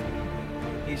too!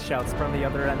 He shouts from the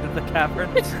other end of the cavern.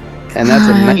 And that's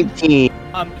a 19.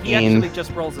 He actually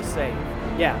just rolls a save.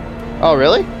 Yeah. Oh,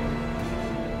 really?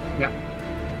 Yeah.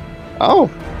 Oh.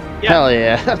 Yeah. Hell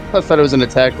yeah. I thought it was an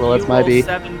attack roll. That's You my roll beat.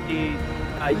 70. You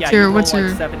What's roll what's like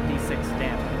your- 76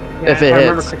 damage. If it if I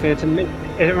remember hits.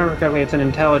 correctly, it's an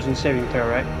intelligence saving throw,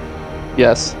 right?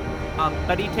 Yes.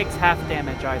 But he takes half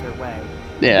damage either way.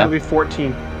 Yeah. That'll be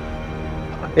 14.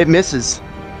 It misses.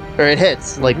 Or it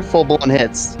hits. Like full blown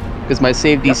hits. Because my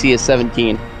save DC is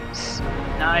 17.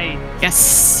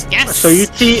 Nice. Yes. So you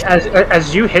see,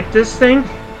 as you hit this thing,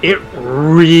 it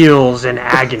reels in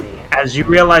agony as you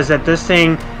realize that this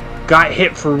thing got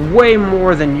hit for way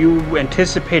more than you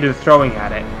anticipated throwing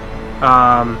at it.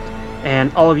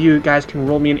 And all of you guys can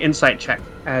roll me an insight check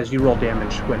as you roll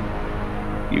damage.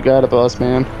 You got it, boss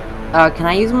man. Can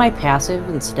I use my passive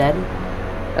instead?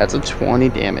 That's a 20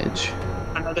 damage.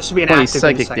 This would be an 20 active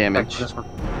psychic insight damage. check for this one.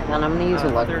 Then I'm gonna use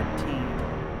 11.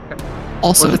 13.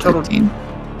 Also What's the total? 13.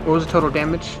 What was the total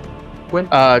damage, Gwyn?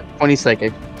 20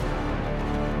 psychic.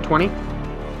 20?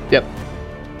 Yep.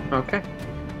 Okay.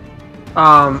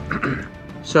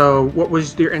 So what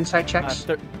was your insight checks?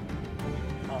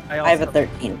 I have a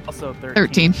 13. Also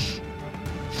 13. 13.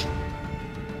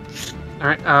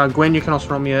 Alright, Gwyn, you can also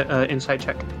roll me a insight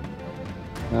check.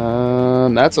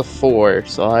 That's a 4,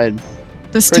 so I'd...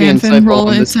 Does Pretty Tanfin insightful roll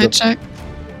on an this insight check?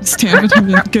 Does Tanfin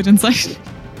have a good insight?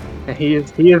 And he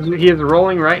is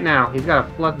rolling right now. He's got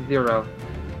a +0.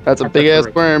 That's a That's big a ass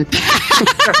 3. worm.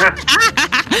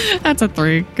 That's a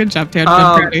 3. Good job, Tanfin.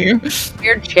 Proud of you.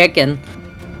 You're chicken.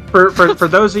 For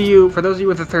those of you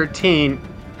with a 13,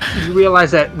 you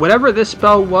realize that whatever this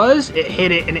spell was, it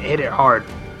hit it and it hit it hard.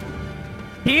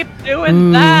 Keep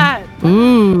doing that!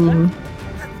 Ooh.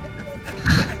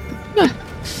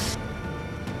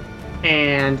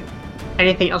 And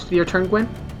anything else with your turn, Gwyn?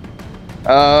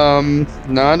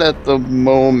 Not at the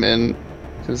moment,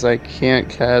 because I can't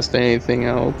cast anything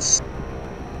else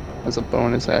as a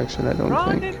bonus action, I don't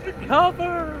Run think. into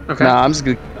cover! Okay. Nah, I'm just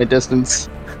gonna keep my distance.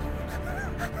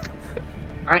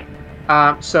 Alright.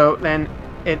 So then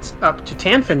it's up to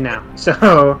Tanfin now.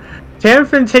 So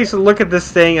Tanfin takes a look at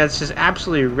this thing that's just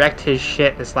absolutely wrecked his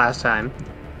shit this last time.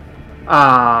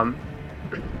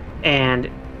 And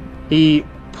he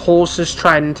pulls his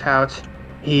trident out.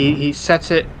 He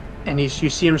sets it, and you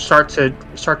see him start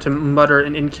to mutter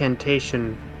an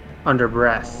incantation under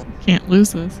breath. Can't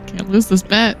lose this. Can't lose this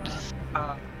bet.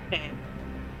 And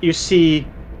you see,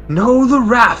 know the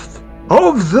wrath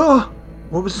of the...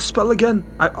 What was the spell again?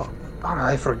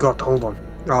 I forgot. Hold on.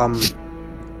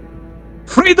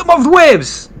 Freedom of the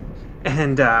waves.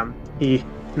 And he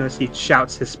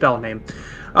shouts his spell name,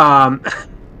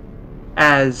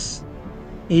 as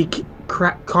he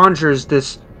conjures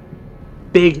this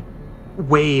big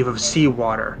wave of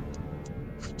seawater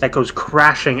that goes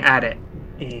crashing at it,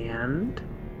 and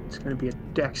it's going to be a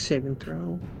dex saving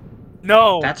throw.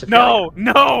 No. That's a no.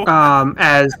 No.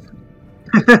 As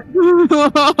Oh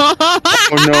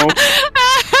no.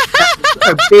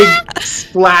 a big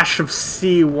splash of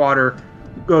seawater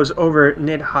goes over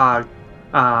Nidhogg,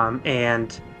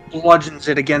 and bludgeons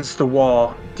it against the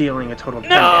wall, dealing a total of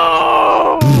 10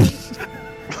 damage.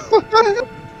 No.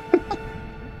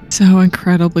 So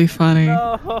incredibly funny.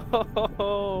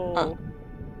 No.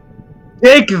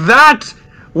 Take that!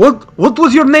 What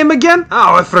was your name again?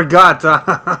 Oh, I forgot.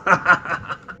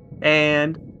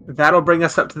 And that'll bring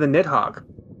us up to the Nidhogg.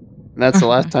 That's the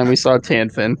last time we saw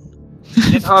Tanfin.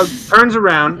 Nidhogg turns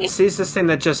around, sees this thing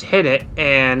that just hit it,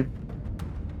 and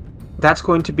that's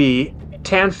going to be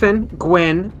Tanfin,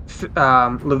 Gwyn,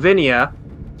 Lavinia.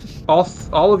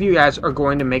 All of you guys are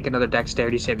going to make another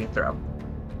dexterity saving throw.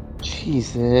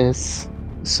 Jesus.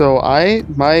 So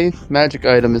my magic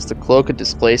item is the Cloak of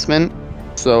Displacement.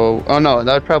 So, oh no,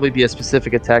 that would probably be a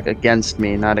specific attack against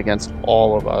me, not against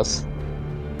all of us.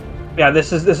 Yeah,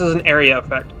 this is an area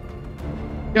effect.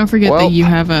 Don't forget that you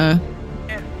have a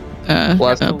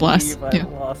Bless. bless. I Yeah.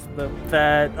 lost the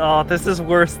bet. Oh, this is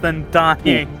worse than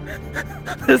dying.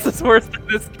 This is worse than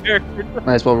this character.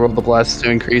 Might as well roll the bless to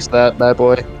increase that bad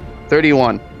boy.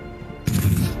 31.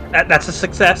 That's a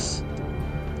success.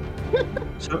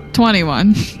 So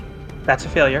 21. that's a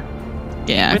failure.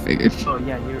 Yeah, I figured. Oh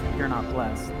yeah, you're not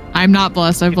blessed. I'm not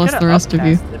blessed. I You blessed coulda the rest of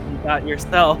you. upcast if you got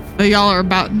yourself. But y'all are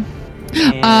about. And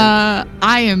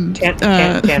I am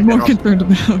Tan more also concerned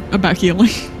about healing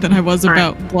than I was All right.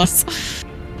 about bless.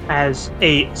 as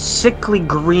a sickly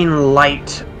green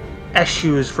light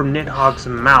issues from Nidhogg's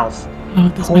mouth, Oh,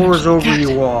 this might pours actually over count.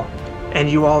 you all, and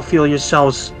you all feel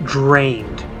yourselves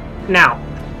drained. Now,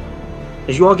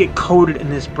 as you all get coated in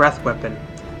this breath weapon,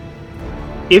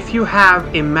 if you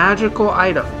have a magical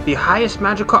item, the highest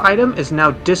magical item is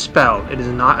now dispelled. It is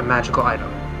not a magical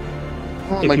item.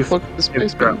 Oh, If my you Cloak of throw.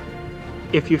 Displacement.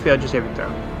 If you failed your saving throw.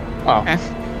 Oh, Okay.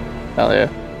 hell yeah.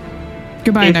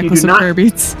 Goodbye, If you necklace do of not- prayer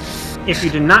beads. If you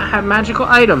do not have magical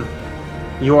item,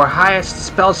 your highest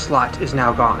spell slot is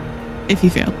now gone. If you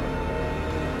fail.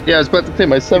 Yeah, I was about to say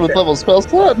my 7th level spell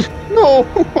slot. No,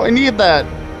 I need that.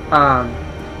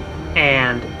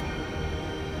 And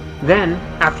then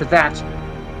after that,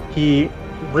 he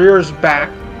rears back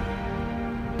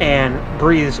and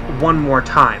breathes one more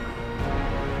time.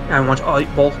 And I want all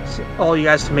you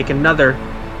guys to make another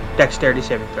dexterity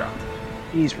saving throw.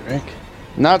 Jeez, Rick.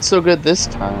 Not so good this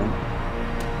time.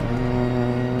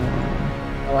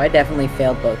 Oh, I definitely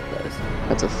failed both of those.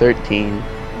 That's a 13.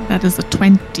 That is a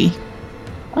 20.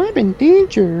 I'm in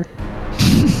danger.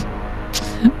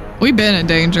 We've been in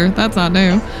danger. That's not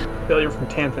new. Failure from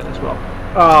Tanfin as well.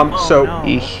 Oh, So no.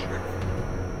 Eesh.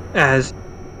 as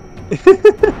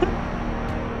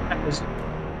as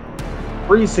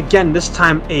breathes again, this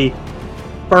time a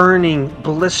burning,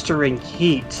 blistering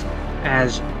heat,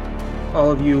 as all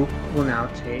of you will now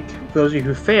take. For those of you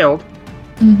who failed,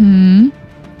 Mm-hmm.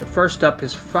 the first up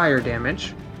is fire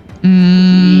damage.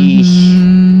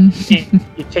 Mm-hmm.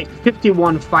 You take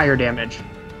 51 fire damage.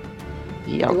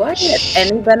 Do I get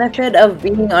any benefit of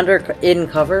being in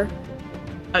cover?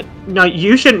 No,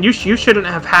 you shouldn't. You shouldn't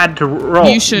have had to roll.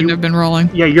 You shouldn't have been rolling.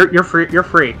 Yeah, you're free. You're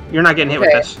free. You're not getting hit with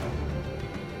Okay. this.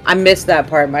 I missed that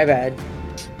part, my bad.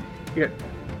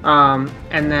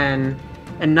 And then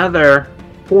another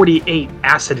 48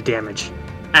 acid damage,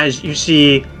 as you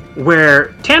see where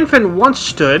Tanfin once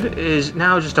stood is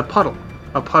now just a puddle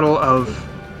of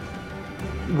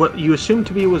what you assume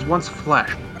to be was once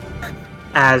flesh,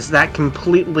 as that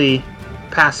completely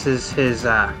passes his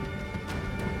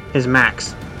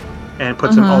max and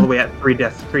puts him all the way at 3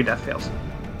 death fails.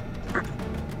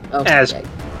 Oh, As- okay.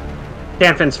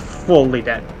 Tanfin's fully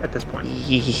dead at this point.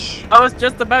 I was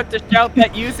just about to shout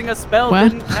that using a spell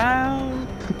What? didn't count.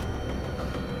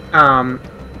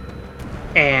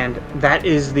 And that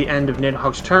is the end of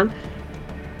Nidhogg's turn.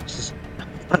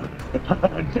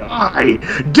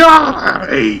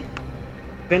 Die!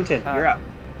 Vinton, you're up.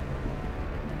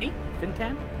 Me?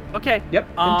 Vintan? Okay. Yep,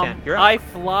 Vintan, you're up. I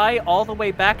fly all the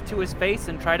way back to his face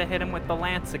and try to hit him with the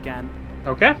lance again.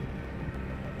 Okay.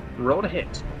 Roll to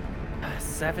hit.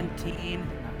 17.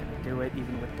 Not gonna do it,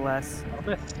 even with bless.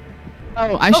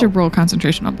 Oh, I should roll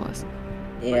concentration on bless.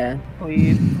 Yeah.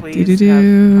 Please Do-do-do.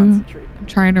 have concentrate. I'm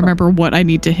trying to remember what I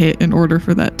need to hit in order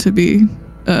for that to be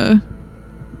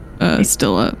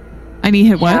still up. I need to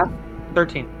hit what?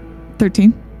 13.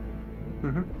 13?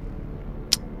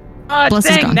 Ah, Bless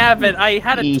is dang gone. nabbit! I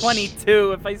had a Eesh.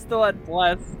 22 if I still had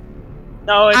bless.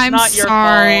 No, it's I'm not your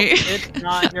sorry. fault. It's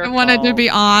not your I wanted to fault. be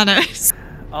honest.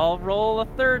 I'll roll a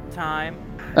third time.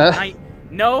 Uh,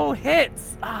 No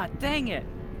hits! Ah, dang it!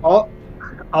 All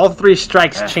All 3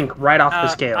 strikes chink right off the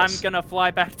scales. I'm gonna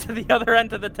fly back to the other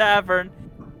end of the tavern,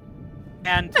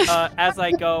 and as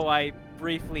I go, I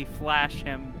briefly flash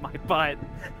him my butt,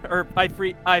 or I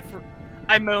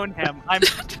moon him.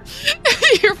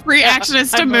 Your free action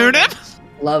is to moon him.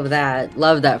 Love that.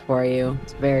 Love that for you.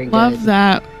 It's very good. Love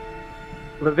that.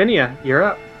 Lavinia, you're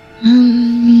up.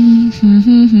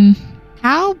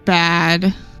 How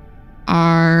bad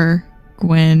are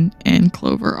Gwen and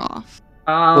Clover off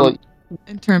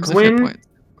in terms of hit points?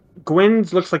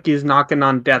 Gwen's looks like he's knocking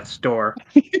on death's door.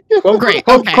 Great.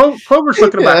 Okay. Clover's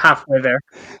looking about halfway there.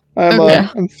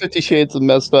 I'm 50 shades of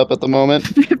messed up at the moment.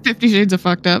 50 shades of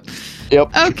fucked up.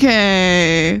 Yep.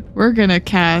 Okay, we're gonna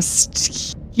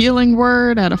cast Healing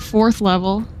Word at a 4th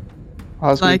level. I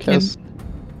was gonna cast.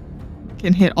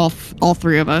 Can hit all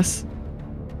 3 of us.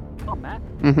 Oh, Matt.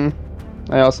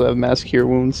 I also have Mass Cure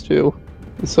Wounds too.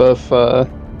 So if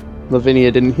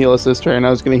Lavinia didn't heal us this turn, I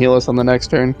was gonna heal us on the next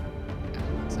turn.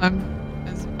 So I'm,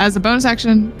 as a bonus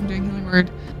action, I'm doing Healing Word.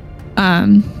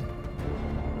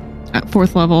 At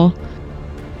 4th level.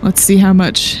 Let's see how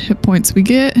much hit points we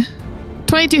get.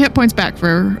 22 hit points back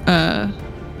for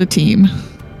the team.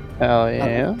 Hell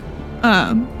yeah.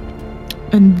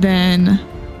 And then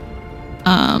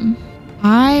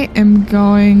I am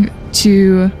going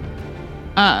to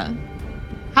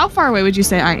how far away would you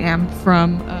say I am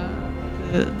from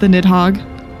the Nidhogg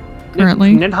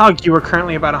currently? Nidhogg, you are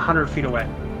currently about 100 feet away.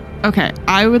 Okay,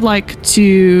 I would like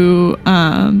to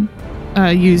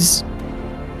use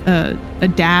a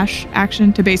dash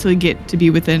action to basically get to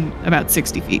be within about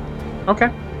 60 feet.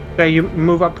 Okay. So you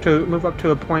move up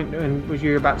to a point and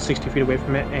you're about 60 feet away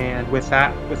from it, and with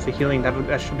the healing,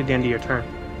 that should be the end of your turn.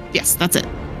 Yes, that's it.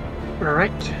 All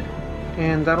right,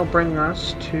 and that'll bring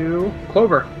us to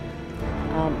Clover.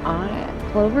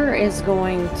 Clover is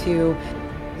going to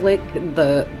flick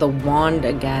the wand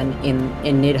again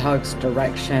in Nidhogg's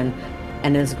direction,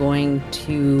 and is going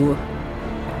to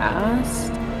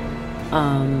cast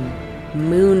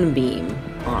Moonbeam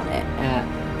on it at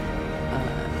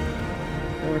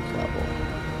 4th level.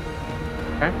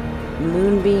 Okay.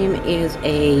 Moonbeam is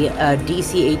a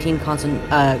DC 18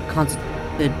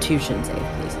 Constitution save,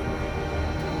 please.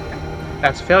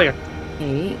 That's a failure.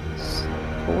 8,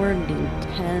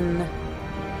 4d10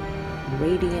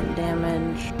 radiant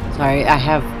damage. Sorry, I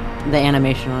have the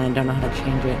animation on. I don't know how to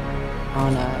change it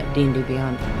on D&D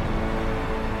Beyond.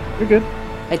 You're good.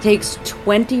 It takes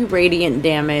 20 radiant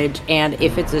damage, and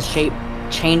if it's a shape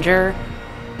changer,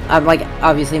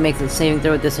 obviously it makes it saving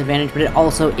throw at disadvantage, but it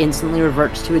also instantly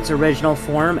reverts to its original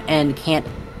form and can't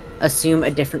assume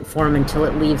a different form until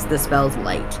it leaves the spell's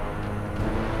light.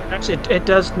 Actually, it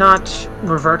does not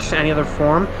revert to any other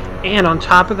form, and on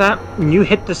top of that, you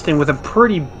hit this thing with a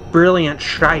pretty brilliant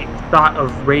shot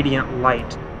of radiant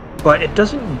light, but it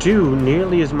doesn't do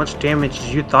nearly as much damage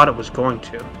as you thought it was going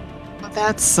to.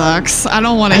 That sucks. I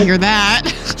don't want to hear that.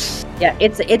 Yeah,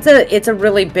 it's a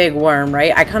really big worm,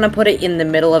 right? I kind of put it in the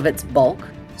middle of its bulk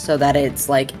so that it's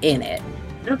like in it.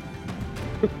 Yeah.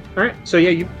 All right. So yeah,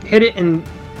 you hit it, and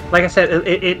like I said,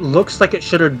 it looks like it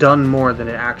should have done more than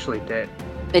it actually did.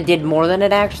 It did more than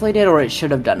it actually did, or it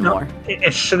should have done more?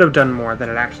 It should have done more than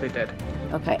it actually did.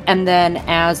 Okay, and then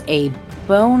as a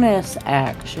bonus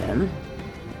action,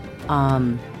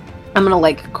 I'm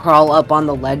gonna crawl up on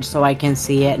the ledge so I can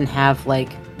see it and have a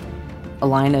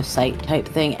line of sight type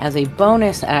thing. As a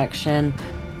bonus action,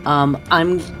 I'm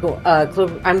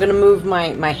gonna move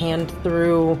my hand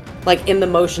through in the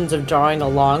motions of drawing a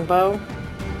longbow,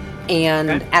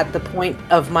 and at the point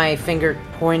of my finger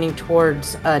pointing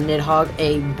towards Nidhogg,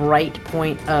 a bright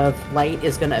point of light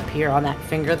is gonna appear on that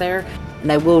finger there,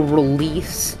 and I will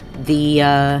release the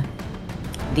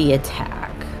attack.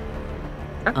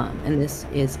 And this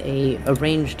is a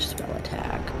ranged spell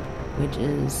attack, which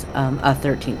is a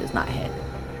 13 does not hit.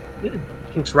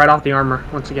 Kinks right off the armor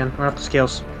once again, right off the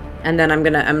scales. And then I'm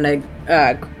gonna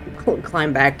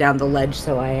climb back down the ledge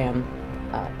so I am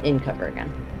in cover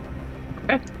again.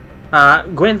 Okay.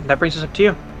 Gwen, that brings us up to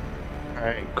you.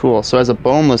 Alright, cool. So as a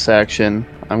boneless action,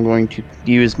 I'm going to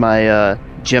use my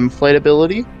gem flight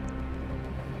ability.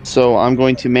 So I'm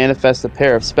going to manifest a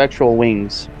pair of spectral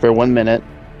wings for 1 minute,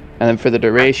 and then for the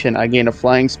duration, I gain a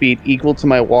flying speed equal to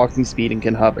my walking speed and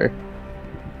can hover.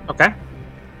 Okay.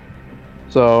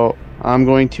 So I'm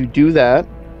going to do that.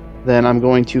 Then I'm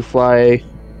going to fly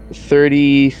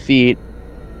 30 feet,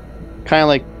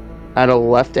 kind of at a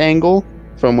left angle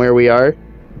from where we are.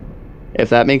 If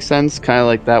that makes sense,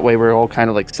 kind of that way we're all kind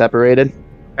of separated.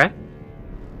 Okay.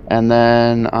 And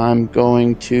then I'm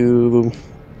going to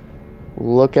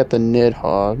look at the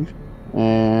Nidhogg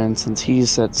And since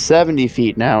he's at 70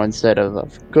 feet now instead of a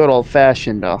good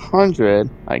old-fashioned 100,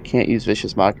 I can't use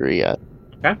Vicious Mockery yet.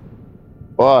 Okay.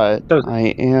 But So- I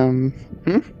am...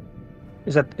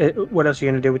 Is that what else are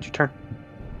you gonna do with your turn?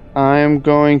 I'm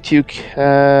going to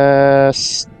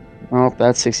cast... Oh,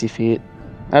 that's 60 feet.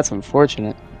 That's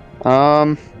unfortunate.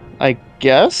 I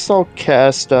guess I'll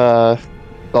cast the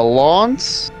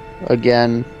Lawns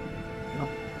again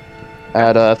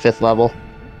at 5th level.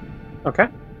 Okay.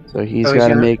 So he's So he's got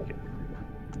to gonna- make...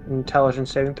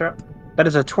 Intelligence saving throw. That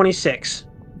is a 26.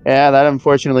 Yeah, that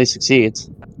unfortunately succeeds.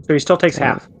 So he still takes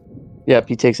Yeah. half, Yep,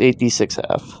 he takes 8d6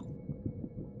 half.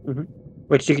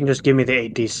 which you can just give me the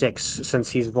 8d6 since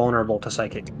he's vulnerable to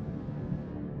psychic.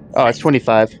 Oh, it's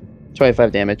 25.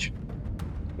 25 damage.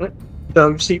 So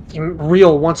you see, you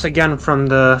reel once again from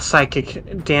the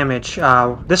psychic damage.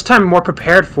 This time more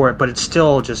prepared for it, but it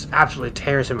still just absolutely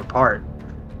tears him apart.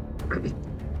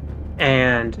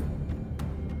 And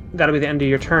that'll be the end of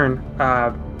your turn.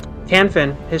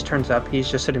 Canfin, his turn's up. He's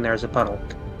just sitting there as a puddle.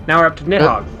 Now we're up to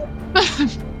Nidhogg.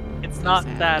 It's not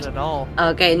that at all.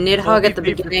 Okay, Nidhogg at the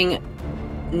Be- beginning.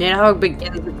 Nidhogg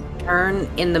begins its turn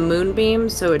in the moonbeam,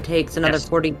 so it takes another Yes.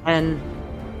 40-10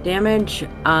 damage.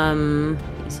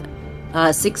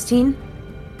 16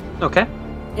 Okay.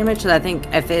 damage. So I think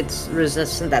if it's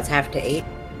resistant, that's half to 8.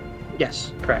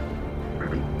 Yes, correct.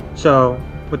 So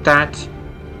with that,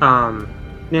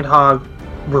 Nidhogg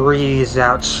breathes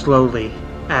out slowly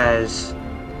as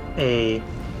a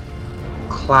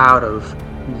cloud of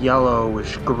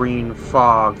yellowish green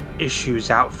fog issues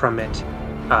out from it,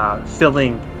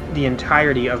 filling the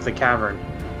entirety of the cavern.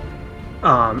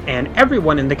 And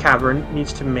everyone in the cavern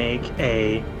needs to make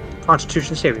a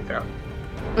Constitution saving throw.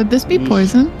 Would this be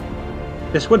poison?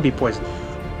 This would be poison.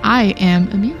 I am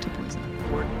immune to poison.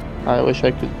 I wish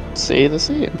I could say the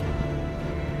same.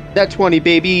 That 20,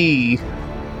 baby!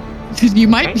 You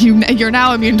might. You're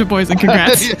now immune to poison.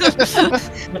 Congrats.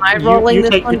 Am I rolling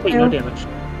this one you take no too? damage.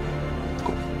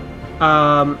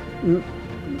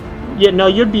 Yeah, no,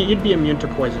 you'd be immune to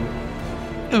poison.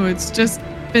 Oh, it's just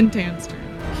Fintan's turn.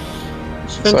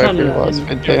 Sorry for your loss,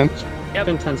 Fintan.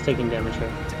 Fintan's taking damage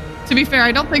here. To be fair,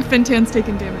 I don't think Fintan's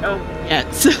taken damage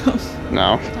yet, so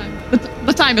No.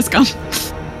 the time has come.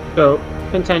 So,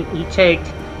 Fintan, you take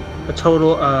a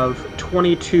total of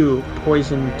 22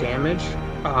 poison damage,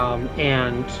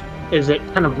 and as it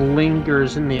kind of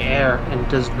lingers in the air and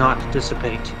does not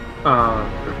dissipate.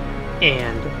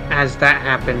 And as that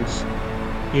happens,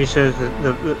 you see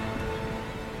the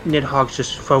Nidhogg's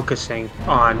just focusing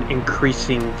on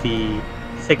increasing the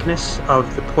thickness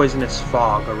of the poisonous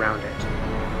fog around it.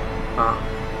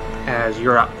 As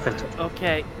you're up, Fintan.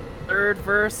 Okay, third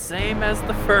verse, same as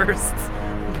the first.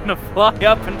 I'm gonna fly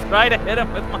up and try to hit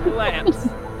him with my lance.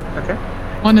 Okay,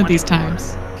 One of these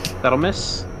times. that'll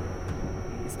miss.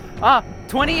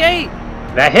 28!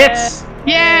 That hits!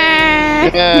 Yay!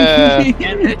 Yeah.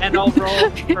 And I'll roll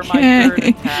for my third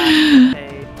attack.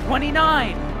 A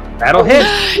 29! That'll hit!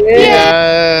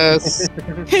 Yes!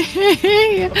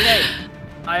 Okay,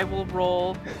 I will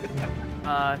roll,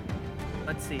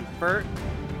 let's see, Bert,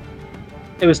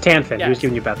 It was Tanfin. He was Yes.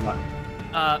 giving you bad luck.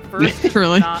 first,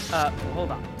 Really? not, hold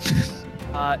on.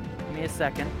 Give me a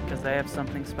second, because I have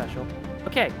something special.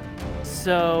 Okay,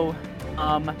 so,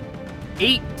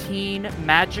 18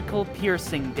 magical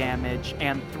piercing damage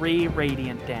and 3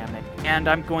 radiant damage. And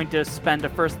I'm going to spend a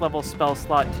first level spell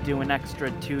slot to do an extra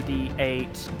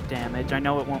 2d8 damage. I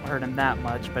know it won't hurt him that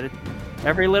much, but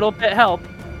every little bit helps.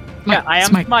 Yeah, I am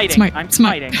smiting. I'm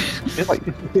smiting.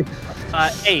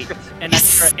 8. An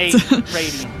extra 8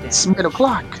 radiant damage. It's mid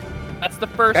o'clock. That's the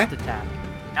first Okay. attack.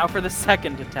 Now for the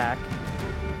second attack.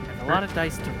 I have a lot of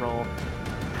dice to roll.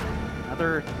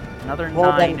 Another Roll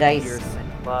 9 them dice.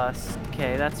 piercing plus.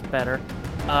 Okay, that's better.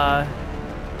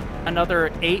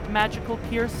 Another 8 magical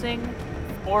piercing,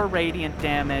 4 radiant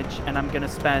damage, and I'm gonna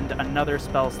spend another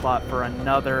spell slot for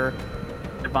another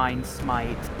divine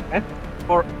smite. Okay.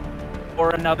 Or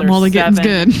another I'm only getting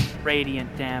 7 good.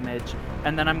 radiant damage,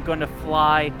 and then I'm going to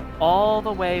fly all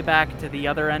the way back to the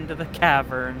other end of the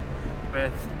cavern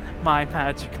with my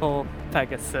magical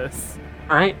Pegasus.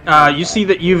 Alright, you see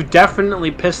that you've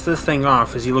definitely pissed this thing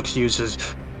off as he looks at you and says,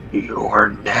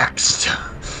 "You're next.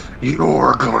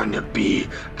 You're going to be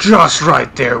just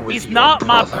right there with He's your not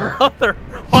brother." my brother.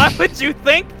 Why would you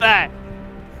think that?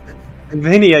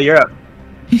 Vinia, you're up.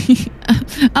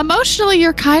 Emotionally,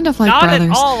 you're kind of like Not brothers.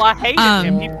 at all. I hated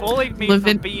him. He bullied me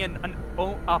Levin- for being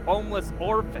a homeless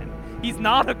orphan. He's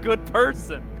not a good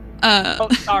person. Uh, Oh,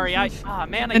 sorry. Man.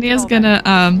 Lavinia's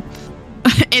gonna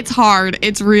it's hard.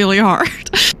 It's really hard.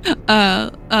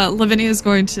 Lavinia's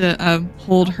going to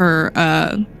hold her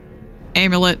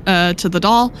amulet to the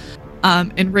doll,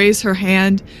 and raise her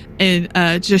hand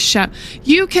and just shout,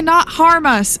 "You cannot harm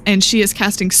us!" And she is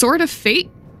casting Sword of Fate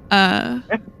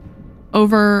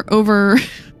over the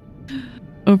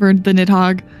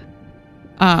Nidhogg.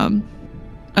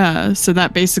 So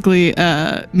that basically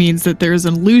means that there is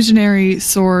an illusionary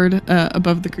sword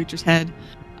above the creature's head.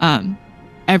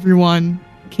 Everyone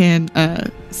can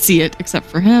see it except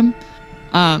for him.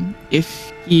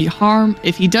 If he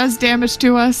does damage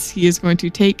to us, he is going to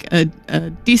take a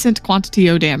decent quantity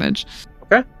of damage.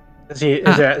 Okay. Is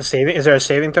there a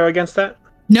saving throw against that?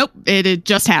 Nope, it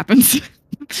just happens.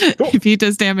 Cool. If he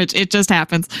does damage, it just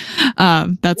happens.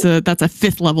 That's a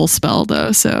 5th level spell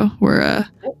though, so we're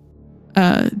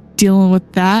dealing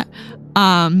with that.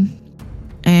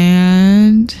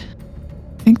 And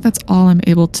I think that's all I'm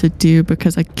able to do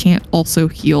because I can't also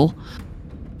heal.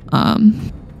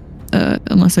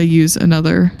 Unless I use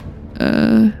another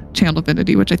channel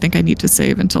divinity, which I think I need to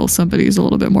save until somebody's a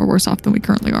little bit more worse off than we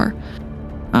currently are.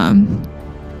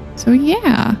 So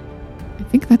yeah, I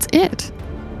think that's it.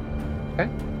 Okay.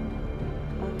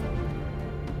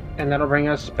 And that'll bring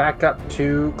us back up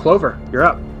to Clover. You're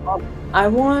up. I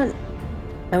want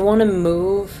to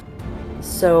move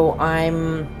so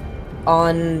I'm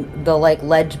on the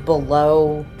ledge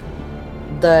below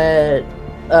the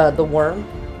worm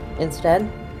instead.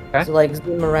 Okay. So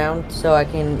zoom around so I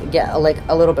can get a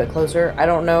little bit closer. I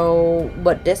don't know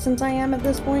what distance I am at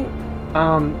this point.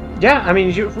 Yeah, I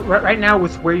mean, right now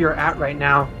with where you're at right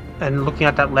now and looking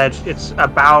at that ledge, it's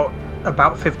about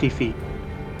 50 feet.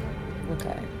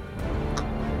 Okay.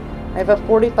 I have a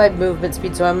 45 movement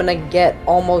speed, so I'm gonna get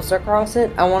almost across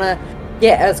it. I want to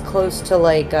get as close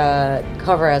to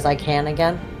cover as I can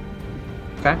again.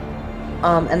 Okay.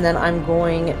 And then I'm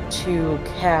going to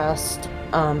cast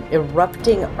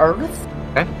Erupting Earth.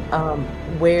 Okay.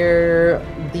 Where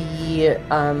the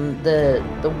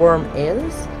worm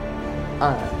is.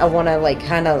 I want to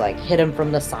kind of hit him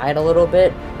from the side a little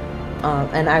bit.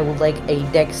 And I would like a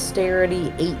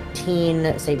Dexterity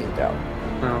 18 saving throw.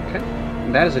 Okay.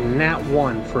 That is a nat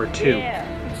 1 for a 2. Yeah.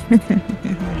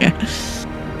 Yeah.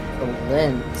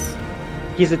 Lens.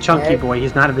 He's a chunky boy.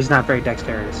 He's not very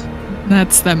dexterous.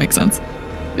 That makes sense.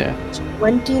 Yeah.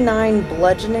 29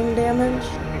 bludgeoning damage.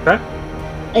 Okay.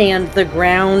 And the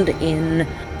ground in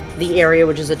the area,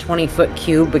 which is a 20-foot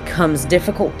cube, becomes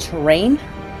difficult terrain.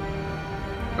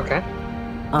 Okay.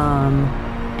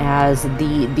 As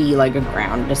the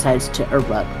ground decides to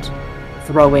erupt,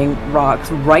 throwing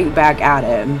rocks right back at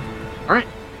him. All right.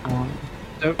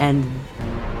 And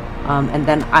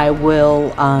then I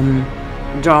will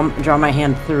draw my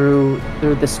hand through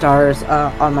the stars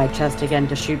on my chest again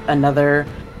to shoot another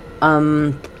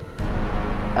a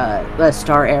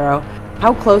star arrow.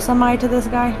 How close am I to this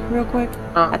guy, real quick?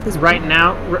 At this right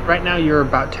now you're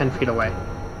about 10 feet away.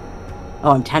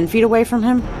 Oh, I'm 10 feet away from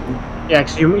him? Yeah,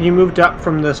 because you moved up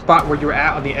from the spot where you were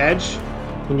at on the edge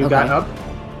when you got up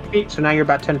feet, so now you're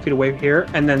about 10 feet away here,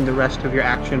 and then the rest of your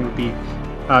action would be,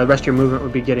 the rest of your movement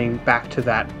would be getting back to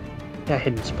that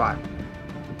hidden spot.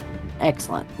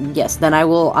 Excellent. Yes, then I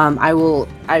will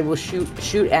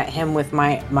shoot at him with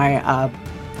my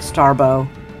star bow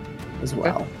as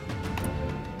well. Okay.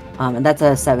 And that's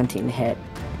a 17 hit.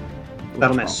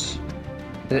 That'll miss.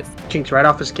 It chinks right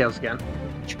off the scales again.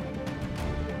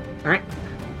 Alright.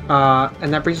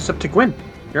 And that brings us up to Gwyn.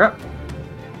 You're up.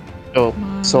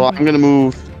 So I'm going to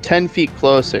move 10 feet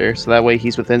closer, so that way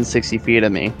he's within 60 feet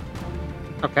of me.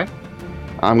 Okay.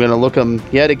 I'm going to look him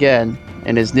yet again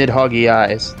in his Nidhoggy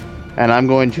eyes, and I'm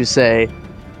going to say,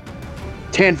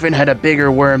 Tanfin had a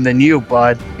bigger worm than you,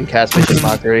 bud, and cast Vicious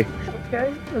Mockery.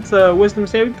 Okay. That's a wisdom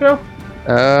saving throw?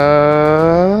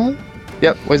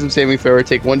 Yep, wisdom saving throw.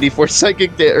 Take 1d4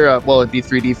 psychic it'd be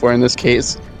 3d4 in this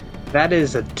case. That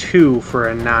is a 2 for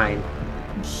a 9.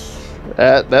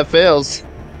 That fails.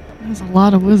 That's a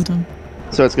lot of wisdom.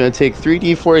 So it's going to take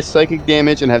 3d4 psychic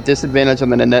damage and have disadvantage on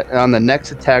the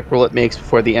next attack roll it makes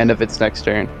before the end of its next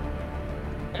turn.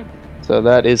 So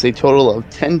that is a total of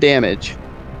 10 damage.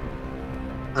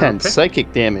 10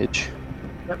 psychic damage.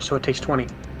 Yep, so it takes 20.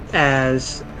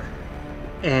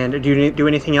 And do you do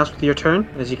anything else with your turn?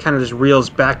 As he kind of just reels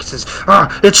back and says,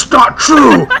 it's not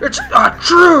true! It's not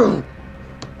true!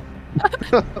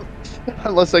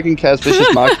 Unless I can cast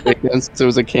Vicious Mockery again, since it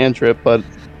was a cantrip, but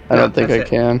I don't think I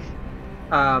can.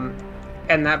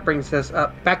 And that brings us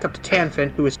back up to Tanfin,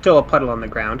 who is still a puddle on the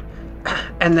ground.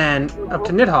 And then up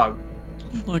to Nidhogg.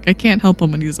 Look, I can't help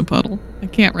him when he's a puddle. I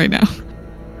can't right now.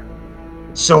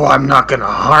 So I'm not gonna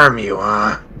harm you,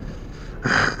 huh?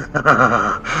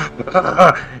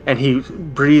 And he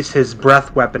breathes his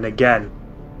breath weapon again.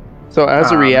 So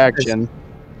as a reaction,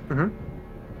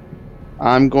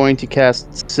 I'm going to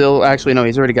cast Actually, no,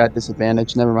 he's already got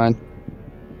disadvantage. Never mind.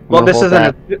 Well, this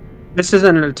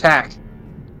isn't an attack.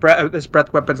 This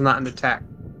breath weapon's not an attack.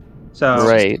 So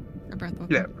Right. A breath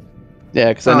weapon. yeah. Yeah,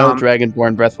 because I know Um,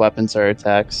 Dragonborn breath weapons are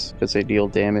attacks because they deal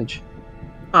damage.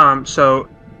 So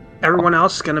everyone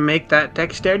else gonna make that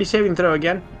dexterity saving throw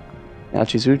again.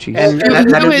 Ouchies. And Who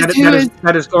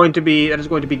that is going to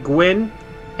be Gwyn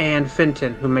and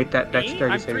Finton who make that Me?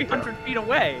 dexterity I'm saving 300 feet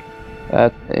away.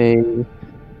 That's a throw.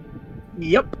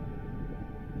 Yep.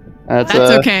 that's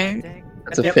That's a okay. Dang.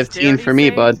 that's a Yep, 15 for dexterity me,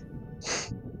 save? bud.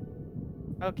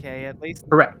 Okay, at least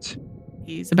Correct.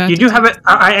 He's about You to do have take it.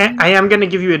 I am going to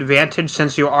give you advantage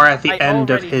since you are at the I end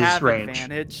of already his have range.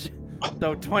 advantage.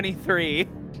 So 23.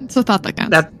 It's a thought that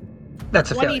counts.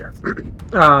 That's a 20. failure.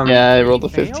 Yeah, I rolled a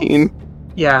Fails? 15.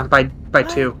 Yeah, by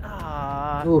 2.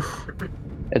 Oof.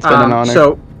 It's been an honor.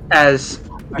 So as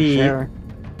For the sure.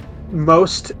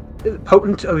 most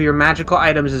potent of your magical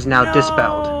items is now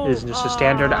dispelled. It is just a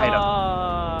standard item.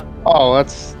 Oh,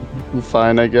 that's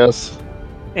fine, I guess.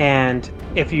 And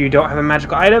if you don't have a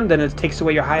magical item, then it takes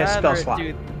away your highest spell slot.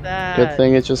 Good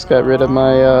thing it just got rid of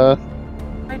my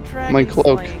my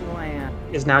cloak.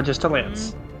 Is now just a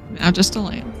lance. Now just a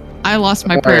lance. I lost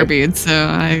my All prayer right. bead, so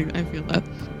I feel that.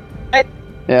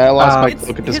 Yeah, I lost my His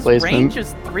cloak of range displacement.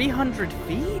 is 300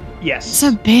 feet? Yes. It's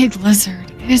a big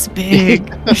lizard. It is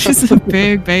big. It's a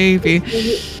big baby.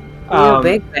 Real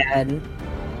big bad.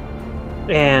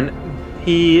 And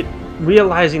he,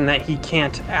 realizing that he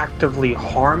can't actively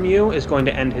harm you, is going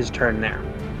to end his turn there.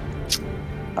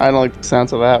 I don't like the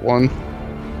sounds of that one.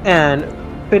 And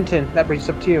Finton, that brings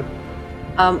us up to you.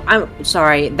 I'm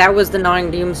sorry. That was the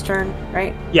Gnawing Doom's turn,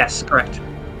 right? Yes, correct.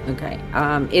 Okay.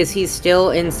 Is he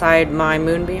still inside my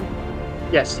moonbeam?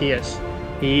 Yes, he is.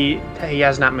 He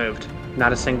has not moved,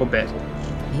 not a single bit.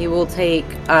 He will take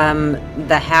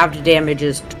the halved damage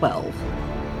is 12.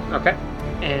 Okay,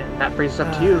 and that brings us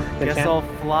up to you. Guess Fintan. I'll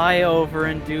fly over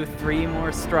and do 3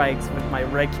 more strikes with my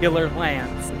regular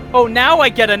lance. Oh, now I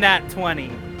get a nat 20.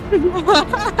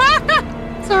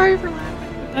 Sorry for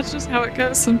laughing, but that's just how it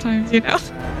goes sometimes, you know.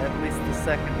 At least the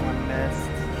second one missed.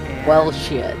 And Well,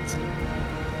 shit.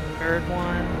 third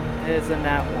one is a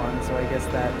nat 1, so I guess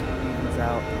that evens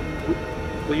out.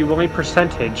 Will you roll me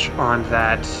percentage on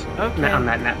that Okay. on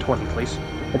that nat 20, please?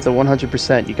 It's a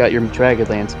 100%. You got your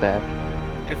Dragonlance back.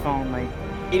 If only.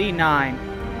 89.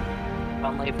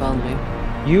 Only.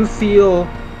 You feel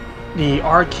the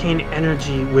arcane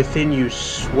energy within you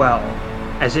swell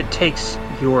as it takes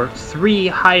your 3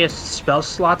 highest spell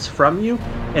slots from you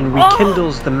and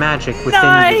rekindles the magic within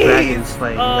the dragon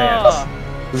slaying lance.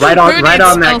 Right on Who right needs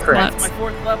on that spell crit. slots? My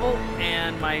 4th level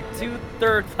and my 2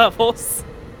 third levels.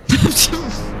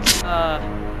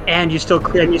 And you still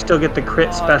get the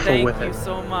crit special with Thank it. you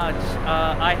so much.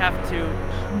 I have to.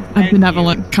 A thank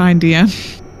benevolent, kind DM.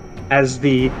 As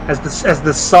the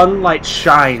sunlight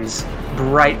shines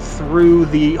bright through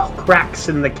the cracks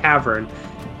in the cavern,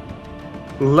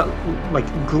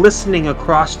 like glistening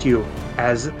across you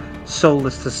as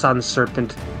Solus the Sun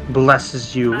Serpent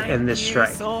blesses you in this strike.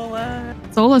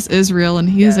 Solus is real, and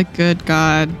he is a good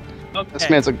god. Okay. This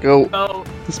man's a goat, So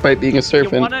despite being a you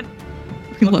serpent. wanna?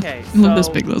 We love, Okay, we love this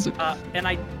so, big lizard. And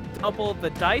I double the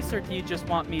dice, or do you just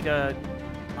want me to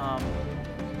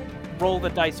roll the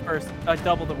dice first?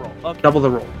 Double the roll. Okay. Double the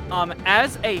roll.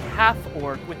 As a half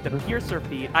orc with the piercer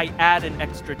feat, I add an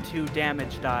extra 2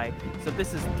 damage die. So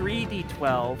this is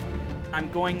 3d12. I'm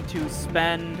going to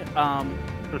spend.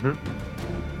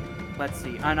 Let's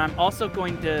see, and I'm also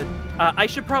going to. I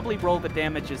should probably roll the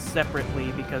damages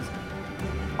separately because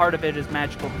part of it is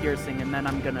magical piercing, and then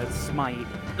I'm gonna smite.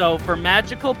 So for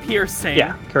magical piercing,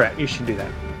 Yeah, correct. You should do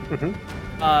that.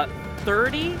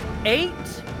 38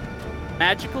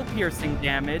 magical piercing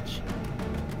damage.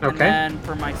 And Okay. then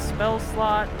for my spell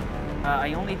slot,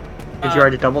 I only. Did you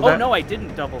already double Oh that? no, I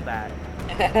didn't double that.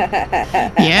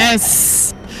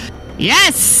 Yes!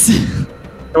 Yes!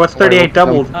 So what's 38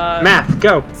 doubled? Uh, Math,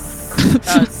 go.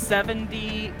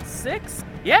 76.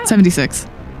 Yeah. 76.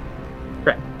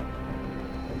 Correct.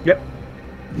 Yep.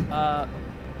 Oh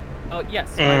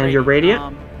yes. And my your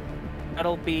radiant?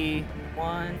 That'll be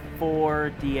 1,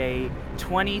 4, d8,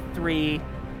 23,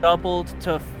 doubled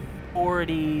to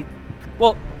 40.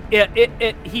 Well,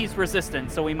 he's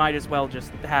resistant, so we might as well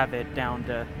just have it down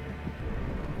to.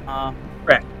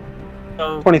 Correct.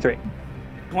 So 23.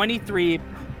 23.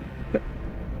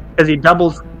 Because he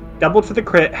doubled for the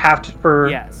crit, halved for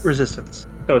Yes. resistance.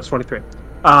 So it's 23.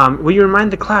 Will you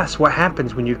remind the class what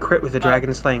happens when you crit with a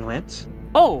dragon slaying lance?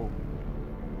 Oh,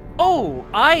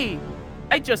 I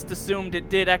just assumed it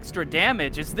did extra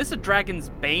damage. Is this a Dragon's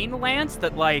Bane lance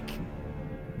that, like,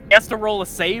 He has to roll a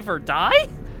save or die?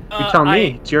 You tell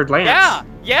me. It's your lance.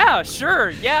 Yeah,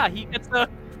 sure. Yeah, he gets a...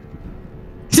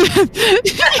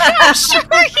 Yeah, sure,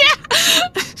 yeah.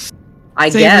 I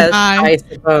Save or guess, die. I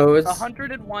suppose.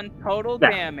 101 total No,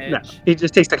 damage. No, he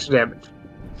just takes extra damage.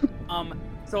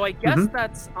 So I guess Mhm.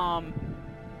 that's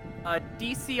a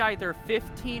DC either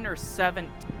 15 or 7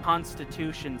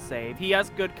 Constitution save. He has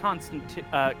good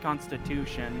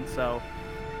Constitution, so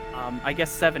I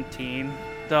guess 17.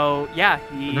 So yeah,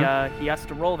 he has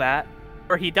to roll that,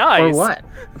 or he dies. Or what?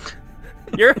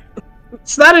 You're.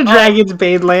 It's not a Dragon's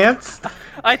Bane lance.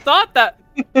 I thought that.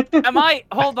 Am I?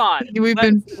 Hold on. We've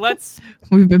Let's.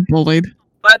 We've been bullied.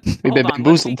 We've been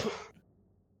bamboozled.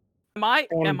 Am I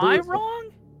Bamboozled. wrong?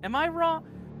 Am I wrong?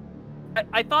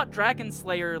 I thought Dragon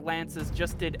Slayer lances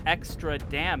just did extra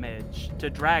damage to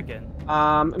dragon.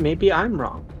 Maybe I'm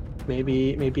wrong.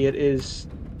 Maybe it is.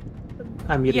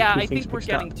 I'm getting Yeah, two I things think we're mixed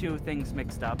getting up. two things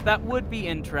mixed up. That would be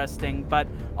interesting, but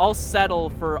I'll settle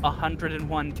for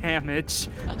 101 damage.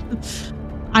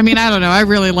 I mean, I don't know. I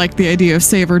really like the idea of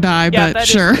save or die, Yeah, but that is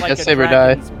sure. like Yeah, a save or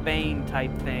die. Dragon's Bane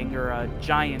type thing, or a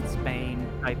Giant's Bane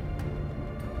type.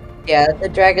 Yeah, the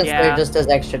Dragon Slayer Yeah. just does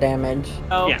extra damage.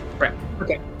 Oh, Yeah, right.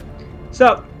 Okay.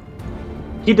 So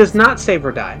he does not save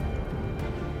or die,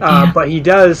 Yeah. but he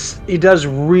does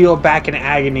reel back in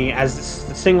agony as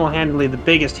single-handedly the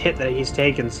biggest hit that he's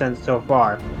taken since so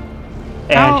far,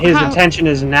 and his attention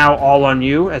is now all on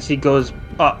you as he goes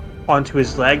up onto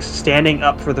his legs, standing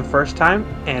up for the first time,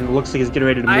 and looks like he's getting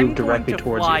ready to move I'm directly going to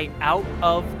towards fly you. out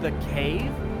of the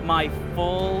cave. My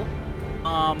full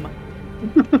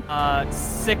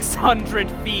 600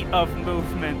 feet of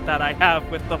movement that I have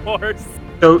with the horse.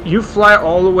 So you fly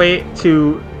all the way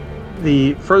to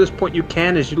the furthest point you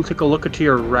can as you take a look to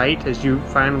your right as you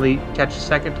finally catch a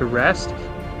second to rest,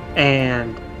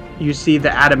 and you see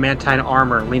the adamantine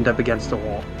armor leaned up against the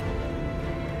wall.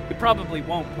 You probably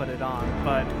won't put it on,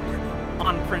 but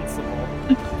on principle.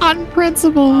 On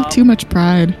principle, too much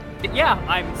pride. Yeah,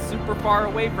 I'm super far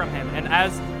away from him, and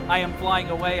as I am flying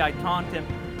away, I taunt him.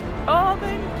 Come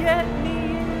and get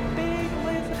me, big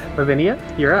lizard.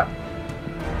 Lavinia, you're up.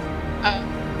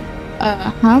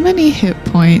 How many hit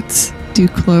points do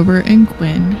Clover and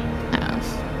Gwyn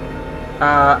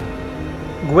have?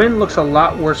 Gwen looks a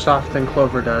lot worse off than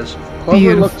Clover does. Clover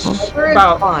Beautiful. looks Clover is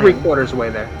about fine. 3/4 away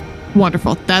there.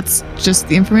 Wonderful. That's just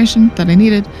the information that I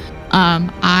needed.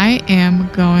 I am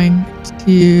going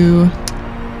to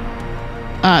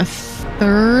a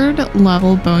 3rd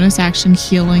level bonus action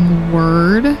healing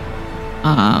word.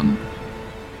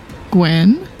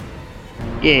 Gwen.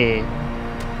 Yeah.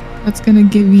 That's going to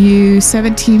give you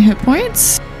 17 hit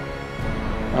points.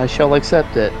 I shall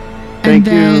accept it. And Thank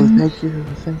you. then- Thank you.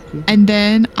 Thank you. And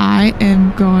then I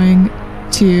am going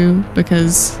to,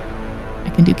 because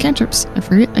I can do cantrips. I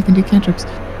forget I can do cantrips.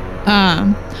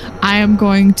 I am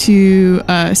going to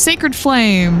Sacred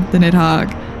Flame the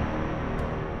Nidhogg.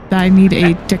 I need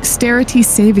a dexterity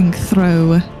saving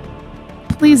throw.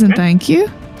 Please and Okay. thank you.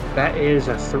 That is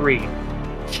a 3.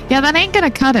 Yeah, that ain't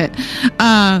gonna cut it.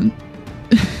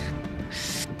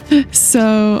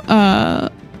 So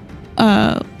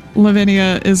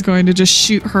Lavinia is going to just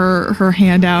shoot her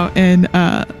hand out, and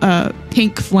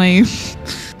pink flame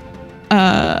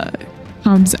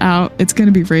comes out. It's going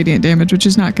to be radiant damage, which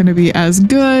is not going to be as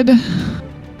good.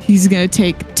 He's going to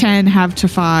take 10 half to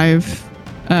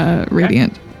 5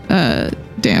 radiant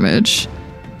damage.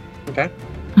 Okay.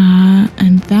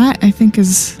 And that, I think,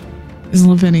 is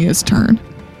Lavinia's turn.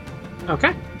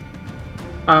 Okay.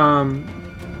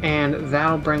 And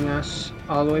that'll bring us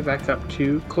all the way back up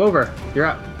to Clover. You're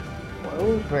up.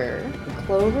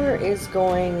 Clover is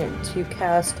going to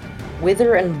cast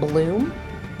Wither and Bloom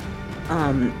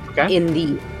Okay. in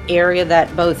the area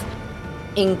that both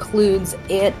includes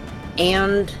it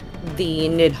and the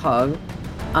Nidhogg.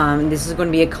 This is going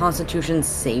to be a Constitution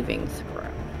saving throw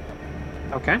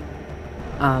Okay.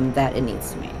 that it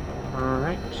needs to make. All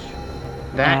right.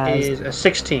 That As- is a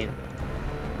 16.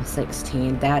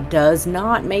 16. That does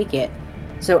not make it.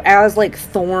 So as like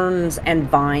thorns and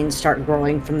vines start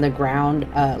growing from the ground,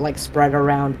 like spread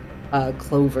around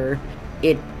Clover,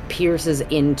 it pierces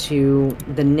into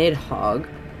the Nidhogg,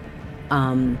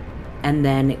 and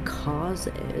then it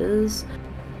causes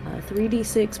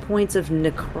 3d6 points of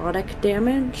necrotic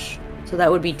damage. So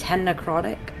that would be 10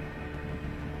 necrotic.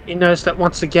 You notice that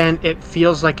once again, it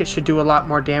feels like it should do a lot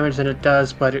more damage than it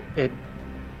does, but it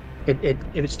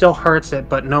still hurts it,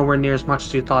 but nowhere near as much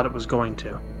as you thought it was going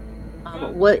to.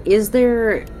 What is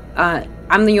there?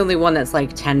 I'm the only one that's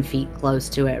like 10 feet close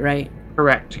to it, right?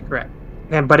 Correct.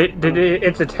 And but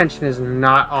its attention is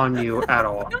not on you at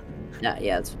all. Yeah,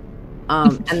 it's.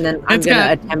 And then I'm It's gonna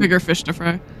got attempt. bigger fish to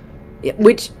fry.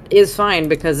 Which is fine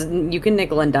because you can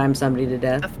nickel and dime somebody to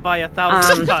death. Death by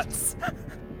 1,000 cuts.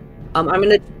 I'm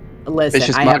gonna listen.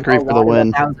 Vicious I have mockery a for the lot of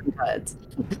win. 1,000 cuts.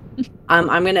 I'm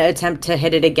gonna attempt to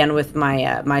hit it again with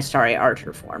my my starry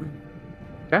archer form.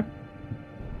 Okay.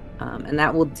 And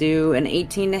that will do an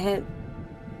 18 to hit.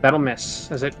 That'll miss.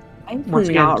 As it I've once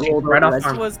again not rolled right over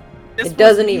off this. arm. It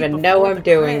doesn't even know I'm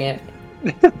doing it.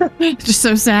 Just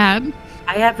so sad.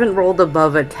 I haven't rolled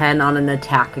above a 10 on an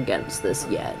attack against this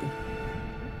yet.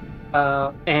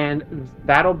 And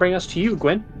that'll bring us to you,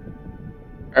 Gwen.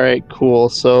 All right, cool.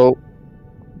 So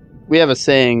we have a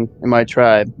saying in my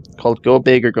tribe called "Go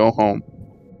big or go home,"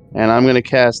 and I'm gonna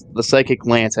cast the Psychic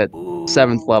Lance at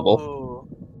 7th level.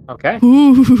 Okay.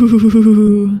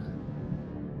 Ooh.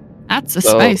 That's a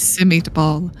So- spicy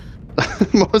meatball.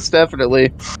 Most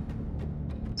definitely.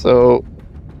 So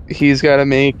he's got to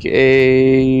make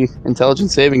a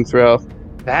intelligence saving throw.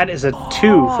 That is a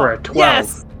 2 for a 12.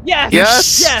 Yes! Yes!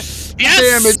 Yes! Yes!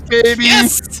 Damage, baby!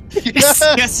 Yes!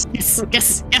 Yes!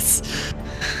 Yes.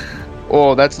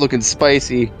 Oh, that's looking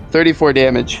spicy. 34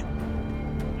 damage.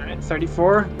 All right,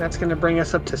 34. That's going to bring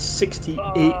us up to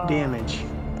 68 damage.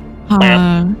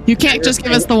 You can't just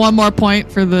give us the one more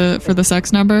point for the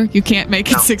sex number. You can't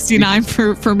make it 69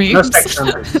 for me. No sex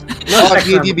numbers. No Oh, sex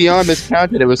D&D numbers. Beyond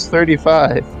miscounted. It was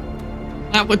 35.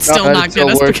 That would still that'd not get still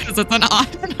us work. because it's an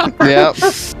odd number. Yep.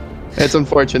 It's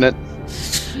unfortunate.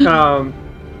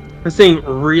 This thing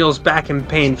reels back in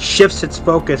pain, shifts its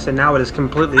focus, and now it is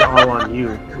completely all on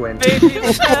you, Gwen. Maybe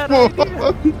a bad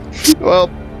idea. Well,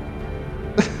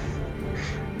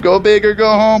 go big or go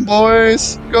home,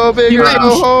 boys. Go big You or might, go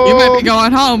home. you might be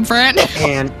going home, friend.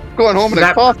 And going home in a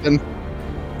that- coffin.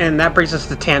 that brings us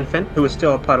to Tanfin, who is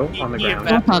still a puddle on the He ground.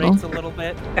 evaporates a little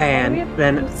bit. And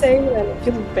then Say that I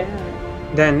feel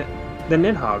bad. then the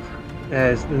Nidhogg,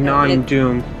 as the Gnawing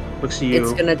Doom looks at you.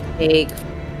 It's gonna take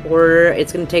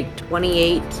It's gonna take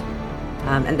 28,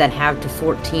 and then have to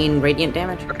 14 radiant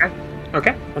damage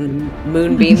Okay. from the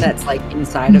moonbeam that's like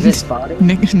inside of its body.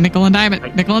 Nickel and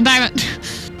diamond. Nickel and diamond.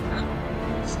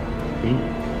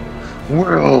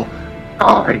 Well,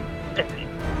 I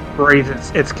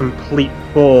Breathes its complete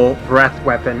full breath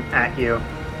weapon at you.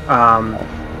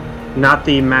 Not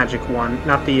the magic one,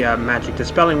 not the magic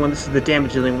dispelling one. This is the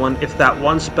damage dealing one. If that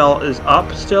one spell is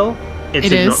up still,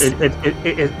 It is.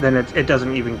 Then it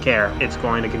doesn't even care. It's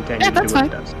going to continue Yeah, to do that's what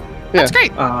it fine. does. That's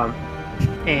great.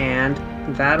 And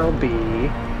that'll be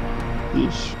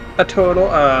a total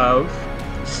of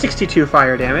 62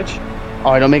 fire damage. Oh,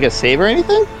 I don't make a save or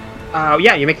anything?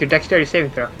 Yeah, you make your dexterity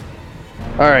saving throw.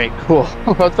 Alright, cool.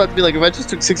 I was about to be like, if I just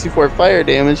took 64 fire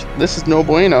damage, this is no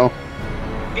bueno.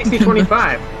 AC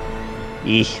 25.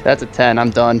 Eesh, that's a 10. I'm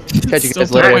done. Catch you Still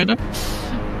guys later. throwing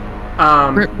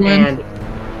it. Rip Gwen.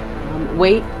 And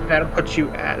Wait, that'll put you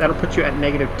at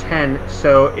 -10.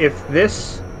 So if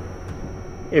this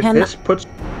puts,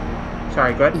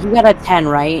 sorry, go ahead. you got a 10,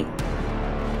 right?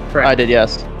 Correct. I did,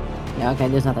 yes. Yeah, okay,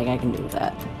 there's nothing I can do with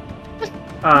that.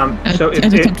 So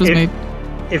An attempt was made.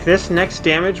 if this next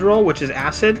damage roll, which is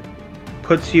acid,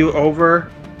 puts you over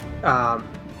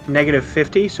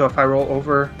 -50, so if I roll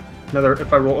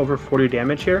over 40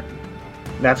 damage here,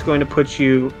 that's going to put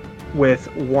you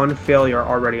with one failure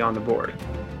already on the board.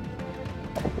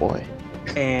 Oh boy.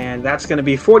 And that's going to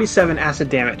be 47 acid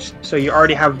damage. So you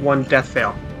already have one death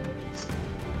fail.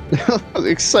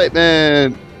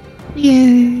 Excitement!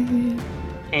 Yay.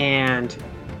 And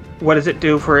what does it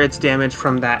do for its damage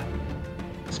from that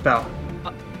spell?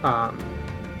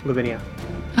 Lavinia.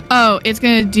 Oh, it's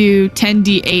gonna do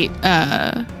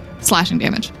 10d8 slashing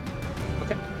damage.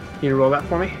 Can you roll that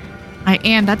for me? I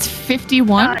am. That's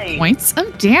 51 Nice. points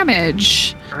of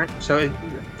damage. Alright, so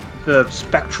the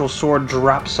spectral sword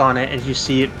drops on it as you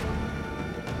see it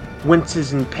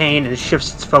winces in pain and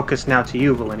shifts its focus now to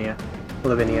you,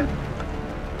 Lavinia.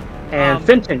 And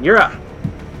Finton, you're up.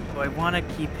 Do I want to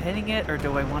keep hitting it, or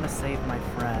do I want to save my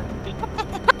friend?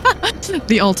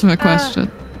 The ultimate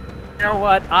question. You know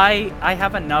what? I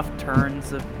have enough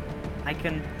turns of... I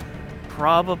can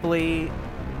probably...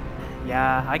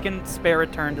 Yeah, I can spare a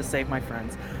turn to save my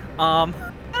friends. Well,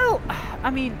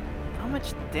 I mean, how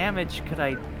much damage could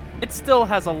I... It still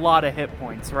has a lot of hit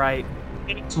points, right?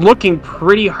 It's looking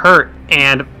pretty hurt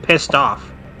and pissed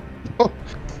off.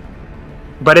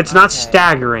 But it's not Okay.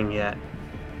 staggering yet.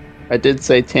 I did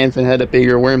say Tanfin had a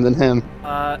bigger worm than him.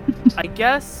 I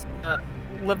guess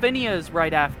Lavinia is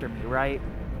right after me, right?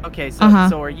 Okay, so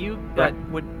so are you?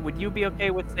 Would you be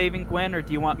okay with saving Gwen, or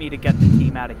do you want me to get the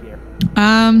team out of here?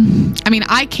 I mean,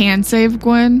 I can save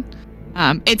Gwen.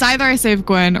 It's either I save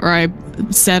Gwen or I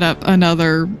set up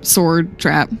another sword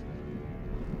trap.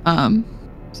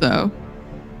 So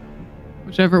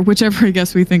Whichever I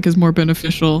guess we think is more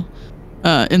beneficial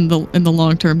in the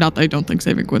long term. Not that I don't think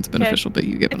saving Gwen's beneficial, but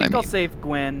you get what I mean. I'll save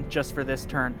Gwen just for this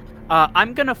turn.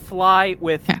 I'm gonna fly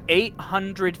with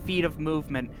 800 feet of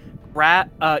movement.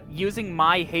 Using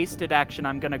my hasted action,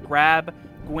 I'm gonna grab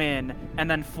Gwen and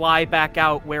then fly back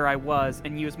out where I was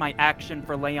and use my action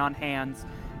for lay on hands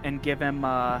and give him.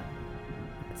 Let's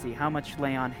see, how much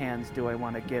lay on hands do I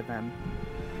want to give him?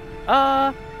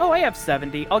 I have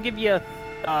 70. I'll give you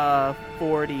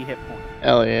 40 hit points.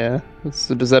 Hell yeah.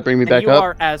 So does that bring me back you up? You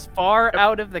are as far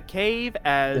out of the cave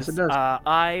as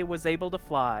I was able to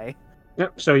fly.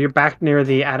 Yep, so you're back near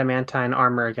the adamantine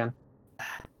armor again.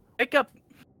 Wake up!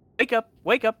 Wake up!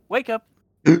 Wake up! Wake up!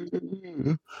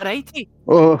 At 80.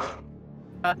 Oh.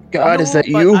 God, no, is that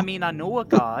but, you? I mean, I know a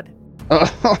god.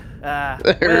 Oh,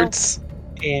 that hurts.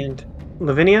 And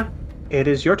Lavinia, it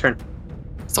is your turn.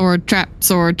 Sword trap.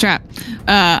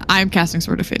 I'm casting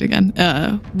Sword of Fate again,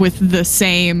 with the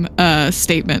same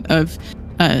statement of,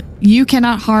 you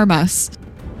cannot harm us.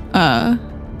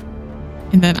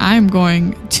 And then I'm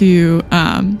going to,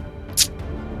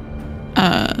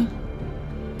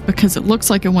 because it looks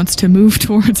like it wants to move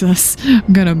towards us,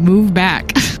 I'm gonna move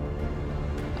back.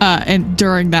 And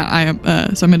during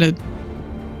that, so I'm gonna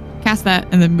cast that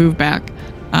and then move back,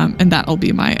 and that'll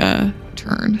be my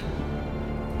turn.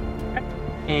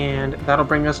 And that'll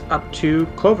bring us up to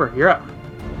Clover. You're up.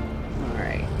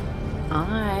 Alright.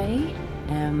 I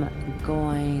am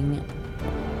going...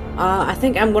 I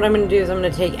think what I'm going to do is I'm going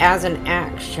to take as an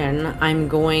action, I'm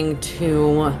going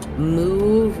to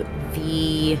move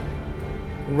the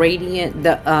radiant,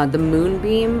 the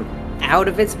moonbeam out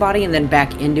of its body and then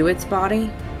back into its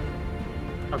body.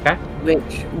 Okay.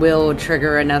 Which will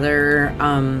trigger another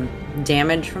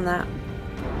damage from that.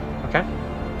 Okay.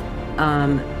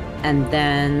 And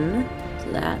then,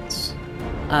 so that's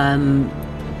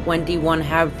 21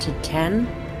 halved to 10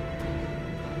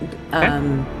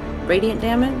 radiant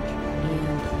damage. And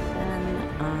then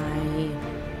I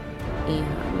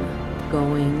am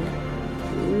going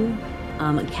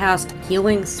to cast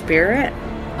Healing Spirit,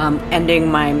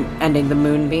 ending the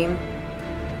moonbeam.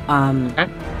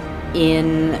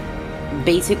 In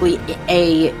basically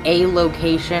a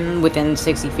location within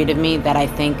 60 feet of me that I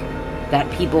think that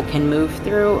people can move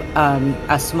through.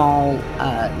 A small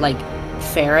like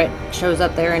ferret shows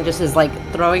up there and just is like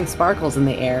throwing sparkles in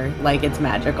the air like it's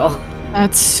magical.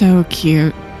 That's so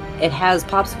cute. It has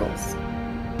popsicles.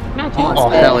 Oh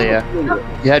hell yeah!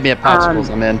 You had me at popsicles.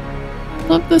 I'm in.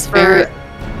 Love this ferret.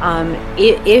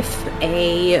 If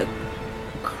a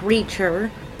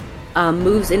creature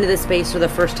moves into the space for the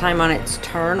first time on its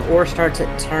turn or starts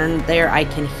its turn there, I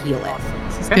can heal it.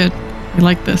 This is good. I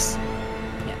like this.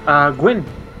 Gwyn,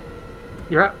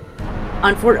 you're up.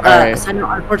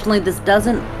 Unfortunately, this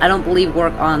doesn't, I don't believe,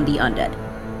 work on the undead.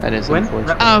 That is Gwyn?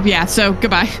 unfortunate. Oh yeah, so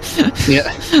goodbye.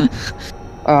 Yeah.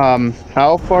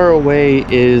 How far away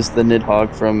is the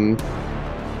Nidhogg from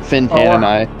Fintan and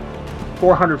I?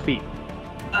 400 feet.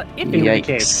 If In you the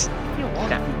cave. If you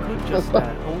want, you could just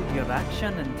hold your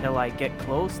action until I get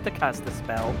close to cast the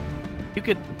spell. You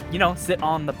could, sit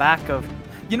on the back of...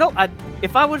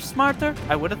 if I were smarter,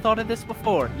 I would have thought of this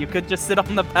before. You could just sit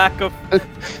on the back of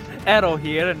Arrow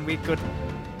here, and we could,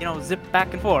 zip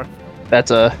back and forth.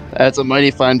 That's a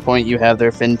mighty fine point you have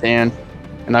there, Fintan.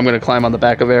 And I'm gonna climb on the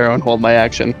back of Arrow and hold my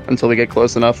action until we get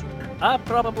close enough. I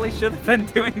probably should have been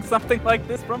doing something like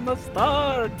this from the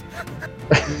start.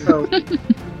 So,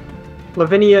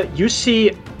 Lavinia, you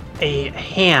see a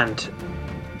hand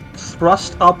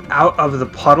thrust up out of the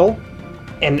puddle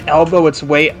and elbow its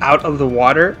way out of the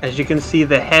water. As you can see,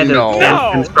 the head of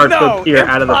Benson start to appear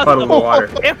out of the puddle of the water.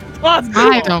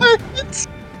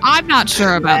 I'm not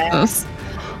sure about this.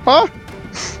 Huh?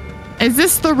 Is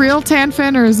this the real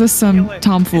Tanfin or is this some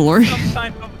tomfoolery?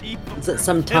 Is it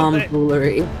some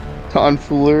tomfoolery?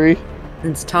 Tomfoolery?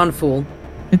 It's tomfool.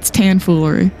 It's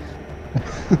tanfoolery.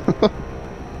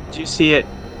 Do you see it?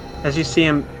 As you see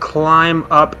him climb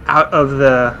up out of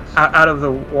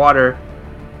the water,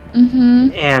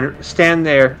 and stand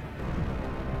there,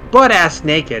 butt ass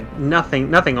naked,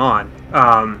 nothing on.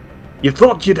 You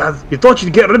thought you'd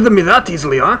get rid of me that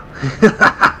easily, huh?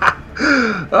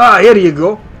 Here you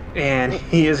go. And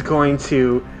he is going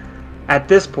to, at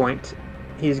this point,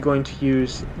 he's going to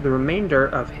use the remainder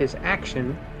of his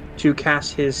action to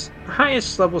cast his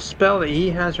highest level spell that he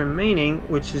has remaining,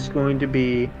 which is going to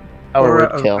be Aura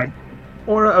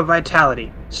of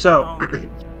Vitality. So,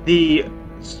 the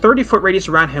 30-foot radius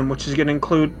around him, which is going to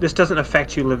include, this doesn't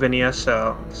affect you, Lavinia,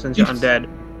 so since you're undead,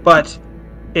 but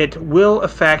it will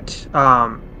affect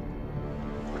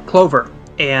Clover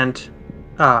and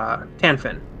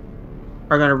Tanfin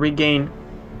are going to regain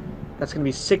That's going to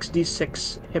be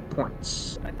 6d6 hit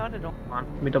points. I thought it. Hold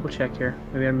on, let me double check here.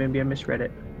 Maybe I misread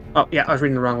it. Oh, yeah, I was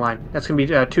reading the wrong line. That's going to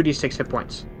be 2d6 hit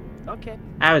points. Okay.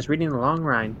 I was reading the wrong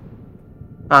line.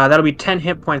 That'll be 10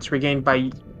 hit points regained by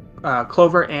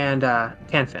Clover and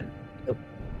Tanfin.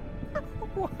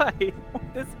 Why? Why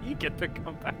does he get to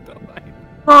come back to life?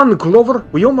 Come on, Clover,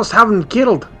 we almost have him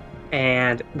killed.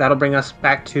 And that'll bring us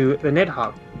back to the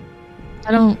Nidhogg.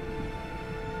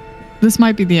 This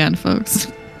might be the end,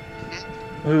 folks.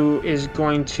 Who is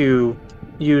going to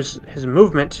use his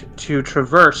movement to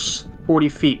traverse 40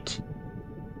 feet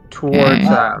towards...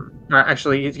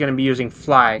 actually, he's going to be using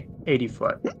fly 80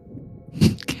 foot.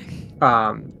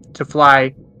 To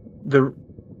fly the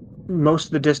most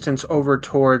of the distance over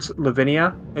towards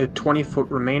Lavinia, 20 foot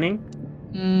remaining.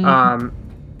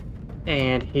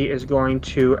 And he is going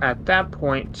to, at that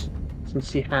point,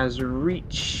 since he has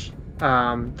reach,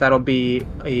 that'll be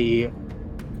a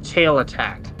tail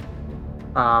attack.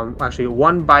 Actually,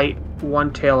 1 bite,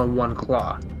 1 tail, and 1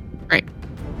 claw. Right.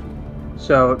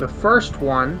 So the first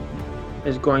one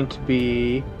is going to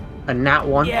be a nat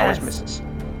 1. Yes. Always misses.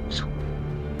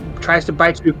 Tries to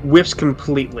bite you, whiffs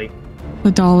completely.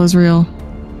 The doll is real.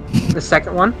 The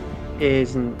second one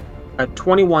is a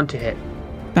 21 to hit.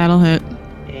 That'll hit.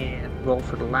 And roll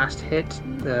for the last hit.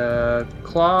 The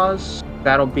claws,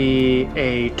 that'll be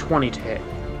a 20 to hit.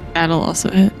 That'll also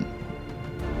hit.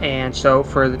 And so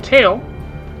for the tail,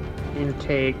 you're going to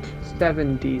take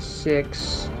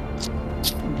 7d6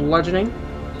 bludgeoning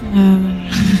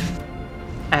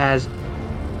as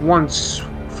one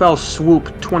fell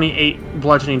swoop, 28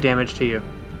 bludgeoning damage to you.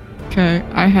 Okay,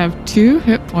 I have 2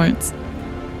 hit points.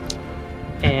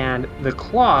 And the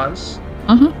claws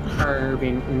are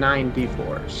being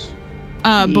 9d4s.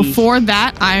 Before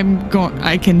that,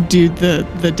 I can do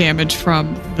the damage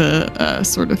from the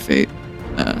Sword of Fate.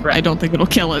 Right. I don't think it'll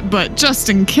kill it, but just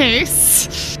in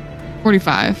case,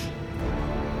 45.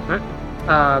 Right.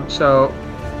 So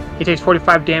he takes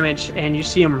 45 damage, and you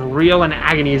see him reel in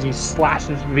agony as he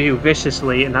slashes you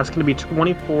viciously, and that's going to be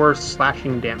 24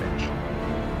 slashing damage.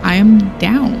 I am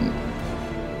down.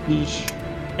 Eesh.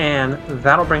 And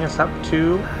that'll bring us up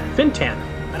to Fintan.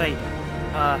 Alright.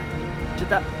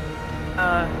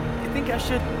 You think I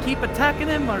should keep attacking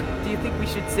him, or do you think we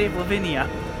should save Lavinia?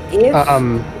 If you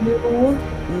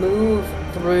move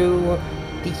through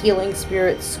the healing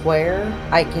spirit square,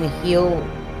 I can heal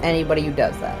anybody who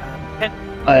does that.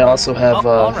 I also have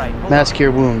all right, mass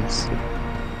cure wounds.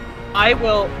 I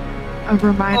will. A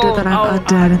reminder that I'm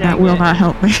undead, and that will not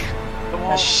help me.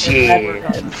 Shit.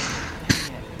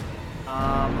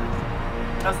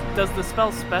 Does the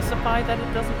spell specify that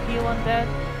it doesn't heal undead?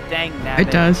 Dang that.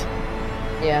 It does.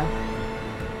 Yeah.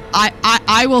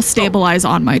 I will stabilize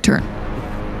on my turn.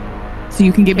 So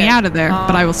you can get me out of there,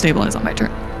 but I will stabilize on my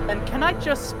turn. And can I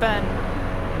just spend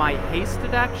my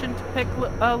hasted action to pick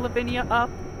Lavinia up?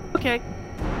 Okay.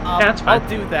 Yeah, that's fine. I'll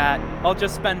do that. I'll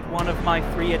just spend one of my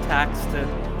 3 attacks to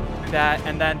do that,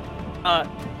 and then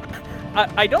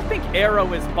I don't think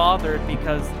Arrow is bothered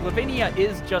because Lavinia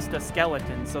is just a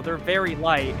skeleton, so they're very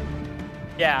light.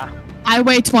 Yeah. I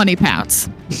weigh 20 pounds.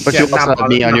 But you also have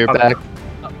me on your back.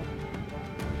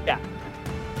 Yeah.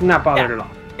 Not bothered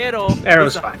at all.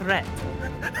 Arrow's is a fine. threat.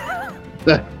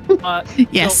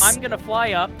 Yes. So I'm gonna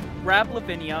fly up, grab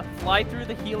Lavinia, fly through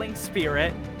the healing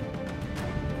spirit.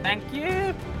 Thank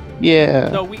you. Yeah.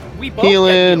 So we both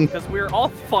Healing. because we're all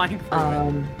flying through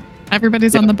it.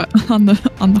 Everybody's on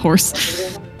the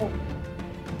horse.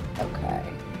 Okay.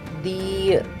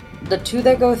 The 2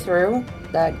 that go through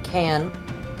that can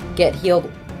get healed.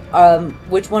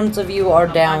 Which ones of you are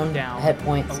down hit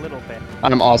points? A little bit.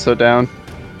 I'm also down.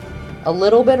 A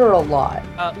little bit or a lot?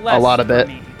 Less A lot of for it.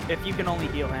 me. If you can only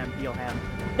heal him, heal him.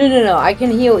 No. I can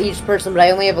heal each person, but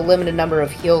I only have a limited number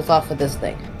of heals off of this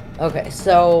thing. Okay,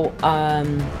 so,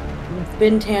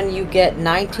 Bintan, you get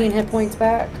 19 hit points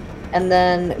back. And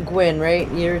then Gwyn, right?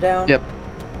 You're down? Yep.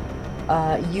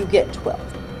 You get 12.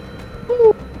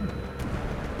 Woo.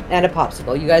 And a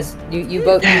popsicle. You guys, you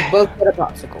both get a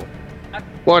popsicle.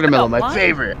 Watermelon, my lime.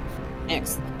 favorite.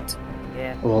 Excellent.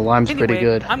 Yeah. Well, lime's Anyway, pretty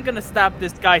good. I'm gonna stab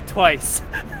this guy twice.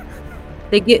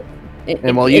 They get.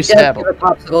 And while you it stab does give a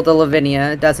popsicle to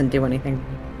Lavinia. It doesn't do anything.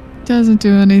 Doesn't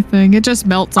do anything. It just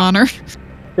melts on her.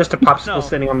 Just a popsicle No.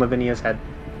 sitting on Lavinia's head.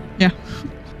 Yeah.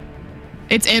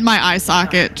 It's in my eye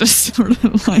socket, just sort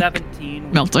of like 17.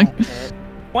 which melting. won't hit.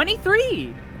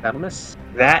 23. That'll miss.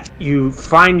 That you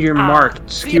find your mark,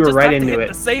 See, skewer just right have to into hit it.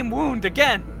 the same wound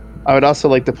again. I would also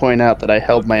like to point out that I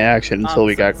held my action until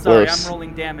we got Sorry, close. I'm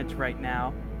rolling damage right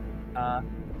now. Oh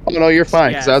no, you're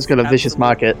fine, because I was gonna vicious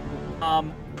mock it.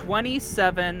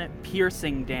 27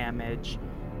 piercing damage,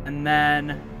 and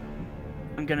then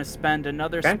I'm gonna spend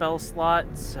another Okay. spell slot,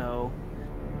 so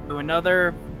do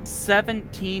another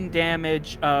 17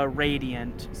 damage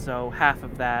radiant, so half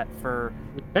of that for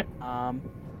Okay. and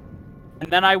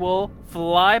then I will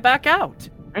fly back out.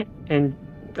 Right. And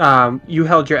you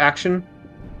held your action.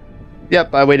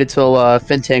 Yep, I waited till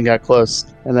Fintang got close,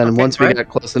 and then Okay, once we right. got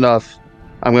close enough,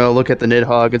 I'm gonna look at the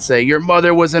Nidhogg and say, "Your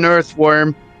mother was an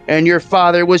earthworm, and your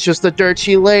father was just the dirt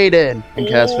she laid in," and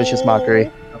cast Vicious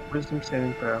Mockery. Wisdom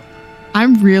saving throw.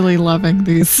 I'm really loving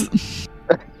these.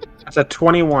 That's a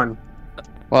 21.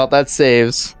 Well, that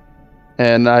saves,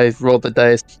 and I rolled the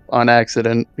dice on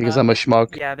accident because I'm a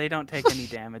schmuck. Yeah, they don't take any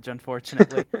damage,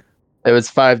 unfortunately. It was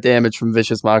 5 damage from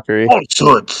Vicious Mockery.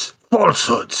 Falsehoods!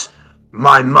 Falsehoods!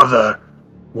 My mother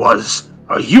was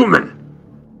a human,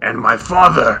 and my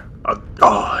father a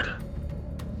god.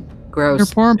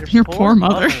 Gross. Your poor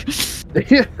mother.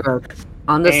 Gross.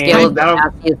 On the And scale of the that'll-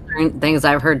 nastiest things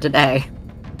I've heard today.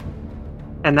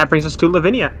 And that brings us to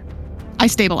Lavinia. I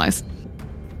stabilize.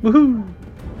 Woohoo!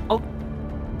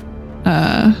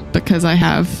 Because I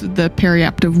have the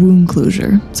periaptive wound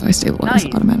closure, so I stabilize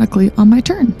Nice. automatically on my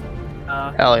turn.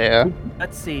 Hell yeah.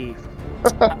 Let's see.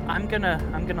 I'm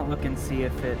gonna look and see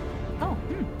if it. Oh,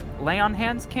 lay on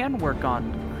hands can work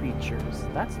on creatures.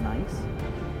 That's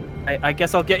nice. I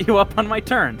guess I'll get you up on my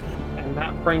turn. And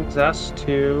that brings us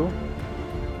to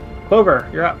Clover.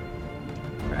 You're up.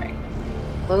 Right.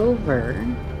 Clover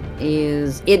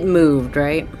is... It moved,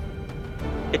 right?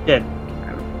 It did.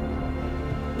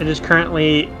 It is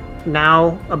currently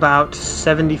now about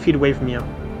 70 feet away from you.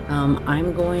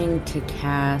 I'm going to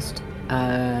cast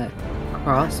a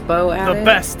crossbow at The it.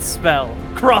 best spell,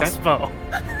 crossbow.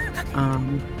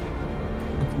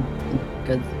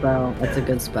 Good spell. That's a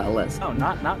good spell list. Oh,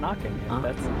 not knocking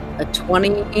it. That's A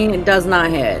 20 does not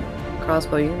hit.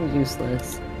 Crossbow, you're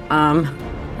useless. And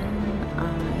I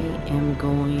am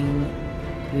going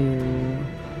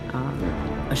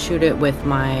to shoot it with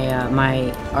my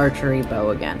my archery bow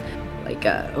again. Like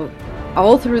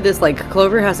all through this, like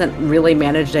Clover hasn't really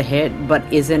managed to hit, but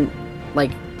isn't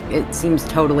like it seems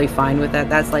totally fine with that.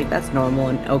 That's normal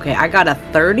and okay. I got a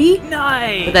 30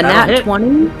 nice. with a That'll nat hit.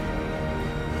 20.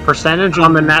 Percentage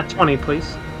on the nat 20,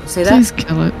 please. Say that. Please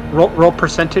kill it. Roll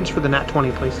percentage for the nat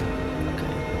 20, please.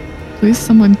 Please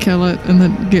someone kill it and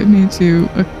then get me to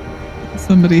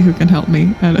somebody who can help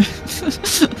me at it.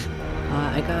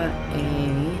 I got a.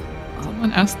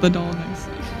 Someone ask the doll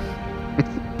nicely.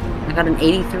 I got an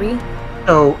 83.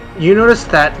 So you notice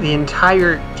that the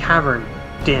entire cavern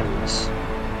dims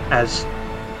as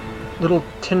little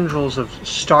tendrils of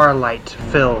starlight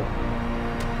fill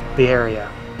the area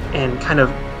and kind of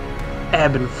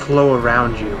ebb and flow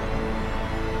around you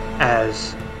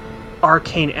as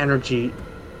arcane energy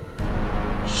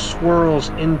swirls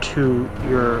into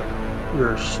your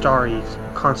starry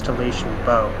constellation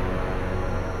bow.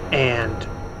 And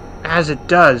as it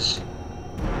does,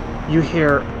 you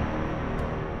hear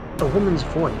a woman's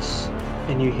voice,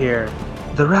 and you hear,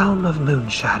 "The realm of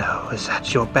Moonshadow is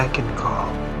at your beck and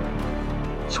call.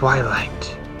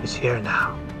 Twilight is here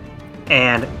now."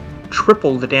 And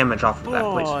triple the damage off of that,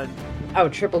 please. Oh,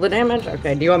 triple the damage?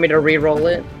 Okay, do you want me to re-roll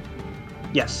it?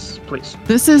 Yes, please.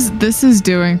 This is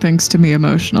doing things to me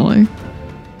emotionally.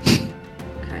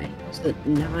 Okay, so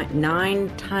nine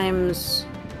times...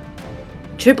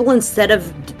 Triple instead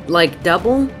of, like,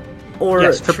 double? Or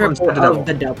Yes, triple instead of double.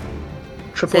 the double?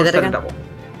 Triple Say that instead of again? double.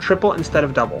 Triple instead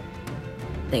of double.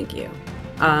 Thank you.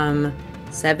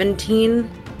 17,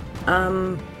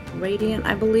 radiant,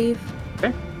 I believe.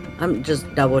 Okay. I'm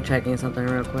just double-checking something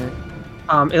real quick.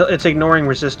 It's ignoring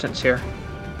resistance here.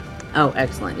 Oh,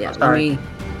 excellent, yeah. Sorry.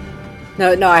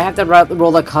 No, I have to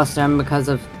roll a custom because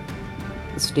of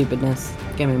the stupidness.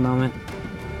 Give me a moment.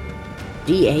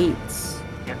 D8s.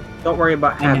 Yeah. Don't worry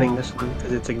about I having know. this one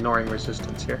because it's ignoring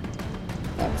resistance here.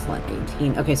 Excellent,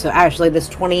 18. Okay, so actually this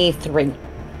 23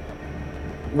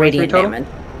 radiant total? damage.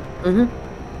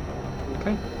 Mm-hmm.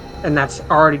 Okay. And that's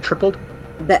already tripled?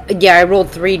 Yeah, I rolled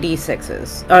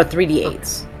 3d6s. Or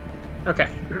 3d8s. Okay.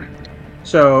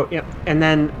 So, yeah, and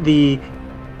then the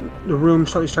room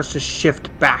slowly starts to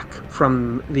shift back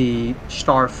from the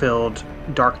star-filled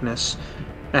darkness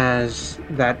as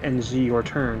that ends your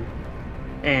turn.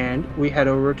 And we head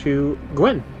over to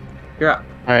Gwen. You're up.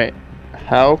 Alright.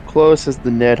 How close is the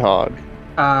Nidhogg?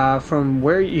 From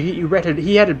where you headed,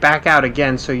 he headed back out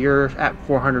again, so you're at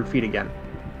 400 feet again.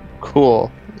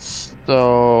 Cool.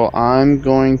 So I'm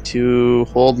going to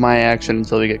hold my action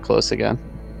until we get close again.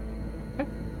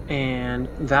 And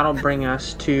that'll bring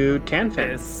us to Tanfin.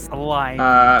 This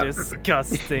slime,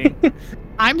 disgusting.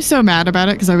 I'm so mad about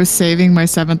it because I was saving my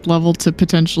 7th level to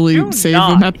potentially Do save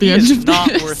not. him at the He end is of not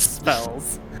this. worth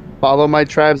spells. Follow my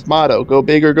tribe's motto: go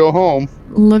big or go home.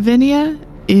 Lavinia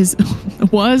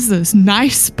was this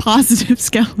nice, positive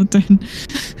skeleton.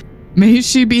 May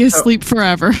she be asleep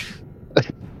forever.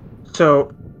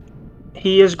 So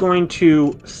he is going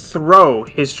to throw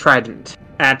his trident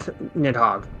at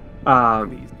Nidhogg.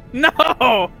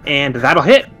 No! And that'll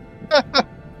hit.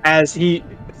 As he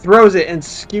throws it and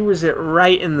skewers it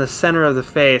right in the center of the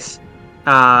face.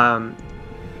 And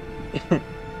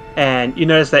you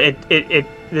notice that the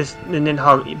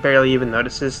Nidhogg barely even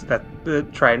notices that the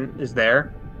trident is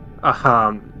there.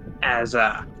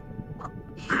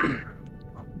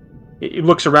 He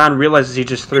looks around, realizes he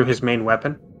just threw his main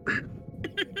weapon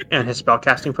and his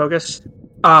spellcasting focus.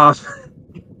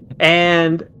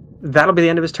 And that'll be the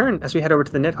end of his turn as we head over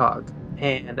to the Nidhogg.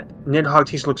 And Nidhogg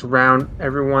takes looks around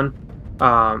everyone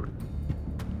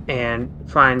and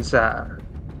finds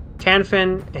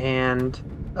Tanfin and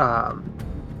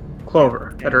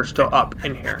Clover that are still up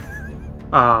in here.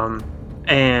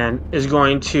 And is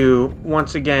going to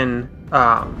once again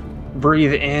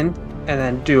breathe in and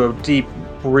then do a deep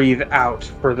breathe out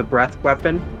for the breath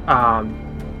weapon.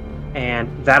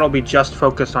 And that'll be just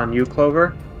focused on you,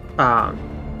 Clover.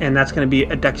 And that's going to be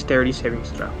a dexterity saving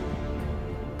throw.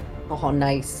 Oh,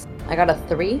 nice. I got a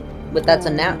 3, but that's a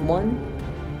nat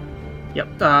 1.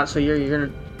 Yep. So you're going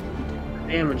to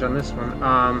damage on this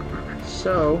one.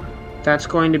 So that's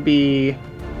going to be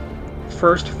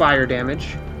first fire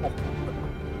damage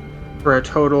for a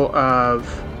total of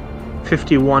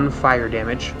 51 fire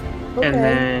damage. Okay.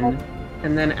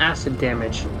 And then acid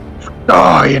damage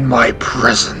Die in my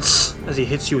presence. as he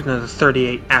hits you with another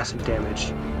 38 acid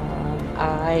damage.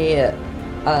 I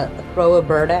throw a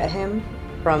bird at him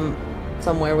from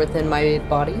somewhere within my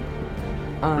body,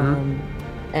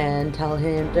 and tell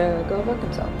him to go fuck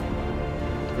himself.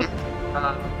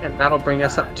 And that'll bring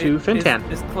us up to Fintan.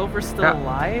 Is Clover still Yeah.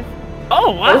 alive?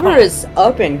 Oh, wow! Clover is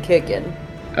up and kicking.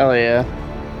 Hell yeah.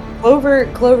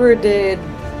 Clover did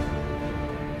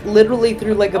literally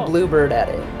threw like a bluebird at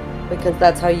it, because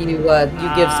that's how you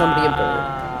give somebody a bird.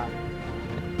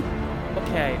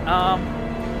 Okay,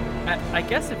 I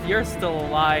guess if you're still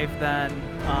alive, then,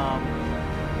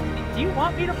 do you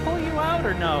want me to pull you out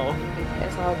or no?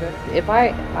 It's all good. If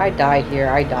I die here,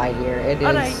 I die here. It is.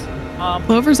 Alright,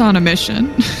 Clover's on a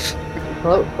mission.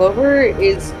 Clover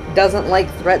doesn't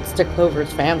like threats to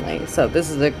Clover's family, so this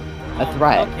is a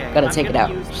threat. Okay, Gotta take it out.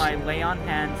 I'm gonna use my lay on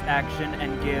hands action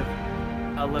and give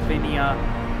Lavinia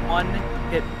 1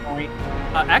 hit point.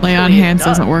 Actually, Lay on it hands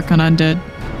does. doesn't work on undead.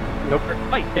 Nope.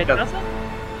 Wait, it doesn't?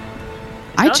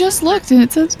 I just looked and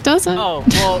it says doesn't. Oh,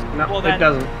 well, No, then... it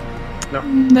doesn't.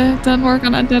 That doesn't work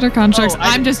on undead or constructs. I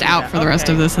I'm didn't just see out that. for the rest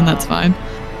of Okay, this, and that's fine.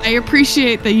 I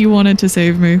appreciate that you wanted to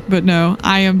save me, but no,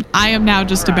 I am now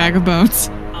just a bag of bones.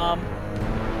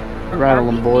 Rattle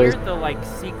them, boys. Near the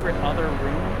secret other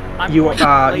room. I'm You going to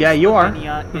place yeah, you are.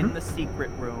 Lavinia in the secret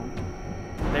room.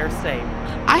 They're safe.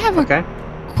 I have a Okay.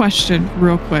 question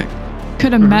real quick.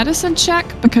 Could a medicine check,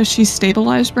 because she's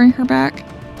stabilized, bring her back?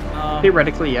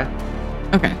 Theoretically, yeah.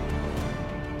 Okay.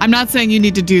 I'm not saying you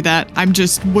need to do that. I'm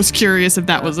just was curious if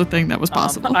that was a thing that was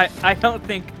possible. I don't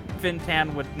think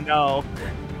Fintan would know.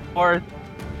 Or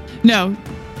No.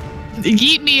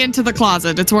 Yeet me into the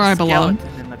closet. It's where I belong.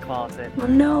 skeleton in the closet. Oh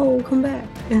no, come back.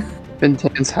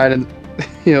 Fintan's hiding.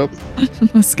 Yep.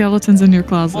 The skeleton's in your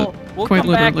closet. We'll quite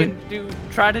come literally. back and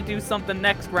try to do something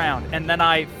next round, and then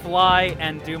I fly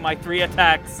and do my 3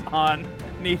 attacks on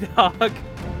Nidhogg.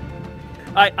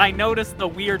 I noticed the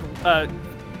weird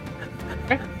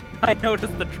I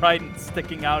noticed the trident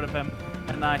sticking out of him,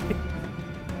 and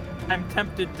I'm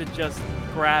tempted to just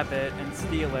grab it and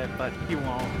steal it, but he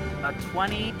won't.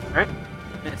 20 Alright.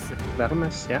 misses. That'll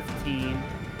miss, yeah. 15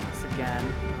 miss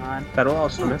again on That'll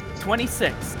also miss.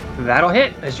 26. That'll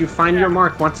hit as you find your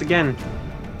mark once again.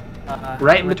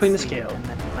 Right in Let's between the see, scales. and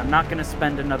then I'm not going to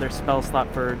spend another spell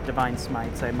slot for Divine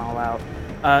Smites. I'm all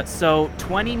out. So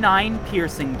 29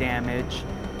 piercing damage,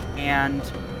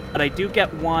 but I do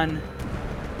get 1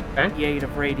 d8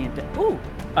 of radiant.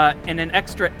 And an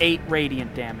extra 8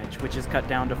 radiant damage, which is cut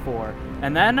down to 4,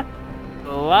 and then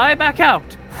fly back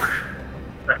out.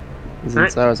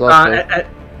 Since I was also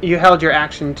You held your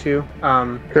action too.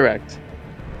 correct.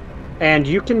 And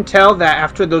you can tell that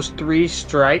after those 3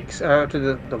 strikes, after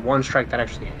the 1 strike that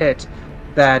actually hit,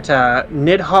 that the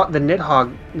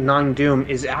Nidhogg Gnawing Doom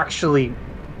is actually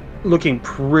looking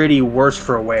pretty worse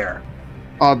for wear.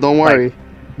 Oh, don't worry.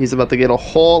 He's about to get a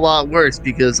whole lot worse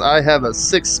because I have a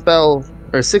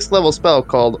 6th level spell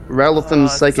called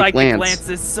Ralithim's Psychic Lance. Lance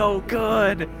is so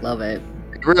good. Love it.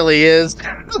 It really is.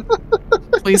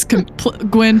 Please,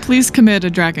 Gwen, please commit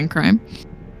a dragon crime.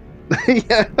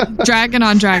 Yeah. Dragon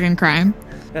on dragon crime.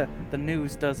 the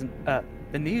news doesn't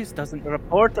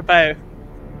report about.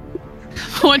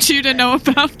 I want you to know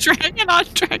about Dragon on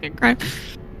Dragon Crime.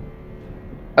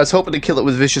 I was hoping to kill it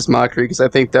with vicious mockery because I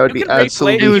think that would You be can replay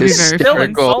absolutely It would be very Still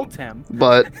hysterical. insult him.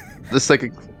 But the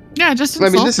psychic. Yeah, just I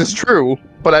insult mean, this is true,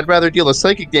 but I'd rather deal the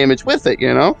psychic damage with it.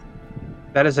 You know,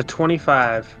 That is a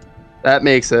 25. that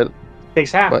makes it.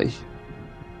 Takes half.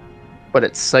 But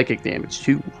it's psychic damage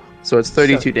too, so it's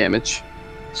 32 damage.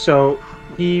 So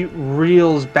he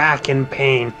reels back in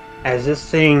pain as this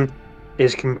thing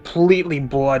is completely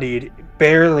bloodied,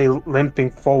 barely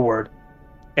limping forward.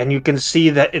 And you can see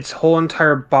that its whole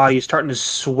entire body is starting to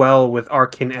swell with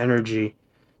arcane energy.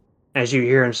 As you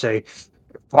hear him say,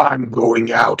 If I'm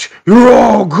going out, you're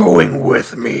all going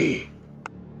with me.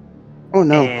 Oh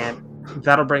no! and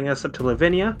that'll bring us up to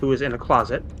Lavinia, who is in a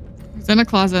closet, He's in a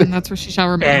closet, and that's where she shall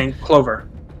remain. and Clover.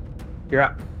 You're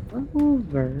up.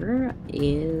 Clover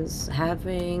is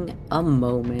having a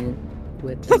moment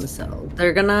with himself.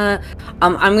 They're gonna,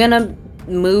 I'm gonna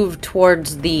move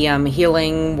towards the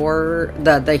healing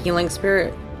the healing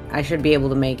spirit. I should be able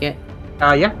to make it.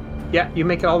 Yeah, you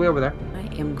make it all the way over there. I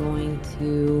am going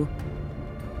to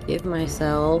give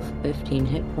myself 15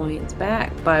 hit points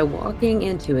back by walking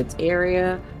into its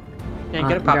area. And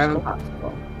get a grabbing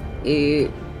popsicle.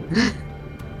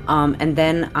 And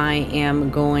then I am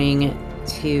going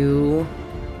to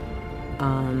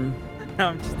I'm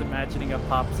just imagining a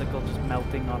popsicle just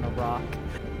melting on a rock.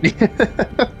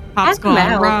 Popsicle on a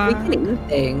mouth. rock. We can eat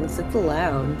things. It's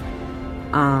allowed.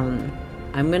 I'm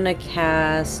gonna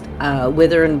cast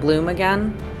Wither and Bloom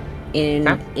again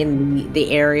in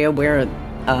the area where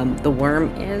the worm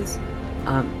is.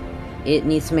 It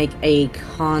needs to make a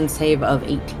con save of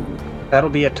 18. That'll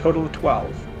be a total of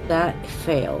 12. That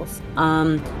fails.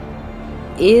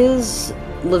 Is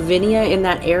Lavinia in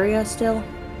that area still?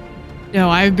 No,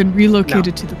 I've been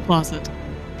relocated to the closet.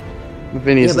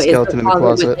 Vinny's the skeleton in the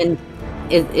closet.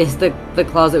 Is the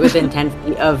closet within 10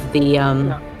 feet of the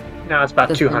No, it's about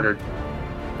the 200.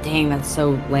 Dang, that's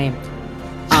so lame.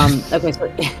 Okay,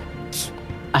 so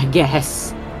I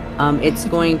guess it's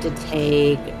going to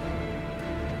take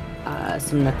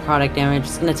some necrotic damage.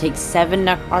 It's going to take 7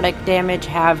 necrotic damage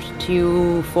halved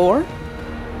to 4.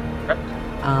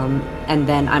 And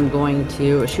then I'm going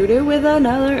to shoot it with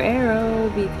another arrow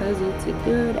because it's a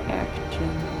good action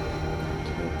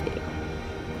to do.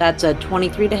 That's a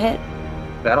 23 to hit.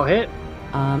 That'll hit.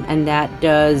 And that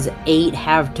does 8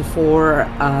 halved to 4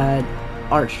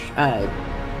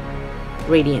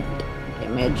 radiant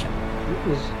damage.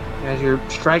 As your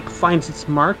strike finds its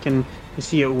mark and you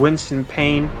see it wince in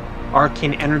pain,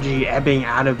 arcane energy ebbing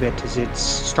out of it as it's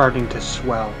starting to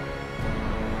swell.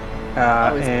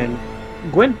 And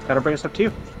Gwyn, that'll bring us up to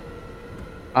you.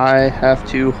 I have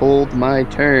to hold my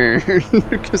turn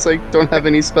because I don't have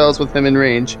any spells with him in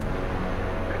range.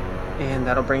 And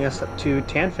that'll bring us up to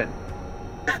Tanfin,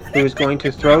 who is going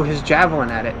to throw his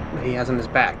javelin at it that he has on his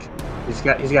back. He's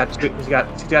got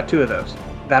 2 of those.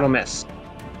 That'll miss.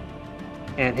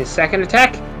 And his second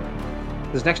attack,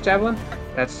 his next javelin,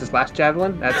 that's his last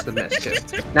javelin, that's the miss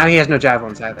too. Now he has no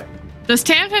javelins either. Does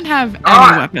Tanfin have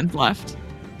any weapons left?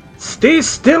 Stay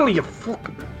still, you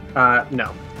fuck.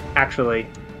 No, actually,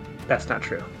 that's not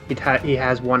true. He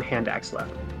has 1 hand axe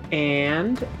left.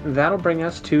 And that'll bring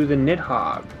us to the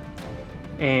Nidhogg.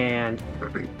 And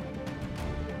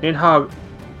Nidhogg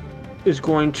is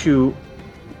going to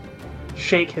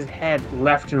shake his head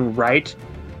left and right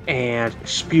and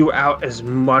spew out as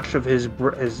much of his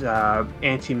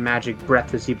anti-magic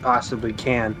breath as he possibly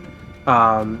can.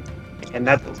 And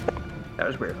that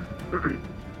was weird.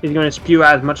 He's going to spew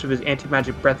out as much of his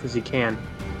anti-magic breath as he can.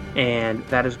 And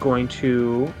that is going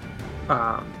to,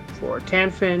 for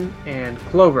Tanfin and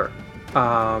Clover,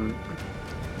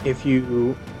 if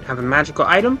you have a magical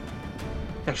item,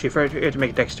 actually, you have to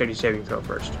make a dexterity saving throw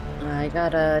first. I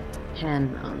got a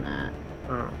 10 on that.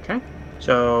 Okay.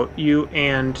 So you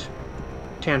and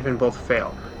Tanfin both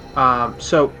fail.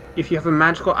 So if you have a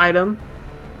magical item,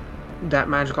 that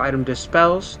magical item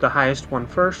dispels the highest one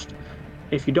first.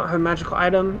 If you don't have a magical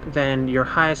item, then your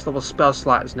highest level spell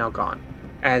slot is now gone.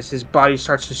 As his body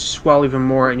starts to swell even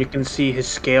more, and you can see his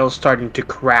scales starting to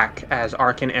crack as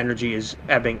arcane energy is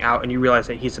ebbing out, and you realize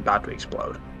that he's about to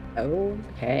explode.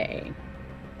 Okay.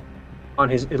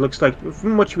 It looks like,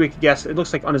 from what you could guess, it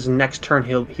looks like on his next turn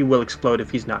he will explode if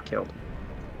he's not killed.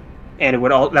 And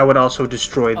that would also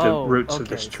destroy the roots of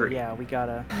this tree. So yeah, we got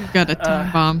a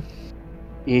time bomb.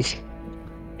 Eesh.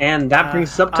 And that brings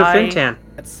us up to Fintan.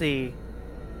 Let's see.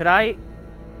 Could I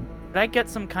get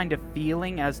some kind of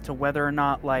feeling as to whether or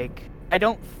not, like, I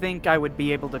don't think I would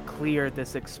be able to clear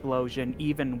this explosion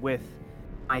even with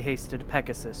my hasted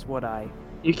Pegasus, would I?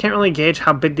 You can't really gauge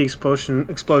how big the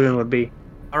explosion would be.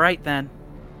 All right then.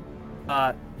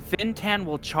 Fintan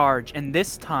will charge, and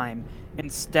this time,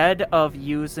 instead of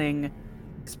using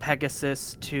his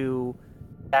Pegasus to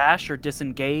dash or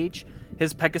disengage,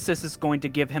 his Pegasus is going to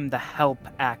give him the help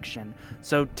action.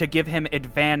 So to give him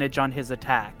advantage on his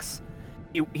attacks.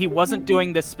 He wasn't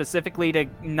doing this specifically to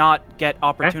not get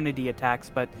opportunity attacks,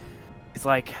 but he's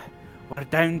like, we're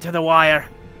down to the wire.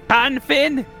 Pan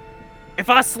Finn, if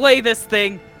I slay this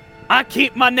thing, I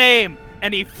keep my name.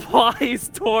 And he flies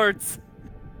towards...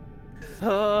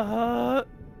 and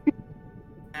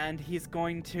he's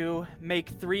going to make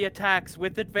 3 attacks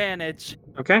with advantage.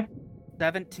 Okay.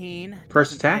 17.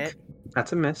 First attack. Hit.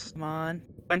 That's a miss. Come on.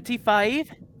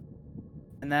 25.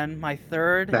 And then my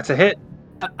third. That's a hit.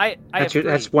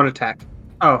 That's one attack.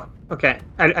 Oh, okay.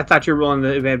 I thought you were rolling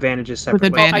the advantages separately.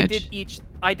 With advantage.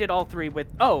 I did all 3 with...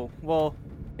 Oh, well,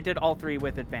 I did all 3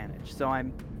 with advantage. So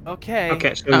I'm... Okay.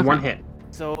 Okay, so one hit.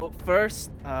 So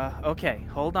first, okay,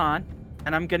 hold on.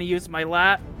 And I'm gonna use my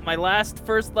last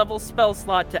first level spell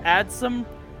slot to add some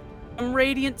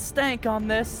radiant stank on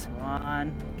this.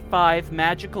 5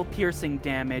 magical piercing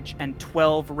damage and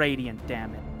 12 radiant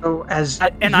damage. So as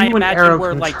I imagine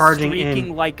we're like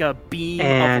streaking like a beam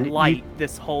of light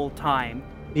this whole time.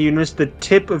 You notice the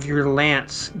tip of your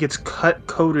lance gets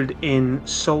coated in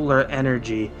solar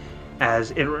energy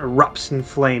as it erupts in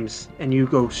flames, and you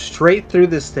go straight through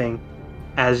this thing.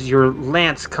 As your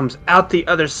lance comes out the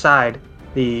other side,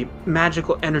 the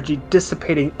magical energy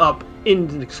dissipating up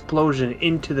into the explosion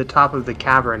into the top of the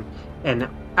cavern and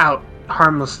out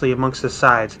harmlessly amongst the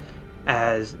sides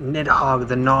as Nidhogg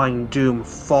the Gnawing Doom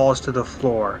falls to the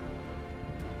floor,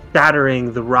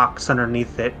 shattering the rocks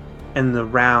underneath it and the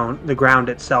ground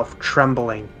itself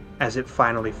trembling as it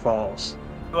finally falls.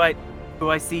 Do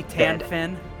I see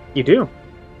Tanfin? You do.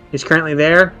 He's currently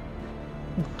there,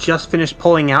 just finished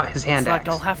pulling out his hand axe. Looks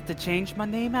like I'll have to change my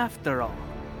name after all.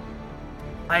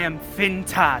 I am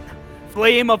Fintan,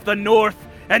 Flame of the North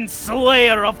and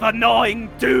Slayer of the Gnawing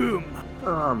Doom.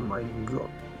 Oh my god.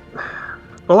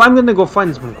 Well, I'm gonna go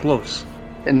find some clothes.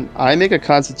 And I make a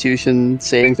Constitution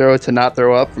saving throw to not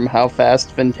throw up from how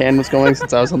fast Fintan was going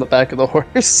since I was on the back of the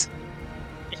horse.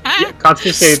 Yeah,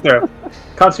 Constitution saving throw.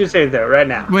 Constitution saving throw right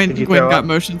now. Gwen got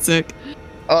motion sick.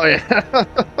 Oh yeah.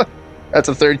 That's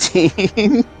a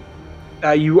 13.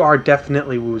 You are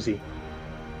definitely woozy.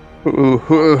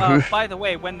 By the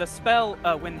way, when the spell,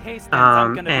 when haste ends,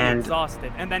 I'm gonna be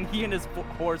exhausted, and then he and his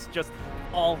horse just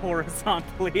fall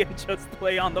horizontally and just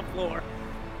lay on the floor.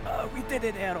 We did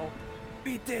it, Arrow.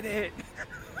 We did it.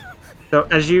 So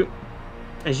as you,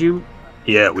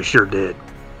 yeah, we sure did.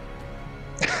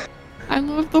 I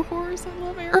love the horse. I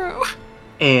love Arrow.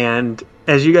 And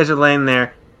as you guys are laying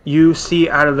there, you see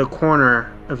out of the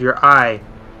corner of your eye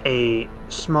a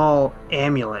small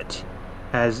amulet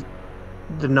as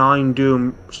the Gnawing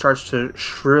Doom starts to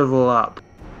shrivel up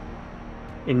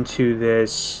into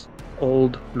this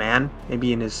old man,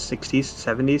 maybe in his 60s,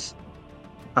 70s,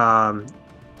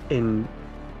 in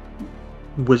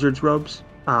wizard's robes,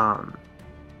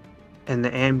 and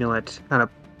the amulet kind of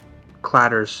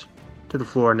clatters to the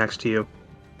floor next to you.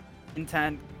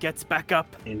 Intan gets back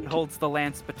up and holds the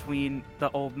lance between the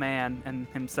old man and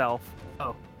himself.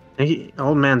 Oh.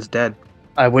 Old man's dead.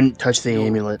 I wouldn't touch the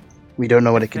amulet. We don't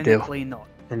know what it could do. Definitely not.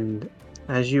 And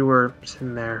as you were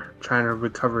sitting there trying to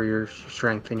recover your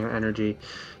strength and your energy,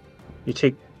 you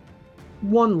take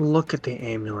one look at the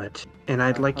amulet, and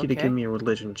I'd like you to give me a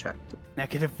religion check.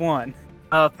 -1.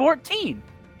 14.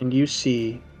 And you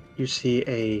see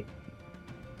a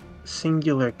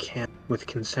singular candle with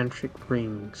concentric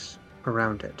rings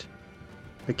around it.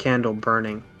 The candle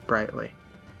burning brightly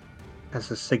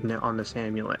as a signet on this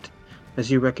amulet,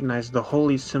 as you recognize the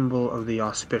holy symbol of the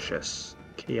auspicious,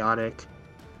 chaotic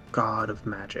god of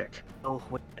magic.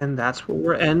 And that's where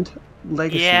we'll end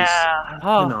Legacies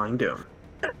of Gnawing Doom.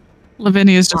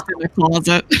 Lavinia's just in the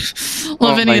closet.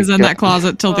 Lavinia's in that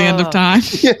closet till the end of time.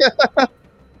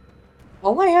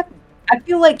 All I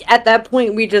feel like at that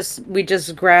point we just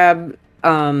grab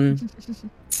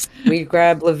we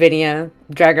grab Lavinia,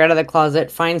 drag her out of the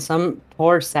closet, find some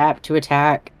poor sap to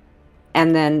attack,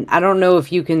 and then I don't know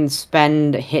if you can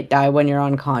spend hit die when you're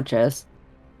unconscious.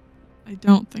 I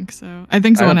don't think so. I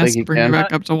think someone has to bring you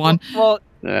back up to 1. Well,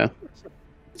 yeah.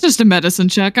 It's just a medicine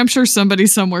check. I'm sure somebody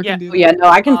somewhere can do that. Yeah, no,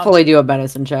 I can fully do a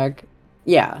medicine check.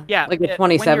 Yeah. Yeah. Like a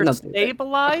 27. When you're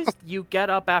stabilized, you get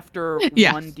up after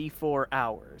 1d4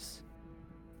 hours.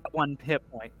 1 hit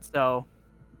point. So.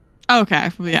 Okay.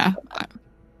 Yeah.